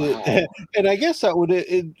 Is it? And I guess that would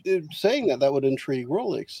saying that would intrigue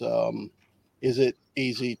Rolex. Is it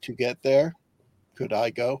easy to get there? Could I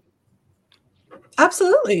go?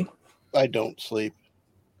 Absolutely. I don't sleep.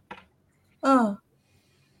 Oh,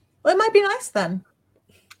 well, it might be nice then.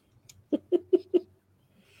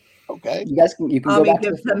 Okay. You guys can go back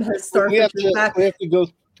give to him his We have starfish back. to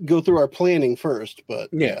go through our planning first, but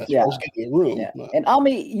Yeah. as far as getting a room. Yeah. And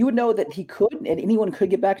Ami, you would know that he could, and anyone could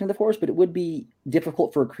get back into the forest, but it would be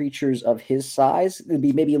difficult for creatures of his size. It would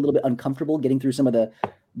be maybe a little bit uncomfortable getting through some of the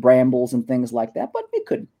brambles and things like that, but it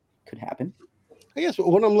could happen. I guess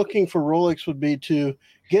what I'm looking for Rolex would be to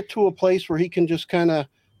get to a place where he can just kind of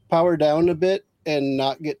power down a bit and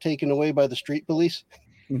not get taken away by the street police.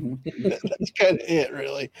 Mm-hmm. That's kind of it,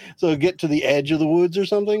 really. So get to the edge of the woods or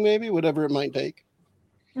something, maybe, whatever it might take.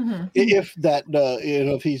 Mm-hmm. If that,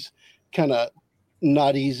 if he's kind of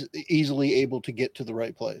not easily able to get to the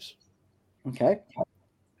right place. Okay.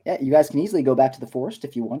 Yeah, you guys can easily go back to the forest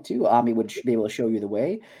if you want to. Ami would be able to show you the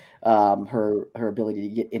way. Her ability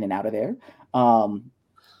to get in and out of there.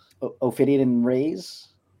 Ophidian and Rays,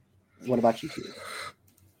 what about you two?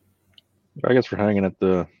 I guess we're hanging at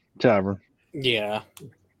the tavern. Yeah.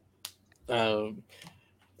 Rays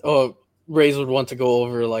would want to go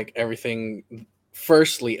over like everything.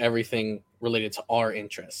 Firstly, everything related to our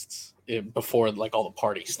interests before like all the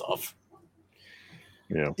party stuff.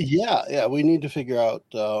 Yeah. We need to figure out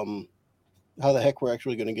how the heck we're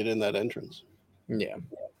actually going to get in that entrance. Yeah.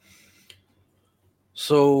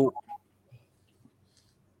 So,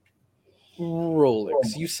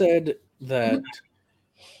 Rolex, you said that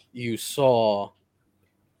you saw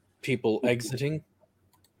people exiting.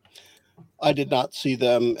 I did not see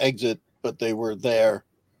them exit, but they were there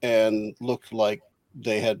and looked like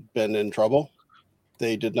they had been in trouble.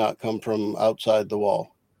 They did not come from outside the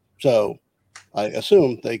wall. So I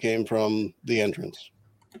assume they came from the entrance.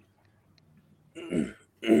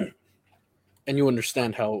 And you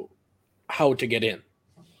understand how to get in.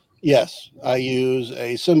 Yes, I use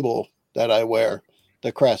a symbol that I wear,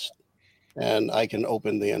 the crest, and I can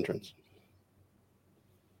open the entrance.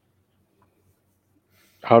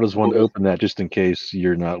 How does one open that just in case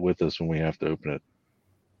you're not with us when we have to open it?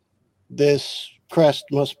 This crest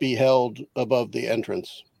must be held above the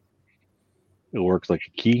entrance. It works like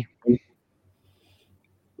a key.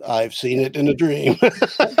 I've seen it in a dream.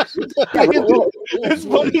 It's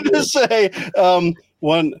funny to say.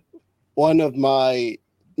 One of my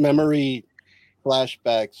memory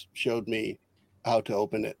flashbacks showed me how to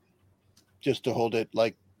open it, just to hold it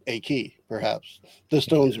like a key, perhaps. The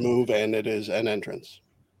stones move and it is an entrance.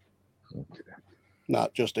 Okay.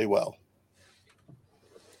 Not just a well.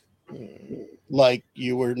 Like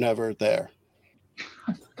you were never there.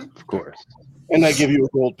 Of course. And I give you a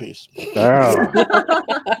gold piece. Oh,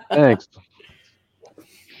 thanks.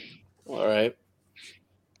 All right.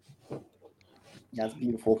 That's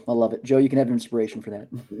beautiful. I love it. Joe, you can have an inspiration for that.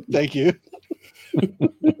 Thank you.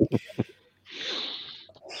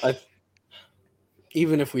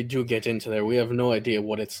 Even if we do get into there, we have no idea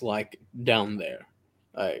what it's like down there.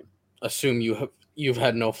 I assume you've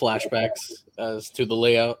had no flashbacks as to the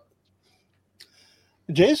layout.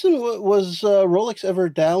 Jason, was Rolex ever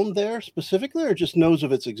down there specifically, or just knows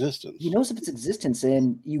of its existence? He knows of its existence,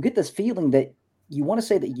 and you get this feeling that you want to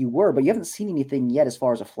say that you were, but you haven't seen anything yet as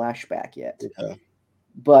far as a flashback yet. Yeah.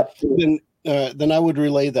 But then I would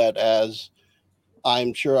relay that as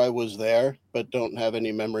I'm sure I was there, but don't have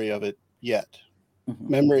any memory of it yet.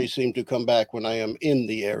 Mm-hmm. Memories seem to come back when I am in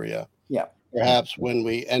the area. Yeah. Perhaps when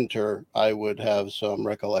we enter, I would have some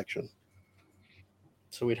recollection.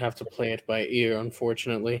 So we'd have to play it by ear,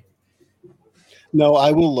 unfortunately. No,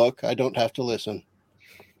 I will look. I don't have to listen.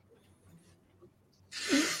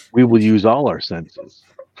 We will use all our senses.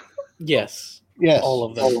 Yes. Yes. All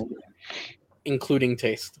of them. Including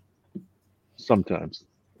taste. Sometimes.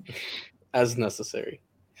 as necessary.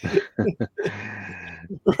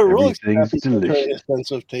 Rolex Everything's happy to turn delicious. his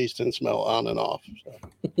sense of taste and smell on and off. So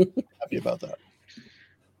happy about that.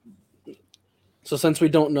 So since we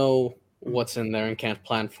don't know what's in there and can't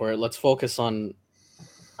plan for it, let's focus on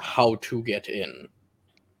how to get in.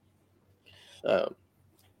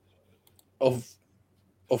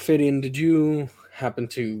 Ophidian, did you happen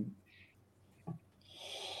to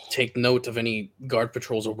take note of any guard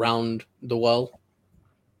patrols around the well?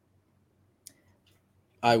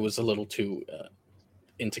 I was a little too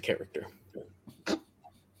into character.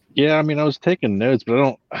 Yeah, I mean, I was taking notes,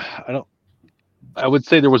 but I would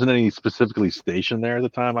say there wasn't any specifically stationed there at the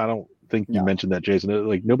time. I don't think you mentioned that, Jason.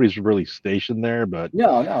 Like, nobody's really stationed there, but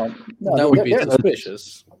No. That would be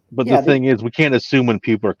suspicious. But the thing is, we can't assume when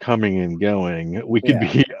people are coming and going. We could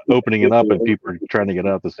be opening it up and people are trying to get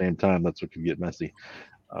out at the same time. That's what could get messy.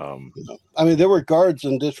 I mean, there were guards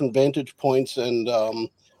in different vantage points, and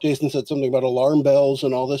Jason said something about alarm bells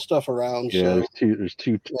and all this stuff around. Yeah, so. there's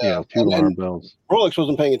two alarm bells. Rolex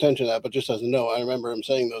wasn't paying attention to that, but just as a note, I remember him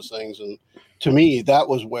saying those things, and to me, that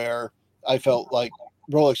was where I felt like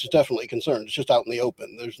Rolex is definitely concerned. It's just out in the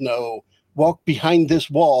open. There's no walk behind this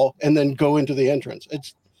wall and then go into the entrance.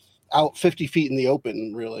 It's out 50 feet in the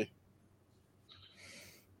open, really.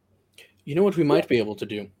 You know what we might be able to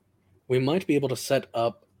do? We might be able to set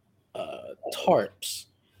up tarps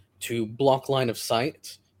to block line of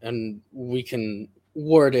sight, and we can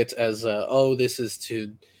word it as, this is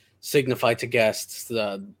to signify to guests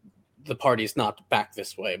the party's not back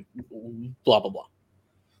this way, blah, blah, blah.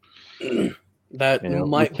 That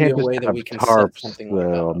might be a way that we can tarps, set something like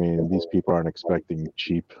that. I mean, these people aren't expecting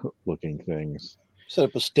cheap-looking things. Set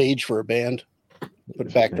up a stage for a band, put a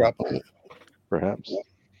backdrop on it. Perhaps.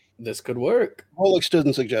 This could work. Rolex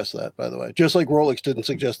didn't suggest that, by the way. Just like Rolex didn't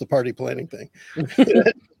suggest the party planning thing.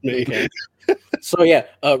 Me. Okay. So yeah,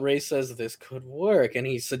 Ray says this could work, and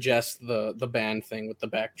he suggests the band thing with the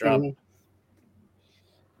backdrop.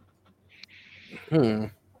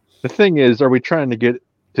 The thing is, are we trying to get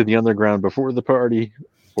to the underground before the party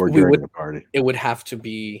or during the party? It would have to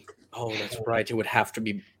be. Oh, that's right. It would have to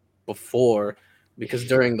be before, because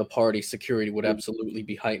during the party, security would absolutely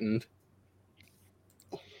be heightened.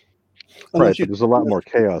 Right, but there's a lot more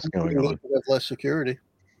chaos going on. Have less security.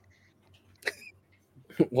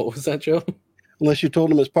 What was that, Joe? Unless you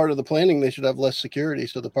told them as part of the planning, they should have less security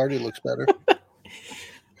so the party looks better.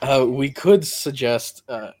 We could suggest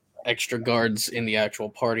extra guards in the actual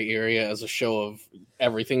party area as a show of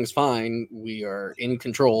everything's fine. We are in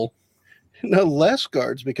control. No, less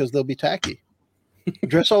guards because they'll be tacky.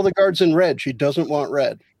 Dress all the guards in red. She doesn't want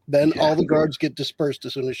red. Then all the guards get dispersed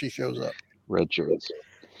as soon as she shows up. Red shirts.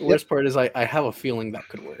 The worst part is I have a feeling that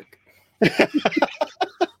could work.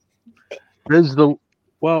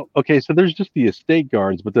 So there's just the estate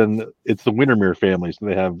guards, but then it's the Wintermere family, so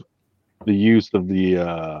they have the use of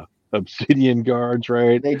the obsidian guards,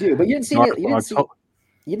 right? They do, but you didn't see any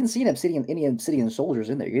obsidian soldiers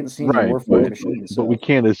in there. You didn't see any warforged machines. But we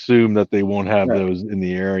can't assume that they won't have those in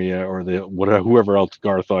the area, or whoever else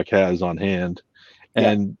Garthok has on hand.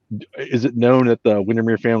 And is it known that the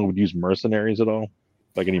Wintermere family would use mercenaries at all?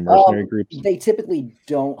 Like any mercenary groups? They typically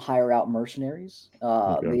don't hire out mercenaries.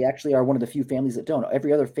 They actually are one of the few families that don't.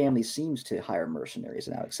 Every other family seems to hire mercenaries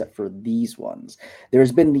now, except for these ones.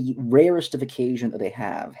 There's been the rarest of occasion that they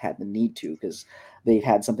have had the need to, because they've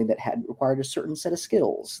had something that had required a certain set of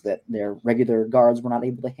skills that their regular guards were not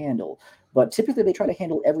able to handle. But typically they try to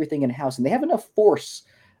handle everything in-house, and they have enough force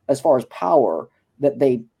as far as power that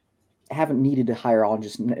they haven't needed to hire on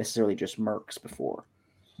just necessarily just mercs before.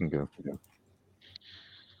 Okay.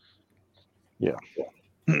 Yeah.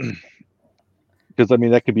 Because, I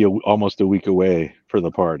mean, that could be almost a week away for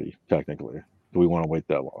the party, technically. Do we want to wait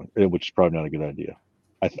that long? Which is probably not a good idea.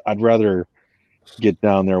 I'd rather get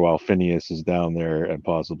down there while Phineas is down there and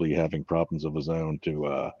possibly having problems of his own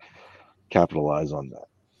to capitalize on that.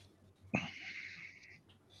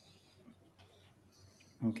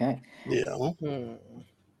 Okay. Yeah.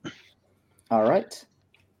 All right.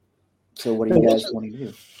 So what do you guys want to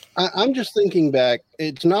do? I'm just thinking back.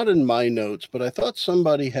 It's not in my notes, but I thought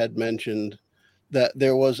somebody had mentioned that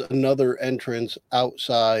there was another entrance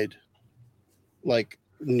outside, like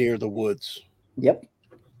near the woods. Yep.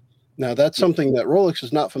 Now, that's something that Rolex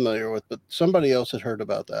is not familiar with, but somebody else had heard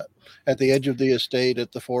about that. At the edge of the estate,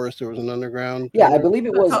 at the forest, there was an underground. Yeah, I believe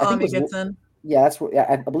it was. Yeah, that's what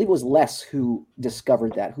I believe it was Les who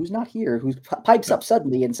discovered that. Who's not here? Who pipes up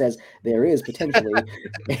suddenly and says there is potentially.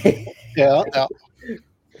 Yeah.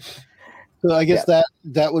 So I guess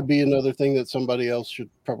that would be another thing that somebody else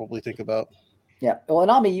should probably think about. Yeah. Well,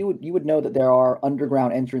 Anami, you would know that there are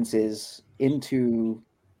underground entrances into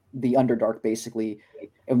the Underdark, basically,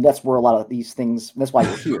 and that's where a lot of these things. That's why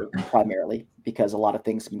you're here primarily, because a lot of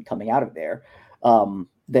things have been coming out of there.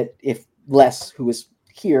 That if Les, who is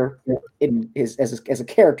here as a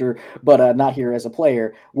character, but not here as a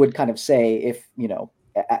player, would kind of say, if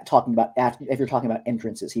if you're talking about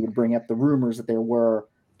entrances, he would bring up the rumors that there were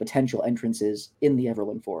potential entrances in the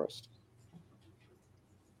Everland Forest.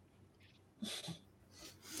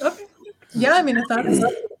 Okay. Yeah, I mean, if that's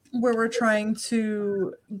where we're trying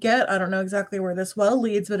to get, I don't know exactly where this well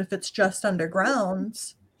leads, but if it's just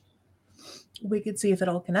underground, we could see if it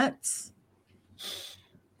all connects.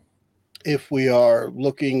 If we are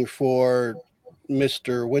looking for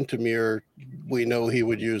Mr. Wintermere, we know he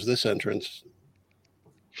would use this entrance.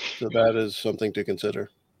 So that is something to consider.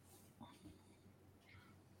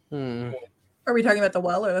 Hmm. Are we talking about the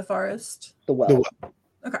well or the forest? The well. The well.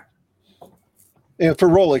 Okay. And for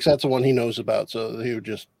Rolex, that's the one he knows about. So he would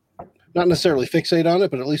just not necessarily fixate on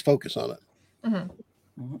it, but at least focus on it.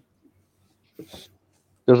 Mm-hmm.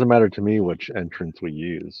 Doesn't matter to me which entrance we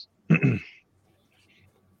use.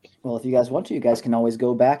 Well, if you guys want to, you guys can always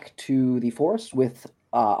go back to the forest with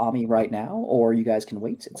Ami right now, or you guys can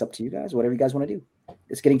wait. It's up to you guys, whatever you guys want to do.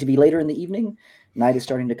 It's getting to be later in the evening. Night is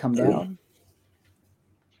starting to come down.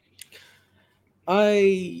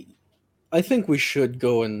 I think we should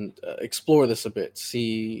go and explore this a bit,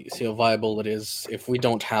 see how viable it is. If we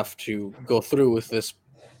don't have to go through with this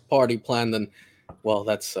party plan, then, well,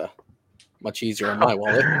 that's much easier on my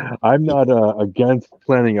wallet. I'm not against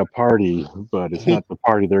planning a party, but it's not the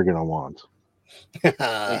party they're going to want.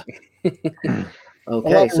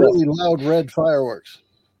 Okay, so really loud red fireworks.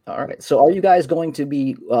 all right. So, are you guys going to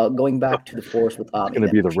be going back to the forest with Ami? It's going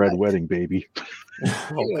to be the red wedding, baby.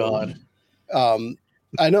 Oh God.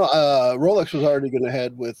 I know Rolex was already going to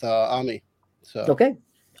head with Ami. So Okay,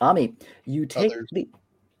 Ami, you take Others. the.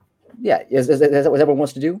 Yeah, is that what everyone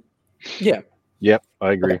wants to do? Yeah. Yep,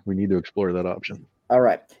 I agree. Okay. We need to explore that option. All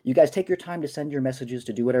right. You guys take your time to send your messages,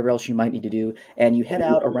 to do whatever else you might need to do, and you head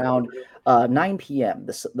out around 9 p.m.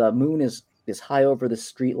 The moon is high over the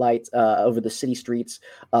street lights, over the city streets.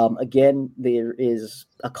 Again, there is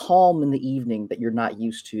a calm in the evening that you're not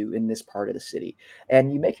used to in this part of the city.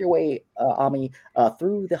 And you make your way, Ami,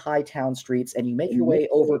 through the high town streets, and you make your way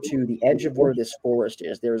over to the edge of where this forest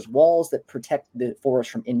is. There's walls that protect the forest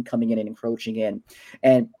from incoming in and encroaching in.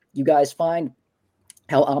 And you guys find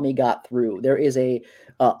how Ami got through. There is a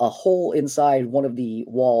hole inside one of the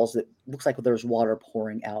walls that looks like there's water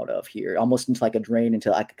pouring out of here, almost into like a drain,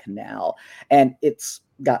 into like a canal. And it's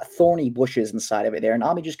got thorny bushes inside of it there. And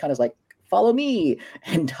Ami just kind of like, follow me,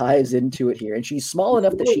 and dives into it here. And she's small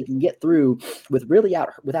enough that she can get through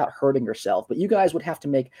without hurting herself. But you guys would have to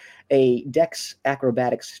make a Dex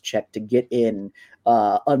acrobatics check to get in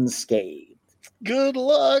unscathed. good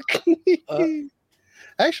luck.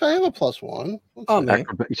 Actually, I have a +1. Ame,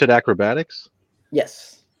 You said acrobatics?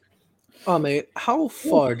 Yes. Ame, how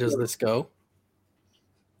far does this go?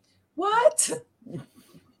 What?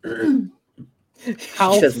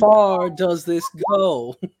 How She doesn't- far does this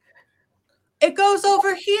go? It goes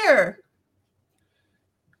over here.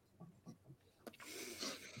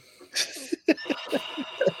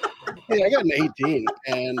 Yeah, I got an 18,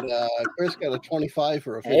 and Chris got a 25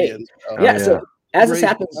 for Ophidian. So. Yeah, yeah. so as this Raise-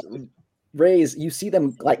 happens, Rays, you see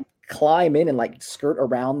them like climb in and like skirt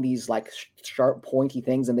around these like sharp, pointy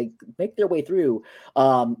things, and they make their way through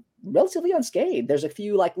relatively unscathed. There's a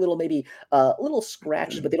few like little maybe little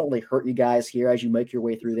scratches, but they don't really hurt you guys here as you make your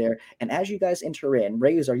way through there. And as you guys enter in,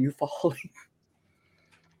 Rays, are you following?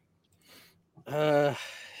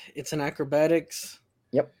 It's an acrobatics.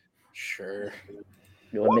 Yep. Sure.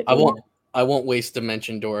 You wanna make- I won't waste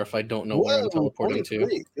Dimension Door if I don't know where I'm Whoa, teleporting to.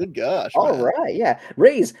 23. Good gosh. All man. right, yeah.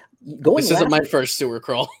 Rays, going This isn't last, my first sewer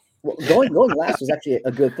crawl. well, going last was actually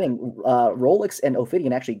a good thing. Rolex and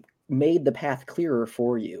Ophidian actually made the path clearer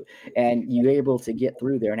for you, and you were able to get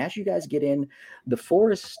through there. And as you guys get in, the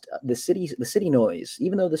forest, the city noise,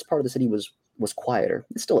 even though this part of the city was quieter,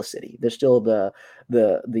 it's still a city. There's still the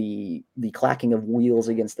clacking of wheels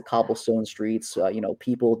against the cobblestone streets.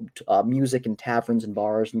 People, music and taverns and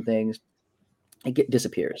bars and things. It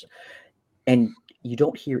disappears, and you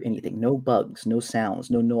don't hear anything. No bugs, no sounds,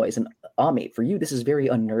 no noise. And Ami, for you, this is very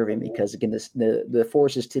unnerving because again, the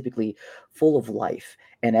forest is typically full of life,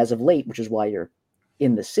 and as of late, which is why you're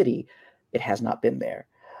in the city, it has not been there.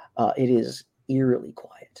 It is eerily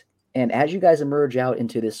quiet. And as you guys emerge out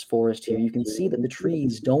into this forest here, you can see that the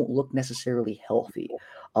trees don't look necessarily healthy.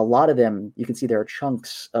 A lot of them, you can see there are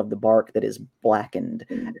chunks of the bark that is blackened,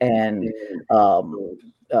 and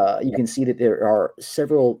you can see that there are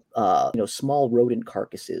several, small rodent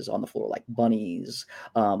carcasses on the floor, like bunnies,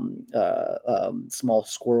 small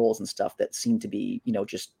squirrels and stuff that seem to be,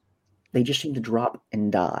 they just seem to drop and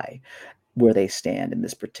die where they stand in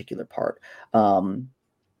this particular part.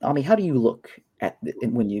 Ami, how do you look at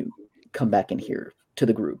when you come back in here to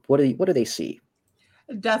the group? What do they see?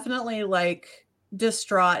 Definitely like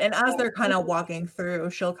distraught. And as they're kind of walking through,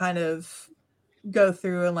 she'll kind of go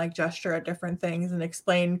through and like gesture at different things and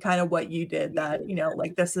explain kind of what you did, that, you know,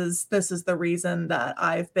 like this is the reason that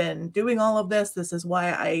I've been doing all of this. This is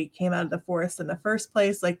why I came out of the forest in the first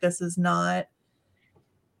place. Like, this is not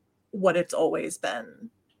what it's always been.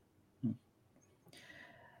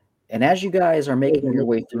 And as you guys are making your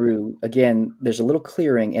way through, again, there's a little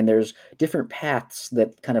clearing and there's different paths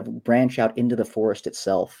that kind of branch out into the forest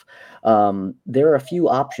itself. There are a few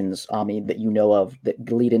options, Ami, that you know of that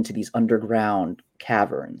lead into these underground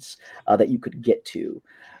caverns that you could get to.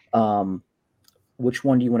 Which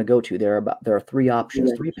one do you want to go to? There are three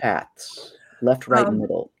options, three paths, left, right, and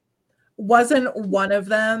middle. Wasn't one of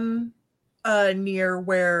them near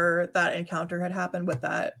where that encounter had happened with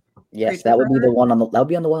that? Yes, that would be the one on the. That would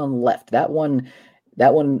be on the one on the left. That one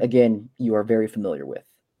again, you are very familiar with.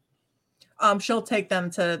 She'll take them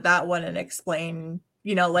to that one and explain.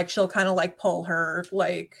 You know, like she'll kind of like pull her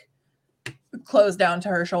like clothes down to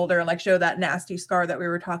her shoulder and like show that nasty scar that we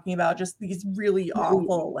were talking about. Just these really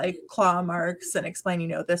awful like claw marks, and explain. You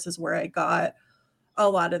know, this is where I got a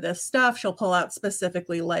lot of this stuff. She'll pull out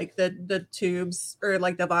specifically like the tubes or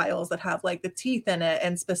like the vials that have like the teeth in it,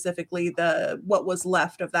 and specifically what was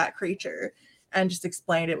left of that creature, and just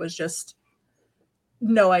explained it was just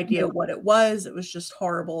no idea what it was. It was just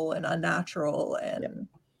horrible and unnatural and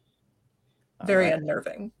very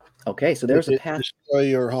unnerving. Okay, so there's a path. Destroy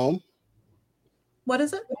your home? What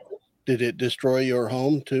is it? Did it destroy your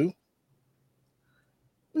home too?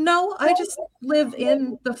 No, I just live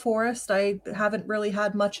in the forest. I haven't really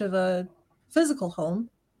had much of a physical home.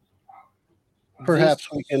 Perhaps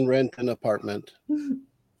we can rent an apartment.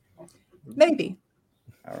 Maybe.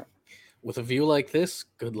 All right. With a view like this,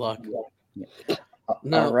 good luck. Yeah.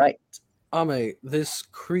 Now, all right. Ame, this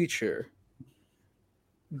creature,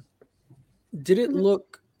 did it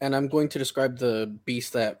look, and I'm going to describe the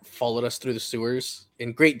beast that followed us through the sewers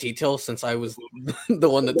in great detail since I was the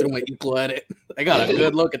one that threw my equal at it. I got a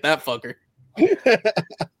good look at that fucker.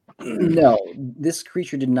 No, this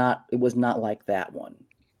creature did not. It was not like that one.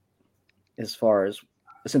 As far as,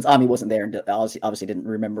 since Ami wasn't there and obviously didn't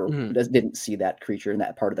remember, didn't see that creature in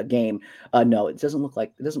that part of the game. No, it doesn't look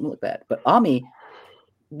like that. But Ami,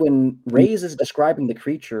 when Reyes is describing the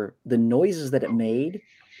creature, the noises that it made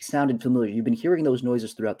sounded familiar. You've been hearing those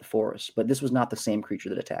noises throughout the forest, but this was not the same creature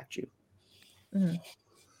that attacked you.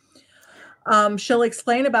 She'll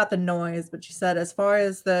explain about the noise, but she said as far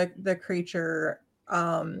as the creature,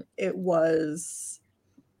 it was,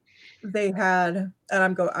 they had,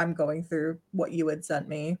 and I'm going through what you had sent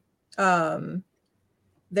me.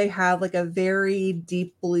 They had like a very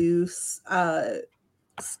deep blue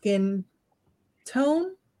skin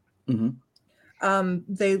tone.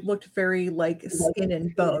 They looked very like skin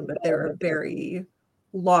and bone, but they were very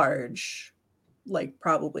large, like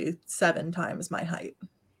probably 7 times my height.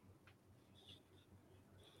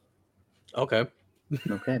 Okay.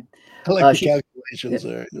 I like the calculations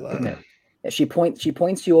there. Yeah. She points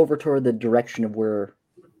you over toward the direction of where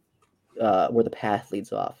the path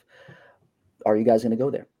leads off. Are you guys going to go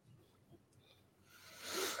there?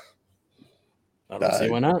 I don't see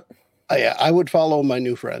why not. I would follow my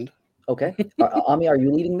new friend. Okay. Ami, are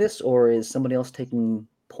you leading this, or is somebody else taking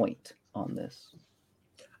point on this?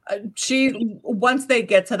 Once they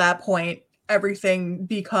get to that point, everything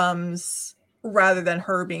becomes, rather than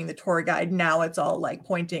her being the tour guide, now it's all like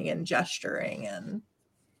pointing and gesturing, and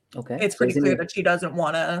it's pretty clear that she doesn't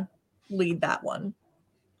want to lead that one.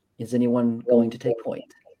 Is anyone going to take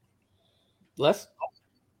point? Les?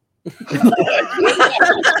 He's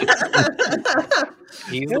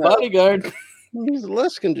the bodyguard.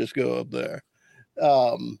 Les can just go up there.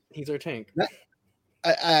 He's our tank.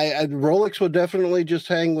 Rolex would definitely just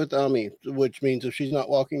hang with Ami, which means if she's not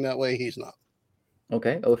walking that way, he's not.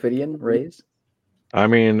 Okay. Ophidian, Reyes? I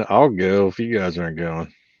mean, I'll go if you guys aren't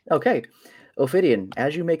going. Okay. Ophidian,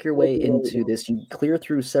 as you make your way into this, you clear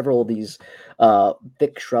through several of these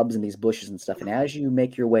thick shrubs and these bushes and stuff. And as you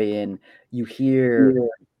make your way in, you hear...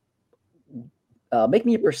 make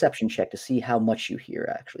me a perception check to see how much you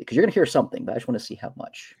hear, actually. Because you're going to hear something, but I just want to see how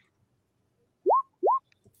much.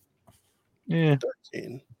 Yeah.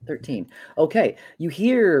 13. Okay. You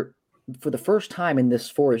hear, for the first time in this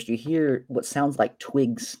forest, you hear what sounds like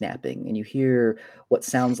twigs snapping, and you hear what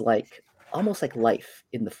sounds like almost like life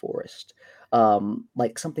in the forest,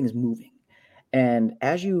 like something's moving. And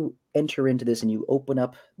as you enter into this and you open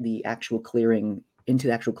up the actual clearing,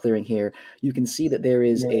 here, you can see that there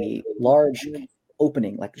is a large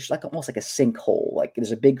opening, like almost like a sinkhole. Like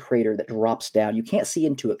there's a big crater that drops down. You can't see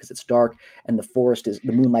into it because it's dark, and the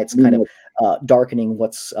moonlight's kind of darkening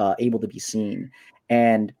what's able to be seen.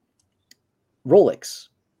 And Rolex,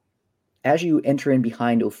 as you enter in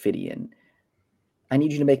behind Ophidian, I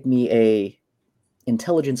need you to make me a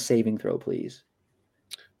intelligence saving throw, please.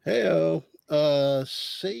 Heyo.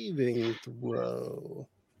 Saving throw.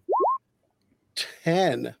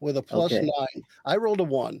 10 with a plus Okay. 9. I rolled a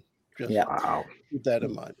 1. Just Yeah. Wow. keep that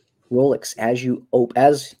in mind. Rolex,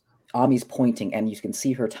 as Ami's pointing, and you can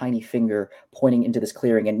see her tiny finger pointing into this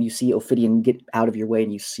clearing, and you see Ophidian get out of your way,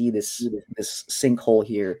 and you see this sinkhole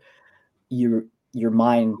here. Your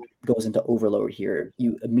mind goes into overload here.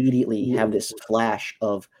 You immediately have this flash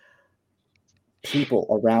of people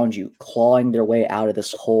around you clawing their way out of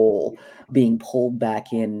this hole, being pulled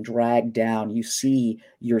back in, dragged down. You see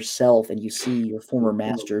yourself and you see your former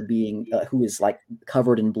master being who is like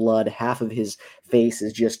covered in blood. Half of his face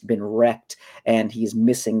has just been wrecked, and he's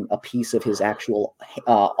missing a piece of his actual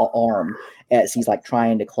arm as he's like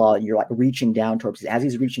trying to claw. You're like reaching down towards, as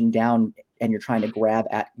he's reaching down and you're trying to grab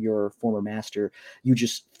at your former master, you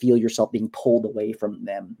just feel yourself being pulled away from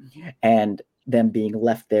them and them being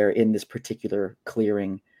left there in this particular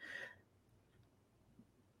clearing.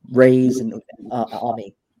 Raze and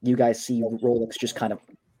Ami, you guys see Rolex just kind of.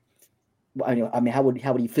 I mean, how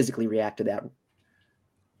would he physically react to that?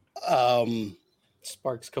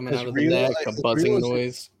 Sparks coming As out of the real- neck, as a buzzing real as-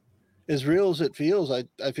 noise. As real as it feels,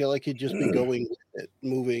 I feel like he'd just be going,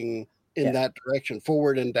 moving in Yeah. that direction,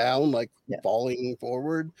 forward and down, like Yeah. falling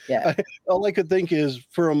forward. Yeah. All I could think is,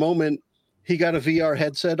 for a moment, he got a VR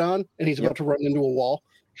headset on and he's Yep. about to run into a wall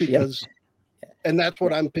because, and that's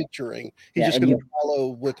what I'm picturing. He's Yeah, just and going to follow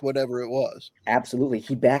with whatever it was. Absolutely.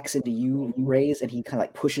 He backs into you, Raze, and he kind of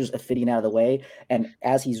like pushes Ophidian out of the way. And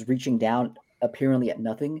as he's reaching down, apparently at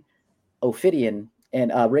nothing, Ophidian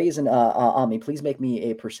and Raze and Ami, please make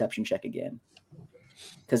me a perception check again.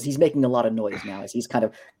 Because he's making a lot of noise now as he's kind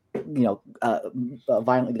of,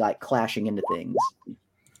 violently like clashing into things.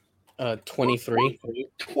 23.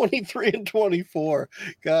 23 and 24.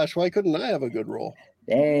 Gosh, why couldn't I have a good roll?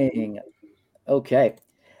 Dang. Okay.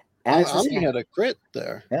 Ami had a crit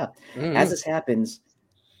there. As this happens,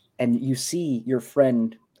 and you see your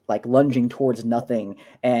friend like lunging towards nothing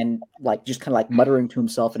and like just kind of like muttering to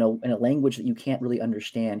himself in a language that you can't really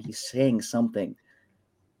understand. He's saying something.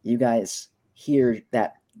 You guys hear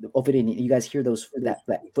that Ophidian, you guys hear those that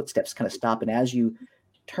footsteps kind of stop, and as you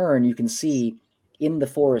turn, you can see in the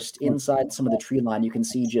forest, inside some of the tree line, you can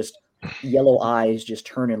see just yellow eyes just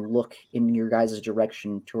turn and look in your guys'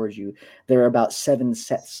 direction towards you. There are about 7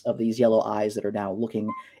 sets of these yellow eyes that are now looking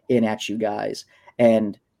in at you guys,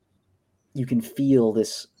 and you can feel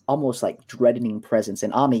this almost like dreading presence.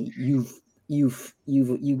 And Ami, you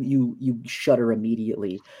shudder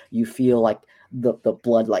immediately. You feel like the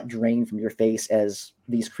blood like drain from your face as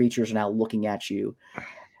these creatures are now looking at you.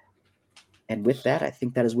 And with that, I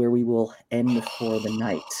think that is where we will end for the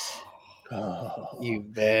night. You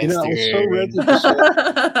bastard. You know, I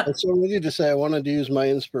was so ready to say I wanted to use my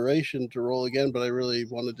inspiration to roll again, but I really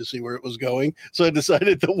wanted to see where it was going. So I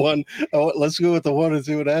decided let's go with the 1 and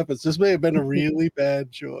see what happens. This may have been a really bad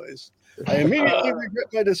choice. I immediately regret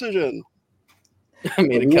my decision. I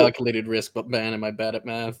made a calculated risk, but man, am I bad at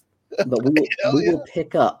math. But we will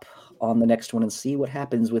pick up on the next one and see what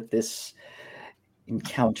happens with this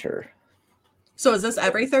encounter. So is this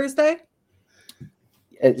every Thursday?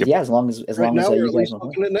 Yeah, as long as Right now, we're you at guys least want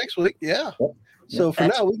looking at next week. Yeah. Yep. So for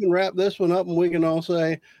Yep. now, we can wrap this one up and we can all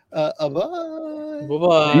say bye.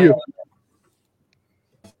 Bye-bye.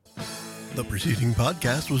 The preceding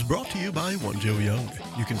podcast was brought to you by One Joe Young.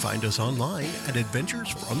 You can find us online at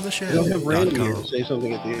adventuresfromtheshed.com. We'll have Randy here to say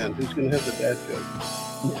something at the end. Who's going to have the dad joke?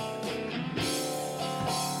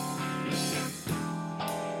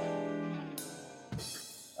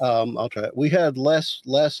 I'll try it. We had less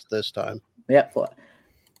this time. Yeah.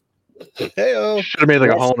 Heyo. Should have made like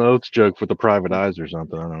Yes. a Hall & Oates joke with the private eyes or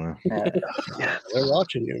something. I don't know. They're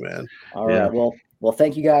watching you, man. All right. Yeah. Well,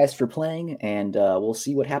 thank you guys for playing, and we'll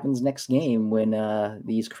see what happens next game when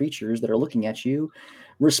these creatures that are looking at you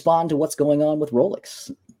respond to what's going on with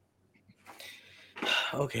Rolex.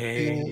 Okay.